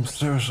 Oh, I'm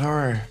so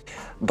sorry.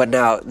 But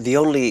now, the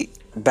only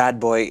bad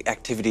boy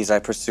activities I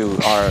pursue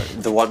are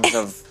the ones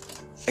of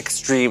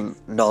extreme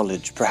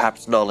knowledge,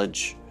 perhaps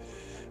knowledge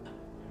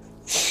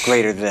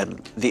greater than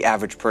the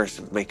average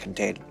person may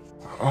contain.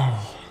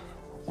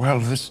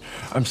 Well,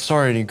 I'm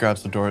sorry, and he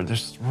grabs the door.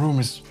 This room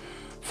is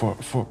for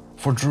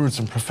druids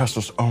and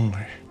professors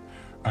only.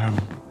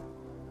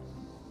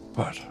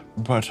 But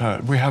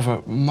we have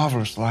a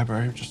marvelous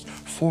library just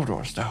 4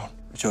 doors down.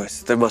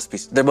 Joyce, there must be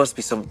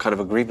some kind of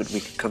agreement we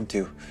could come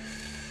to.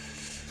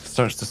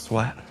 Starts to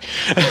sweat.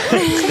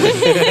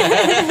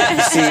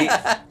 See,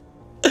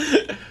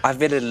 I've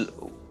been in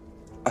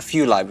a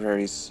few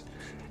libraries,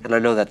 and I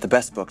know that the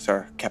best books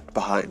are kept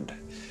behind.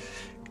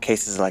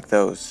 Cases like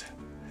those.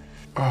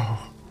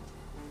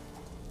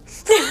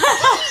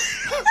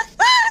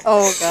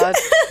 oh God,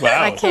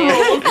 Wow. I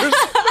can't.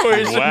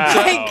 Wow.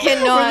 I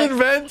cannot.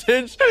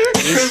 Advantage.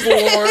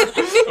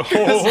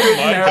 Oh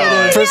my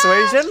God.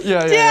 Persuasion?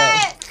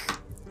 Yeah.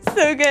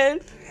 So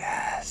good.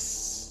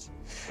 Yes.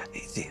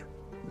 Easy.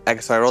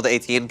 So I rolled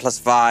 18 plus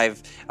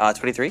 5,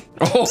 23.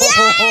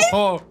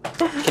 Oh,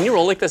 Can you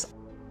roll like this?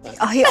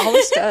 Oh, he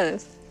always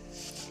does.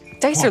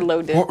 Dice are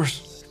loaded. what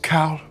was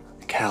Cal?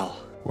 Cal.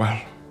 Well,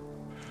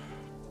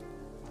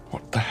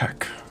 what the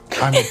heck?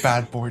 I'm a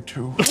bad boy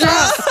too.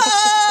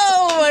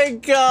 Oh my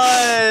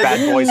god!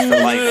 Bad boys for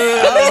life.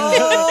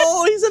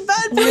 Oh, he's a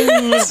bad boy.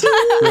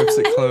 Rips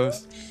it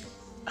closed.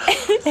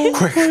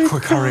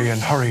 Quick, hurry in.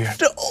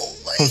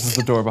 Closes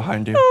the door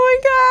behind you. Oh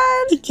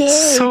my god!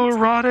 So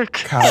erotic.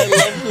 Cal,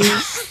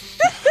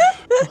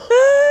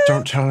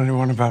 don't tell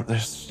anyone about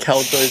this.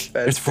 Caljoy's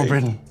best. It's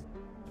forbidden.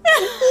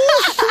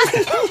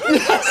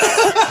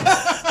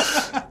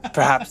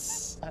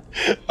 Perhaps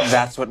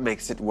that's what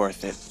makes it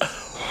worth it.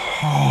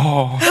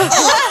 Oh,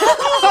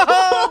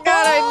 Oh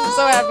God, I'm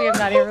so happy I'm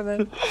not here for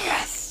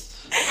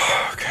this.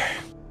 okay.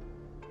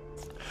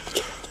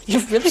 You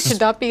really should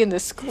not be in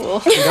this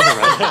school.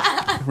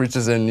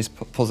 Reaches in, he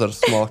pulls out a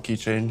small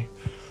keychain.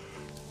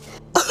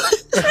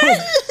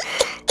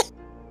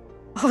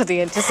 Oh,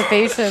 the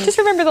anticipation. Just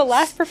remember the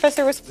last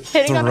professor was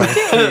hitting on me too.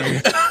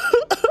 Directly.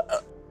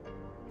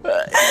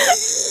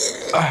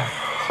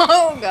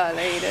 Oh God,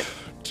 I hate it.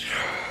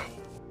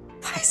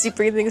 Why is he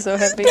breathing so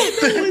heavy?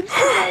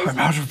 I'm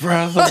out of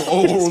breath. I'm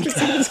old.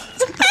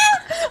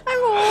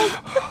 I'm old.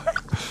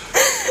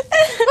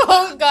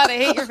 Oh God, I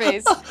hate your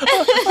face.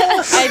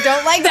 I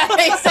don't like that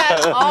face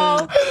at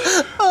all.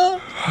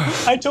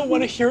 I don't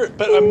want to hear it,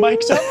 but my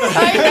mic's up.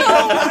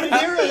 I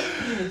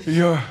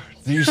know.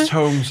 These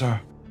tomes are.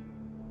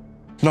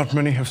 Not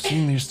many have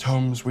seen these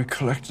tomes. We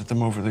collected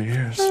them over the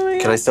years.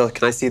 Can I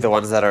see the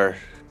ones that are?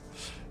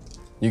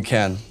 You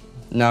can.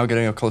 Now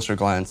getting a closer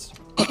glance.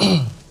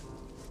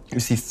 You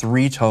see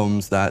 3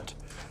 tomes that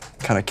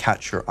kind of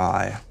catch your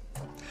eye.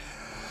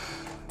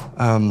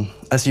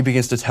 As he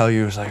begins to tell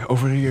you, it's like,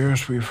 over the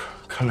years, we've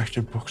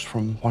collected books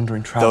from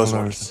wandering travelers. Those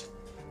ones.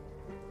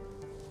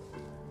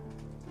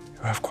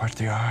 You have quite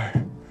the eye.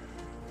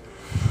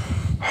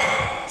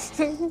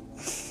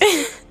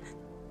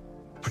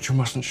 But you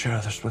mustn't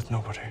share this with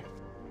nobody.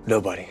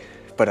 Nobody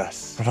but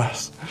us. But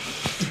us.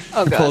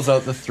 Oh He God. pulls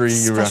out the 3 you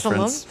Special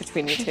moment reference.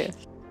 between you two.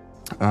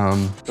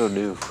 So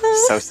new.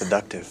 So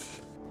seductive.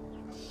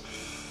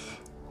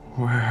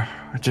 Where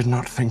I did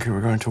not think you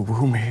were going to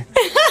woo me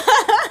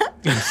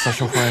in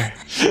such a way.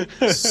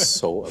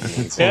 So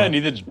amazing. Yeah,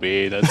 neither did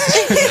we.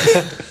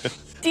 That's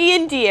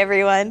D&D,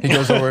 everyone. He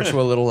goes over to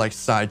a little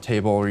side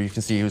table where you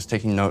can see he was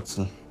taking notes,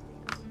 and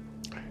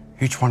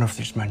each one of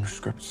these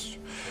manuscripts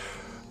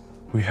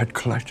we had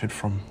collected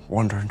from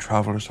wandering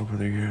travelers over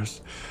the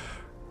years.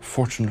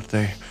 Fortunate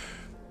they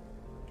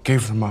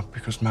gave them up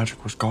because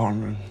magic was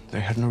gone and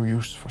they had no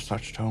use for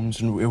such tomes,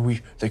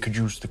 and they could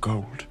use the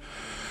gold.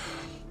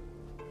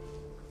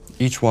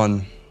 Each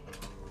one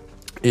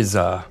is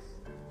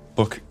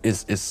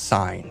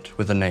signed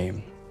with a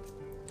name.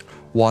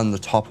 One, the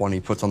top one he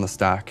puts on the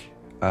stack,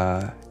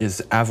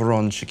 is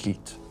Averon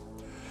Chiquit.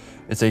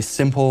 It's a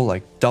simple,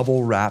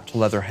 double-wrapped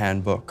leather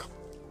handbook.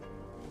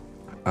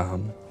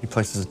 He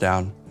places it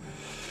down.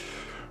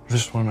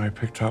 This one I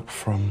picked up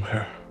from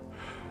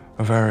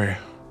a very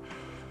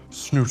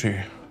snooty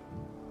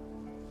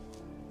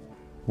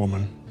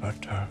woman,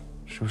 but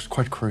she was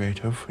quite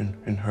creative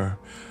in her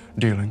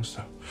dealings,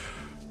 so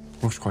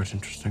it was quite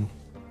interesting.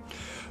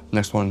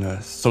 Next one,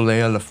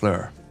 Soleil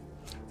Lafleur.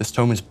 This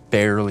tome is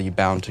barely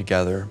bound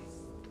together.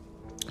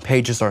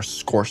 Pages are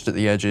scorched at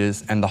the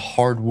edges, and the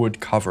hardwood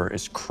cover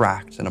is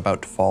cracked and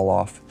about to fall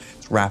off.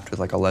 It's wrapped with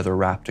a leather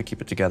wrap to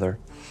keep it together.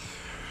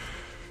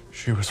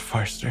 She was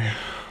feisty,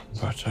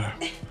 but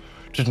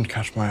didn't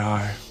catch my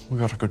eye. We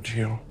got a good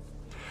deal.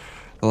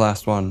 The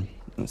last one,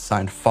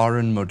 signed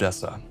Farin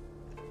Modessa.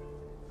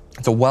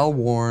 It's a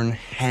well-worn,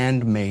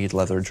 handmade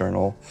leather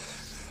journal.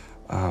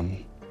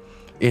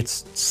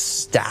 It's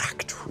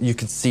stacked. You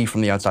can see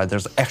from the outside,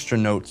 there's extra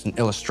notes and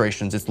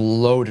illustrations. It's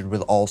loaded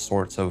with all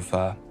sorts of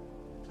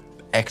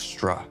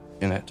extra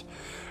in it.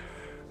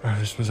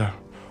 This was a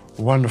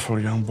wonderful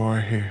young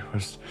boy. He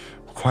was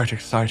quite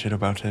excited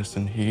about this,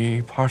 and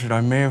he parted. I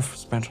may have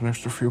spent an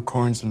extra few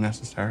coins than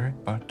necessary,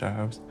 but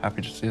I was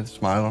happy to see the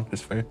smile on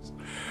his face.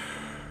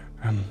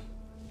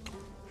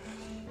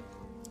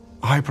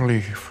 I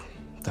believe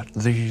that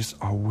these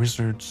are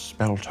wizard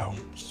spell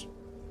tomes,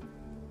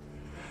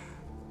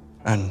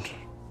 and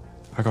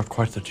I got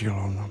quite the deal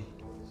on them.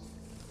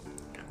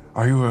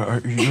 Are you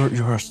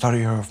you're a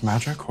studier of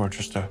magic, or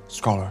just a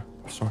scholar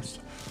of sorts?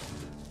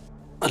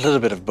 A little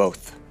bit of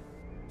both.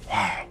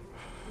 Wow,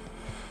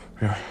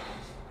 you're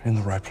in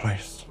the right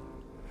place.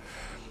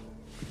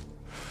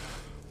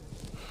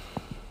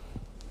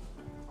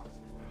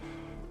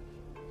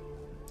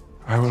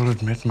 I will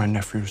admit my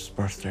nephew's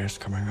birthday is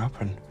coming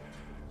up, and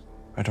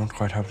I don't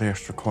quite have the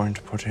extra coin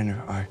to put in.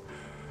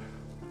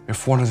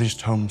 If one of these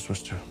tomes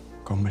was to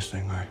go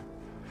missing, I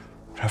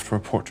would have to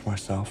report to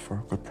myself for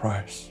a good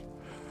price.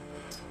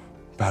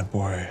 Bad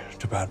boy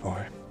to bad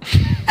boy.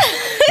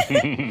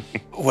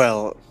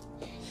 Well,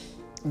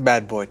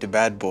 bad boy to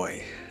bad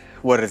boy.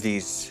 What are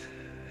these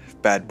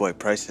bad boy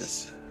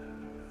prices?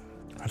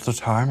 At the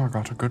time, I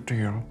got a good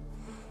deal,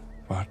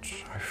 but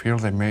I feel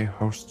they may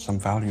host some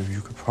value.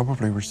 You could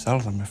probably resell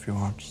them if you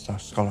want,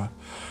 Scholar.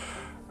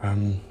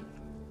 I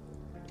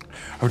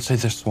would say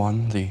this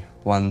one, the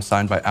one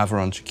signed by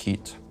Averon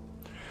Chakit,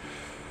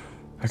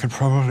 I could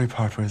probably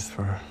part with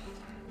for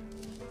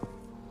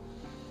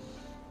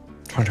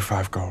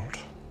 25 gold.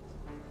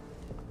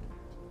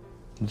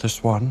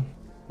 This one,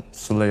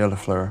 Soleil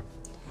Lafleur.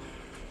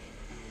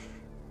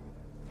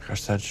 Like I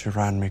said, she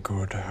ran me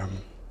good.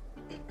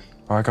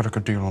 I got a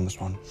good deal on this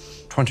one.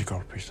 20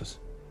 gold pieces.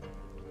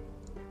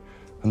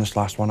 And this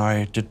last one,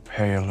 I did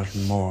pay a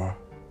little more,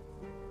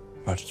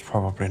 but it's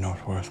probably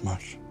not worth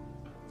much.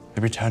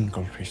 Maybe 10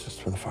 gold pieces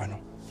for the final.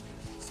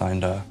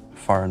 Signed,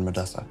 Faran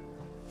Modessa.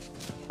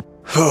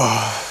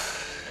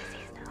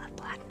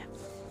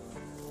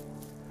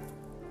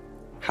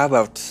 How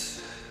about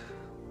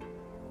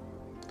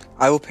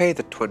I will pay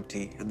the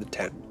 20 and the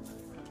 10.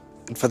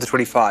 And for the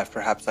 25,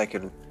 perhaps I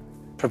can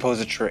propose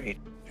a trade.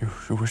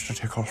 You wish to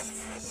take all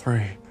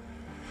three?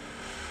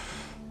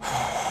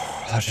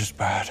 That is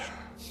bad.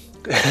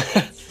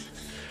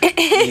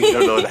 You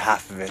don't know the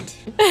half of it.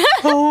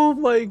 Oh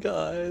my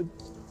god.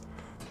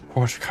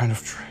 What kind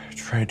of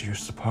trade do you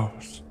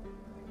suppose?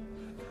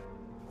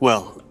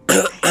 Well,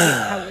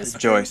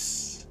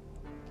 Joyce,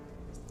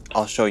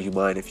 I'll show you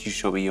mine if you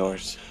show me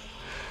yours.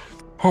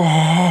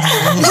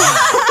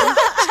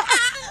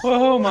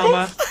 Whoa,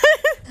 Mama.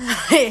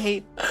 I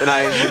hate. And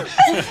I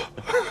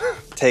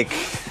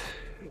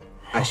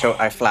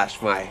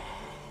flash my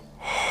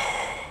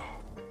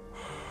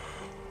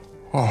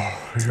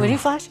What are you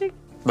flashing?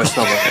 my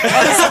spellbook.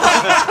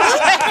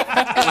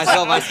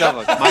 my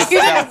spellbook. My You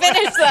didn't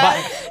finish that.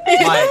 You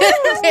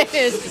didn't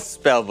finish.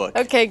 spellbook.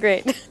 Okay,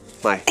 great.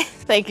 My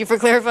Thank you for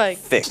clarifying.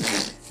 thick.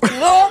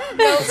 No,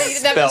 you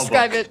didn't have to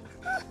describe it.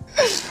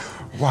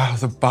 Wow,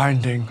 the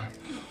binding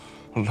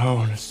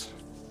alone is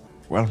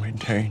well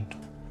maintained,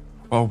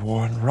 well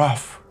worn,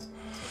 rough,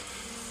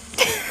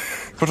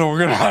 but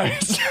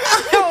organized.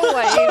 Oh,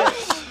 I hate it.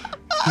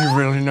 You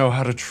really know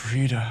how to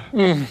treat a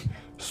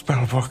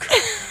spellbook.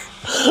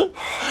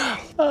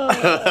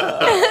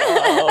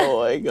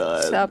 Oh my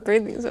god. Stop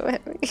breathing so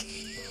heavy.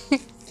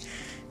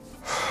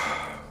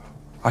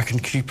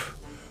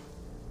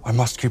 I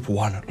must keep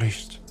one at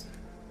least.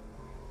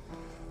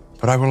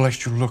 But I will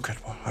let you look at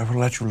one. I will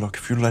let you look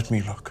if you let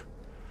me look.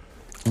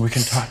 And we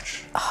can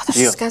touch. Oh, that's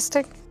Deal.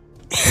 disgusting.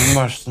 You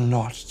must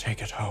not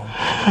take it home.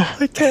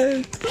 I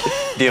can't.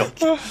 Deal.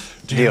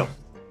 Deal.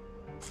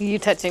 You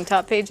touching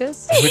top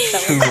pages? Which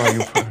two are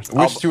you purchasing?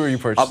 Which two are you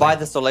purchasing? I'll buy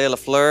the Soleil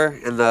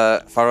Lafleur and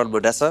the Faran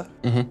Modessa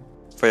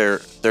for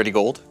 30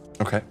 gold.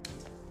 Okay.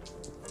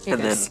 You're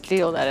And gonna then-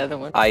 steal that other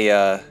one.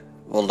 I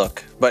will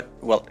look. But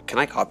can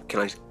I copy?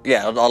 Can I?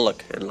 Yeah, I'll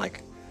look and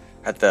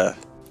at the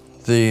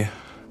The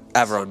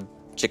Averon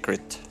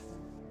Chikrit.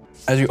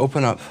 As you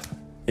open up,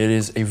 it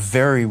is a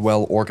very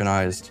well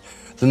organized.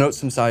 The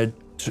notes inside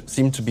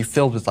seem to be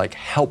filled with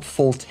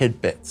helpful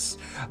tidbits.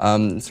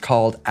 It's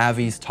called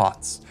Avi's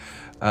Tots.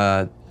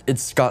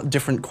 It's got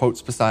different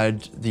quotes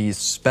beside these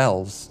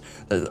spells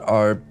that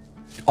are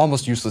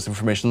almost useless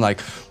information, like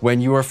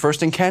when you are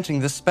first incanting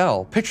this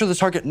spell, picture the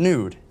target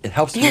nude. It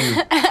helps you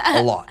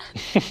a lot.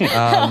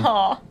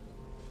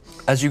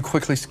 As you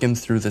quickly skim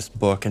through this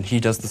book, and he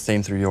does the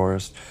same through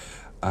yours,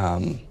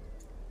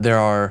 there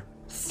are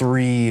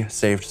 3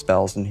 saved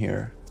spells in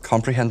here.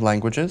 Comprehend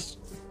Languages,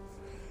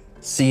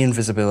 See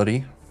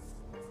Invisibility,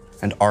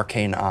 and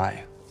Arcane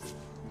Eye.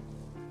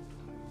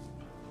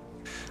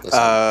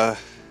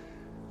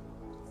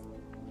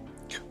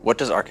 What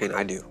does Arcane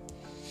Eye do?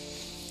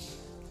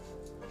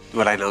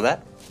 Would I know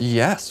that?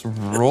 Yes,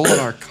 roll an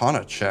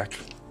Arcana check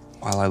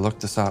while I look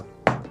this up.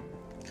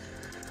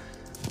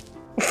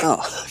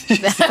 Oh.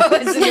 I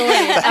was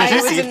annoyed.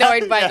 I was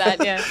annoyed by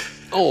that, yeah.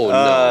 Oh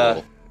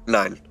no.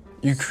 9.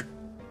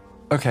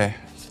 Okay,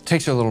 it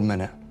takes you a little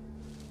minute,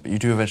 but you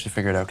do eventually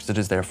figure it out because it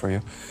is there for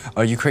you.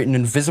 You create an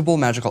invisible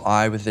magical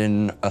eye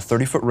within a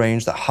 30-foot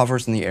range that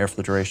hovers in the air for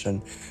the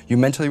duration. You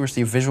mentally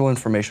receive visual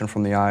information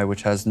from the eye,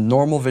 which has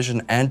normal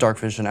vision and dark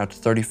vision out to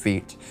 30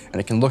 feet,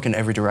 and it can look in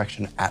every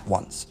direction at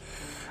once.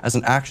 As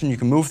an action, you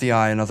can move the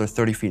eye another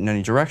 30 feet in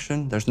any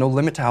direction. There's no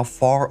limit to how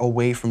far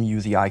away from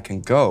you the eye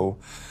can go,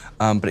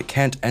 but it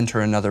can't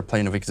enter another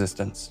plane of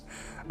existence.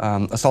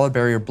 A solid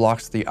barrier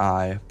blocks the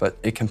eye, but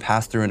it can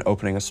pass through an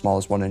opening as small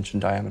as 1 inch in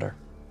diameter.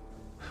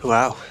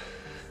 Wow.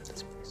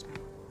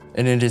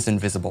 And it is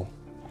invisible.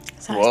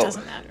 So Whoa. it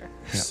doesn't matter.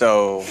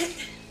 So,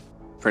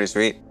 pretty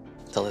sweet.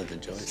 Tell her the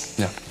Joyce.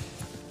 Yeah.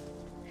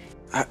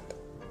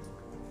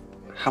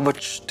 How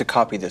much to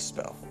copy this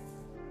spell?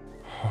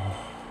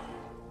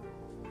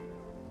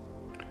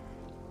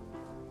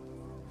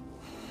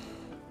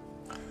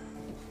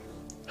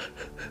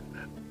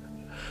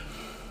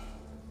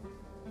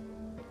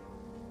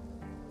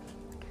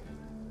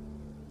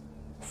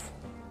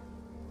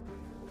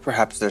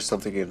 Perhaps there's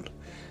something in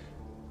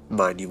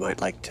mind you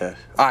might like to.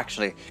 Oh,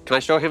 actually, can I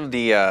show him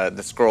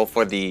the scroll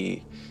for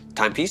the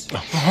timepiece?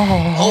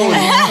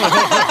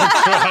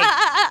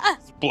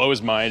 Blow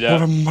his mind What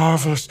out. a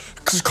marvelous.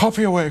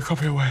 Copy away,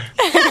 copy away.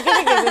 Give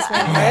this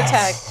man a heart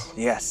attack.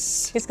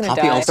 Yes. He's gonna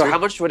Copy die. also- So how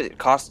much would it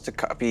cost to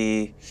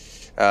copy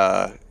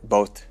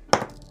both?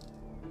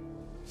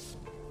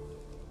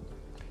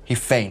 He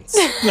faints.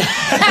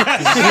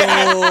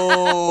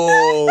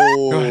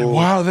 Oh.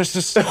 Wow, this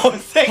is so. Oh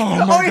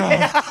my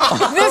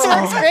god. This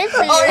works great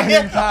for you. He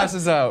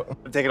passes out.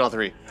 I'm taking all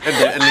 3 and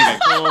leaving.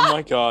 Oh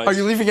my god. Are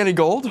you leaving any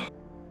gold?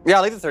 Yeah,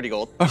 I'll leave the 30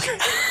 gold.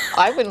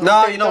 I wouldn't. No,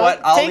 let you it know go.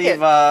 what? I'll Take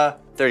leave it.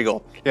 30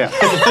 gold. Yeah.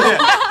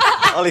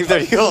 I'll leave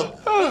 30 gold.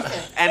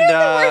 And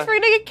Worse, we're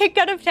gonna get kicked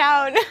out of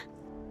town.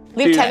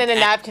 Leave 10 in a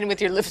napkin with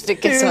your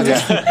lipstick and soda.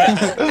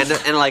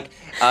 and like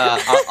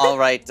I'll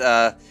write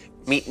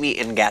meet me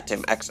in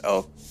Gatim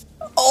XO.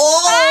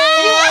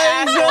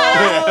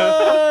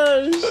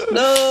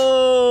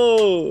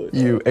 No.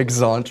 You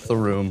exaunt the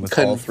room with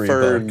all 3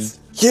 Confirmed. books.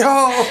 Yo,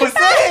 I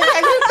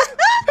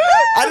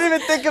didn't even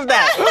think of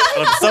that.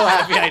 I'm so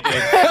happy I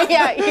did.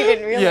 Yeah, you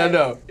didn't realize. Yeah,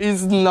 no,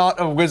 he's not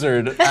a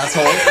wizard,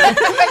 asshole.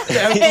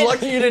 I'm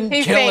lucky you didn't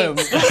He kill him.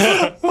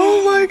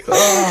 Oh my god.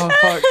 Oh,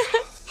 fuck.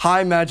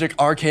 High magic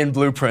arcane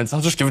blueprints. I'll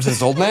just give it to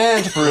this old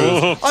man to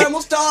peruse. I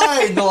almost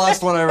died the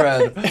last one I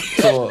read.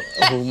 So,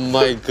 Oh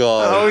my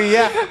god. Oh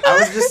yeah, I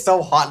was just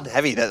so hot and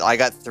heavy that I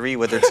got 3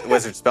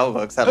 wizard spell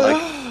books. I'm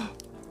like,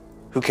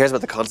 who cares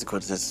about the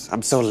consequences?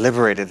 I'm so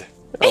liberated.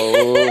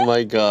 Oh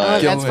my Oh,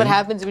 god. that's what Going.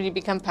 happens when you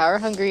become power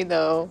hungry,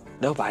 though.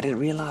 No, but I didn't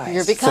realize.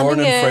 You're becoming Thorn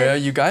and it. Freya,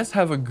 you guys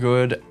have a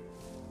good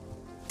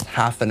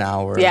half an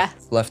hour Yeah.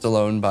 left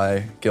alone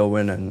by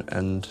Gilwyn,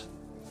 and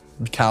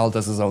Cal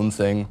does his own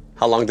thing.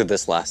 How long did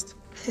this last?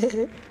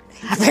 Apparently,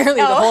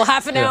 the whole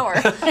half an hour.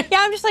 Yeah,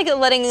 I'm just like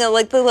letting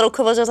like the little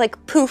quibbles just like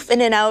poof in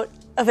and out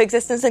of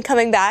existence and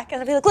coming back, and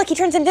I'll be like, look, he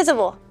turns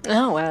invisible.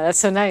 Oh wow, that's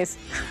so nice.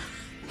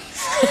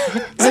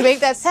 So make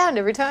that sound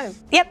every time.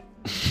 Yep.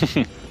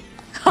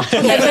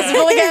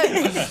 Invisible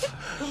again.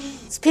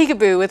 It's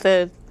Peekaboo with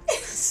a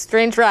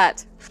strange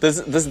rat.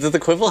 Does the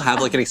Quibble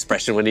have like an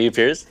expression when he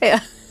appears?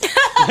 Yeah.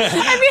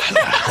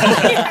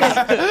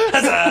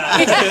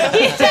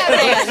 He's that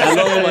man.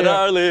 Hello, my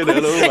darling.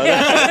 Hello, my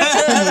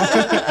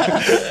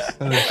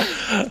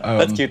darling.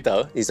 That's cute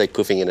though. He's like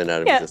poofing in and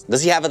out of Yeah. existence.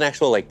 Does he have an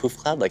actual like poof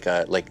cloud, like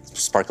a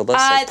sparkle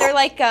dust? They're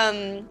like you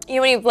know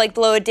when you like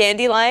blow a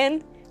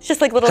dandelion? It's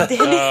just like little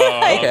dandelion.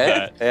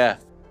 okay. Yeah.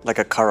 like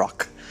a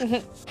Karok.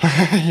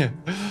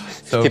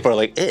 So People are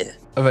like, eh.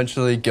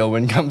 eventually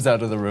Gilwyn comes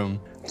out of the room.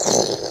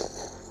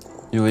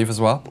 You leave as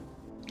well?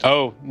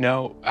 Oh,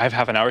 no. I have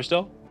half an hour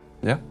still?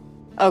 Yeah.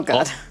 Oh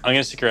god. I'm going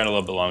to stick around a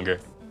little bit longer.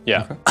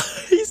 Yeah.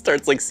 He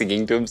starts like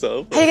singing to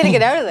himself. How are you gonna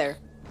get out of there?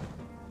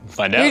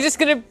 Find out. You're just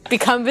gonna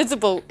become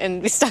visible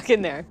and be stuck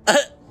in there.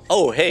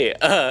 Oh, hey.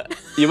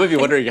 You might be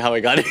wondering how I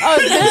got here. Oh,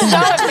 this is so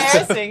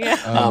embarrassing.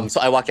 Yeah. So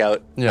I walk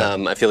out. Yeah.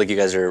 I feel like you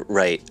guys are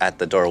right at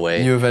the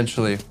doorway. You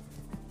eventually.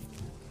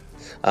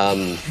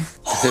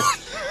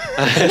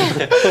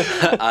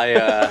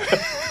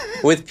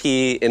 With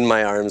P in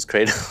my arms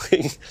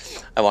cradling,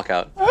 I walk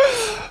out.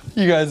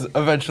 You guys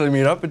eventually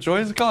meet up, but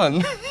Joy's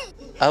gone.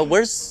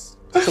 Where's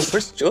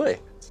Joy?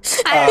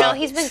 I don't know.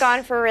 He's been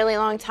gone for a really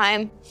long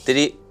time. Did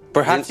he?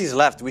 Perhaps he's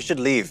left. We should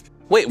leave.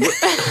 Wait.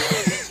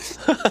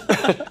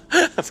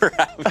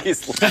 Perhaps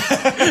he's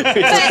left.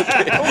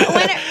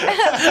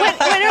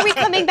 When are we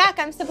coming back?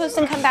 I'm supposed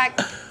to come back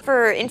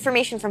for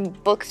information from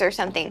books or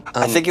something.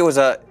 I think it was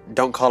a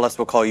 "don't call us,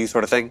 we'll call you"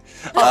 sort of thing.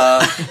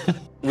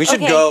 We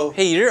should Okay. go.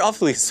 Hey, you're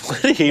awfully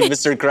sweaty,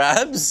 Mr.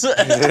 Krabs.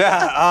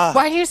 Yeah.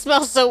 Why do you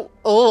smell so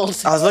old?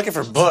 I was looking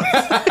for books.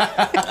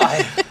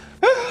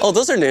 Oh,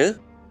 those are new.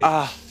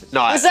 No,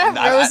 Is that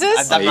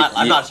roses? I'm not.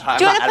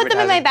 Do you want to put them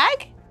in my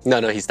bag? No,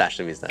 he stashed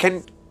them. He's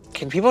stashed.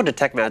 Can people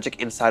detect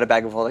magic inside a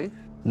bag of holding?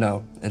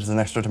 No, it is an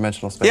extra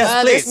dimensional space.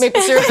 Yes. There's Please.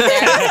 maple syrup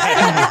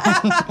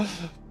there.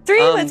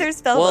 3 wizard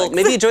spell Well, books.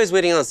 maybe Joy's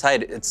waiting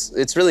outside.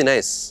 It's really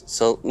nice.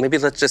 So maybe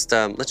let's just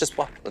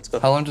walk. Let's go.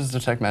 How long does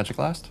detect magic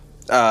last?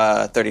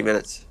 30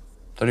 minutes.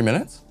 30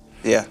 minutes?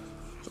 Yeah.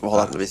 Well,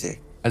 hold on, let me see.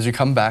 As you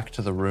come back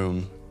to the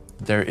room,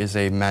 there is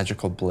a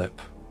magical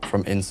blip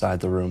from inside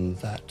the room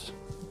that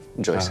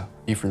Joyce.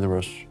 Ifrit the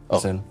Roche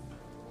is in.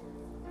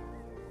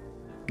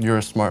 You're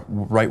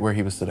right where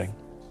he was sitting.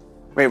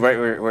 Wait, right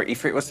where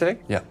Ifrit was sitting?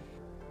 Yeah.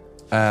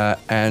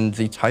 And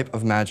the type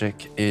of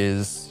magic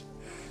is.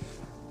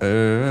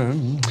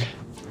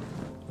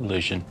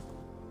 Illusion.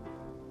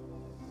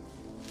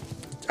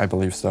 I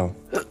believe so.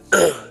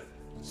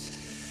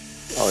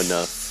 Oh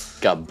no,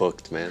 got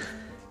booked, man.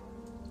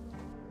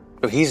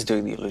 Oh, he's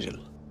doing the illusion.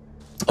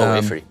 Oh,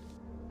 Ifrit.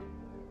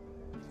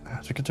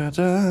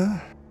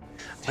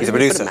 He's a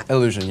Medusa.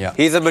 Illusion, yeah.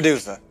 He's a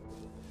Medusa.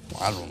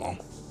 I don't know.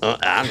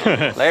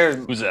 Later,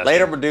 that?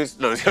 later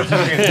Medusa.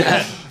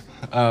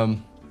 No.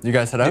 You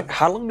guys head out?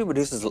 How long do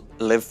Medusas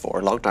live for?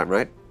 A long time,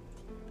 right?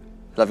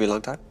 Love you a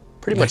long time?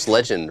 Pretty much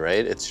legend,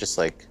 right? It's just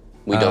like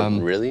we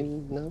don't really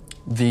know.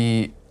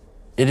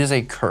 It is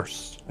a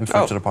curse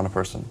inflicted upon a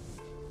person.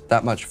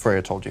 That much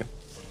Freya told you.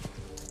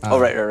 Oh,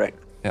 right.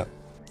 Yeah.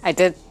 I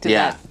did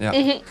Yeah. that.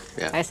 Yeah.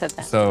 Yeah. I said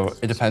that. So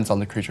it depends on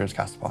the creature it's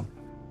cast upon.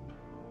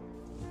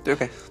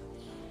 Okay.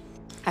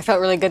 I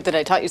felt really good that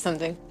I taught you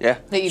something Yeah.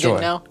 that you Joy.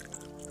 didn't know.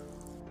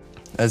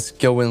 As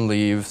Gilwyn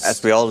leaves,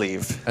 As we all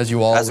leave. as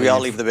you all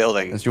leave the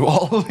building. as you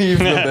all leave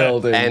the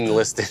building, And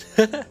listed.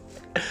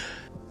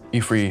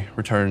 Ifri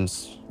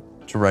returns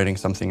to writing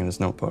something in his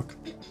notebook.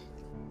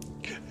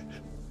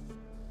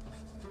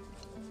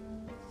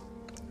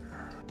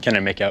 Can I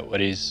make out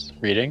what he's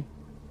reading?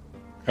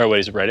 Or what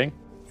he's writing?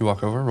 You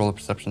walk over, roll a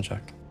perception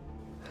check.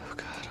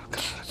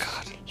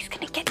 He's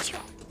gonna get you.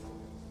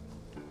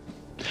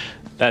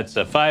 That's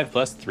a 5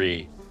 plus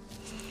 3.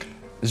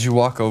 As you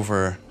walk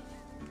over,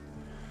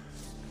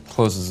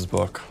 closes his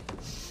book.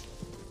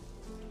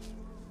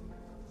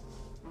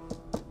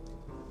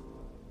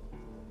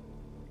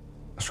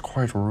 It's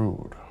quite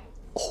rude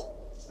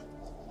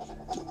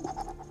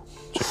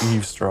to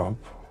eavesdrop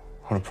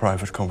on a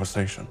private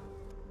conversation.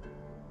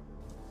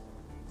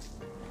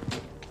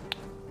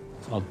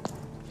 I'll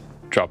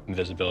drop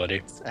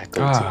invisibility.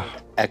 Echo Ah.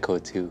 2. Echo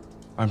 2.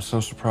 I'm so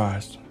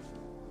surprised.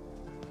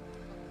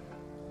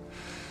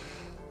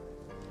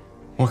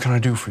 What can I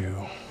do for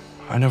you?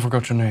 I never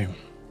got your name.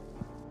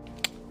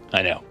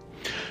 I know.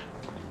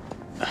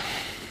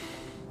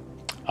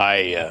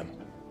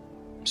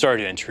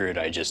 Sorry to intrude.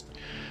 I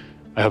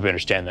hope you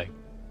understand that.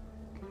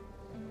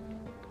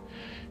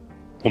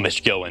 Well,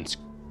 Mr. Gilwyn's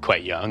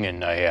quite young,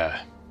 and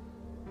I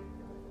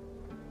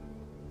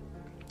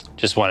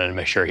just wanted to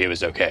make sure he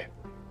was okay.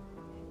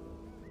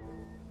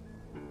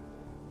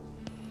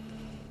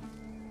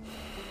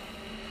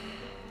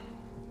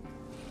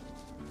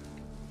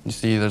 You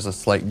see there's a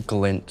slight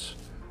glint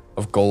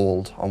of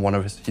gold on one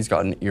of his, he's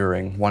got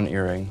one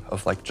earring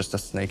of like just a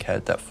snake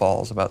head that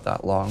falls about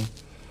that long.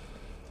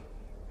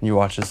 And you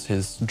watch as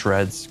his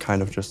dreads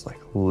kind of just like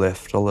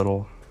lift a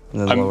little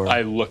and then lower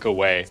I look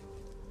away.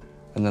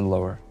 and then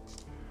lower.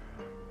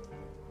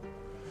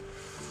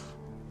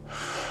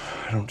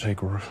 I don't take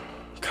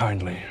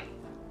kindly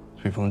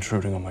to people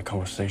intruding on my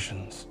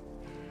conversations.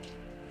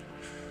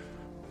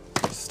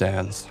 He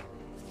stands.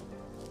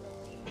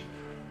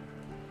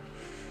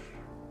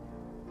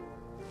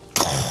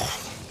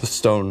 The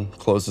stone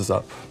closes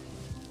up.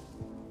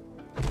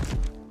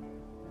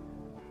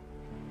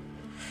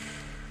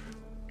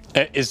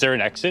 Is there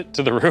an exit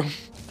to the room?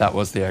 That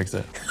was the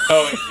exit.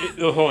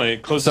 Hold on,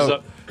 it closes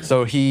up.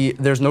 So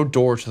there's no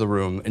door to the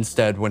room.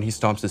 Instead, when he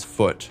stomps his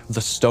foot,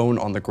 the stone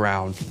on the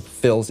ground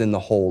fills in the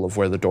hole of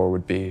where the door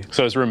would be.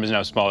 So his room is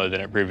now smaller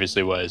than it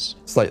previously was.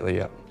 Slightly,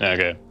 yeah.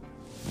 Okay.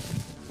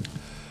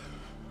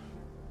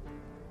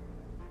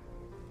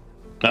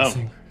 I Oh,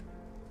 think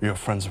your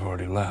friends have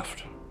already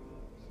left.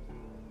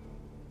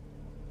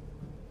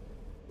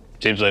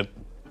 seems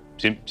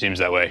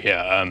that way.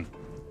 Yeah.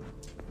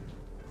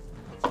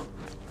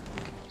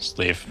 Just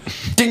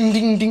leave. Ding,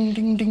 ding, ding,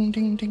 ding, ding,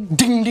 ding, ding,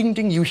 ding, ding,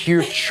 ding. You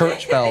hear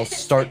church bells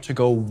start to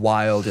go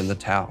wild in the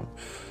town.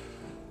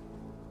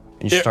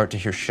 And you Yeah. start to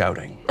hear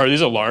shouting. Are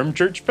these alarm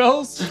church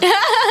bells?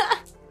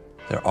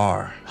 There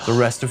are. The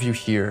rest of you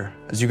hear,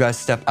 as you guys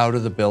step out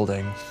of the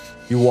building,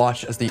 you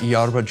watch as the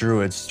Iarba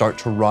druids start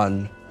to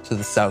run to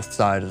the south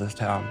side of the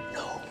town.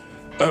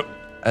 Oh.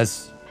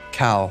 As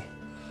Cal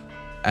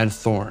and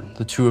Thorn,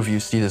 the two of you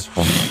see this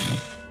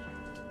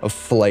of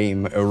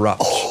flame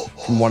erupt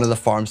from one of the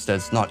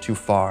farmsteads not too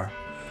far.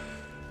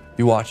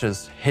 You watch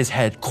as his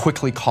head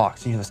quickly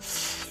cocks and you hear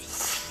this.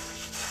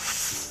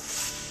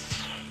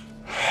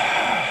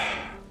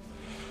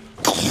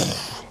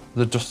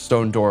 The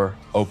stone door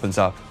opens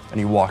up and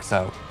he walks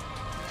out.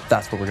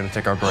 That's where we're gonna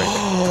take our break.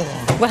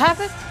 What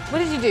happened? What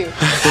did you do?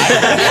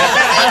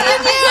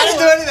 I didn't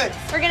do anything.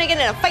 We're gonna get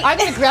in a fight. I'm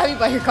gonna grab you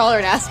by your collar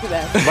and ask you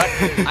that.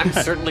 But I'm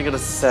certainly gonna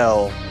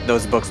sell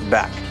those books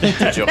back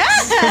to Joe.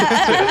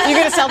 You're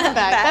gonna sell them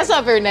back. That's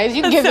not very nice.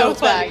 You can give so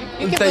those back. funny. You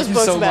can give Thank those you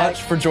books so back.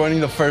 much for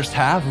joining the first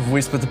half of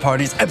We Split the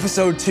Parties,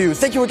 episode 2.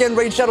 Thank you again,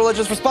 Raid Shadow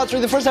Legends, for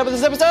sponsoring the first half of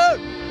this episode.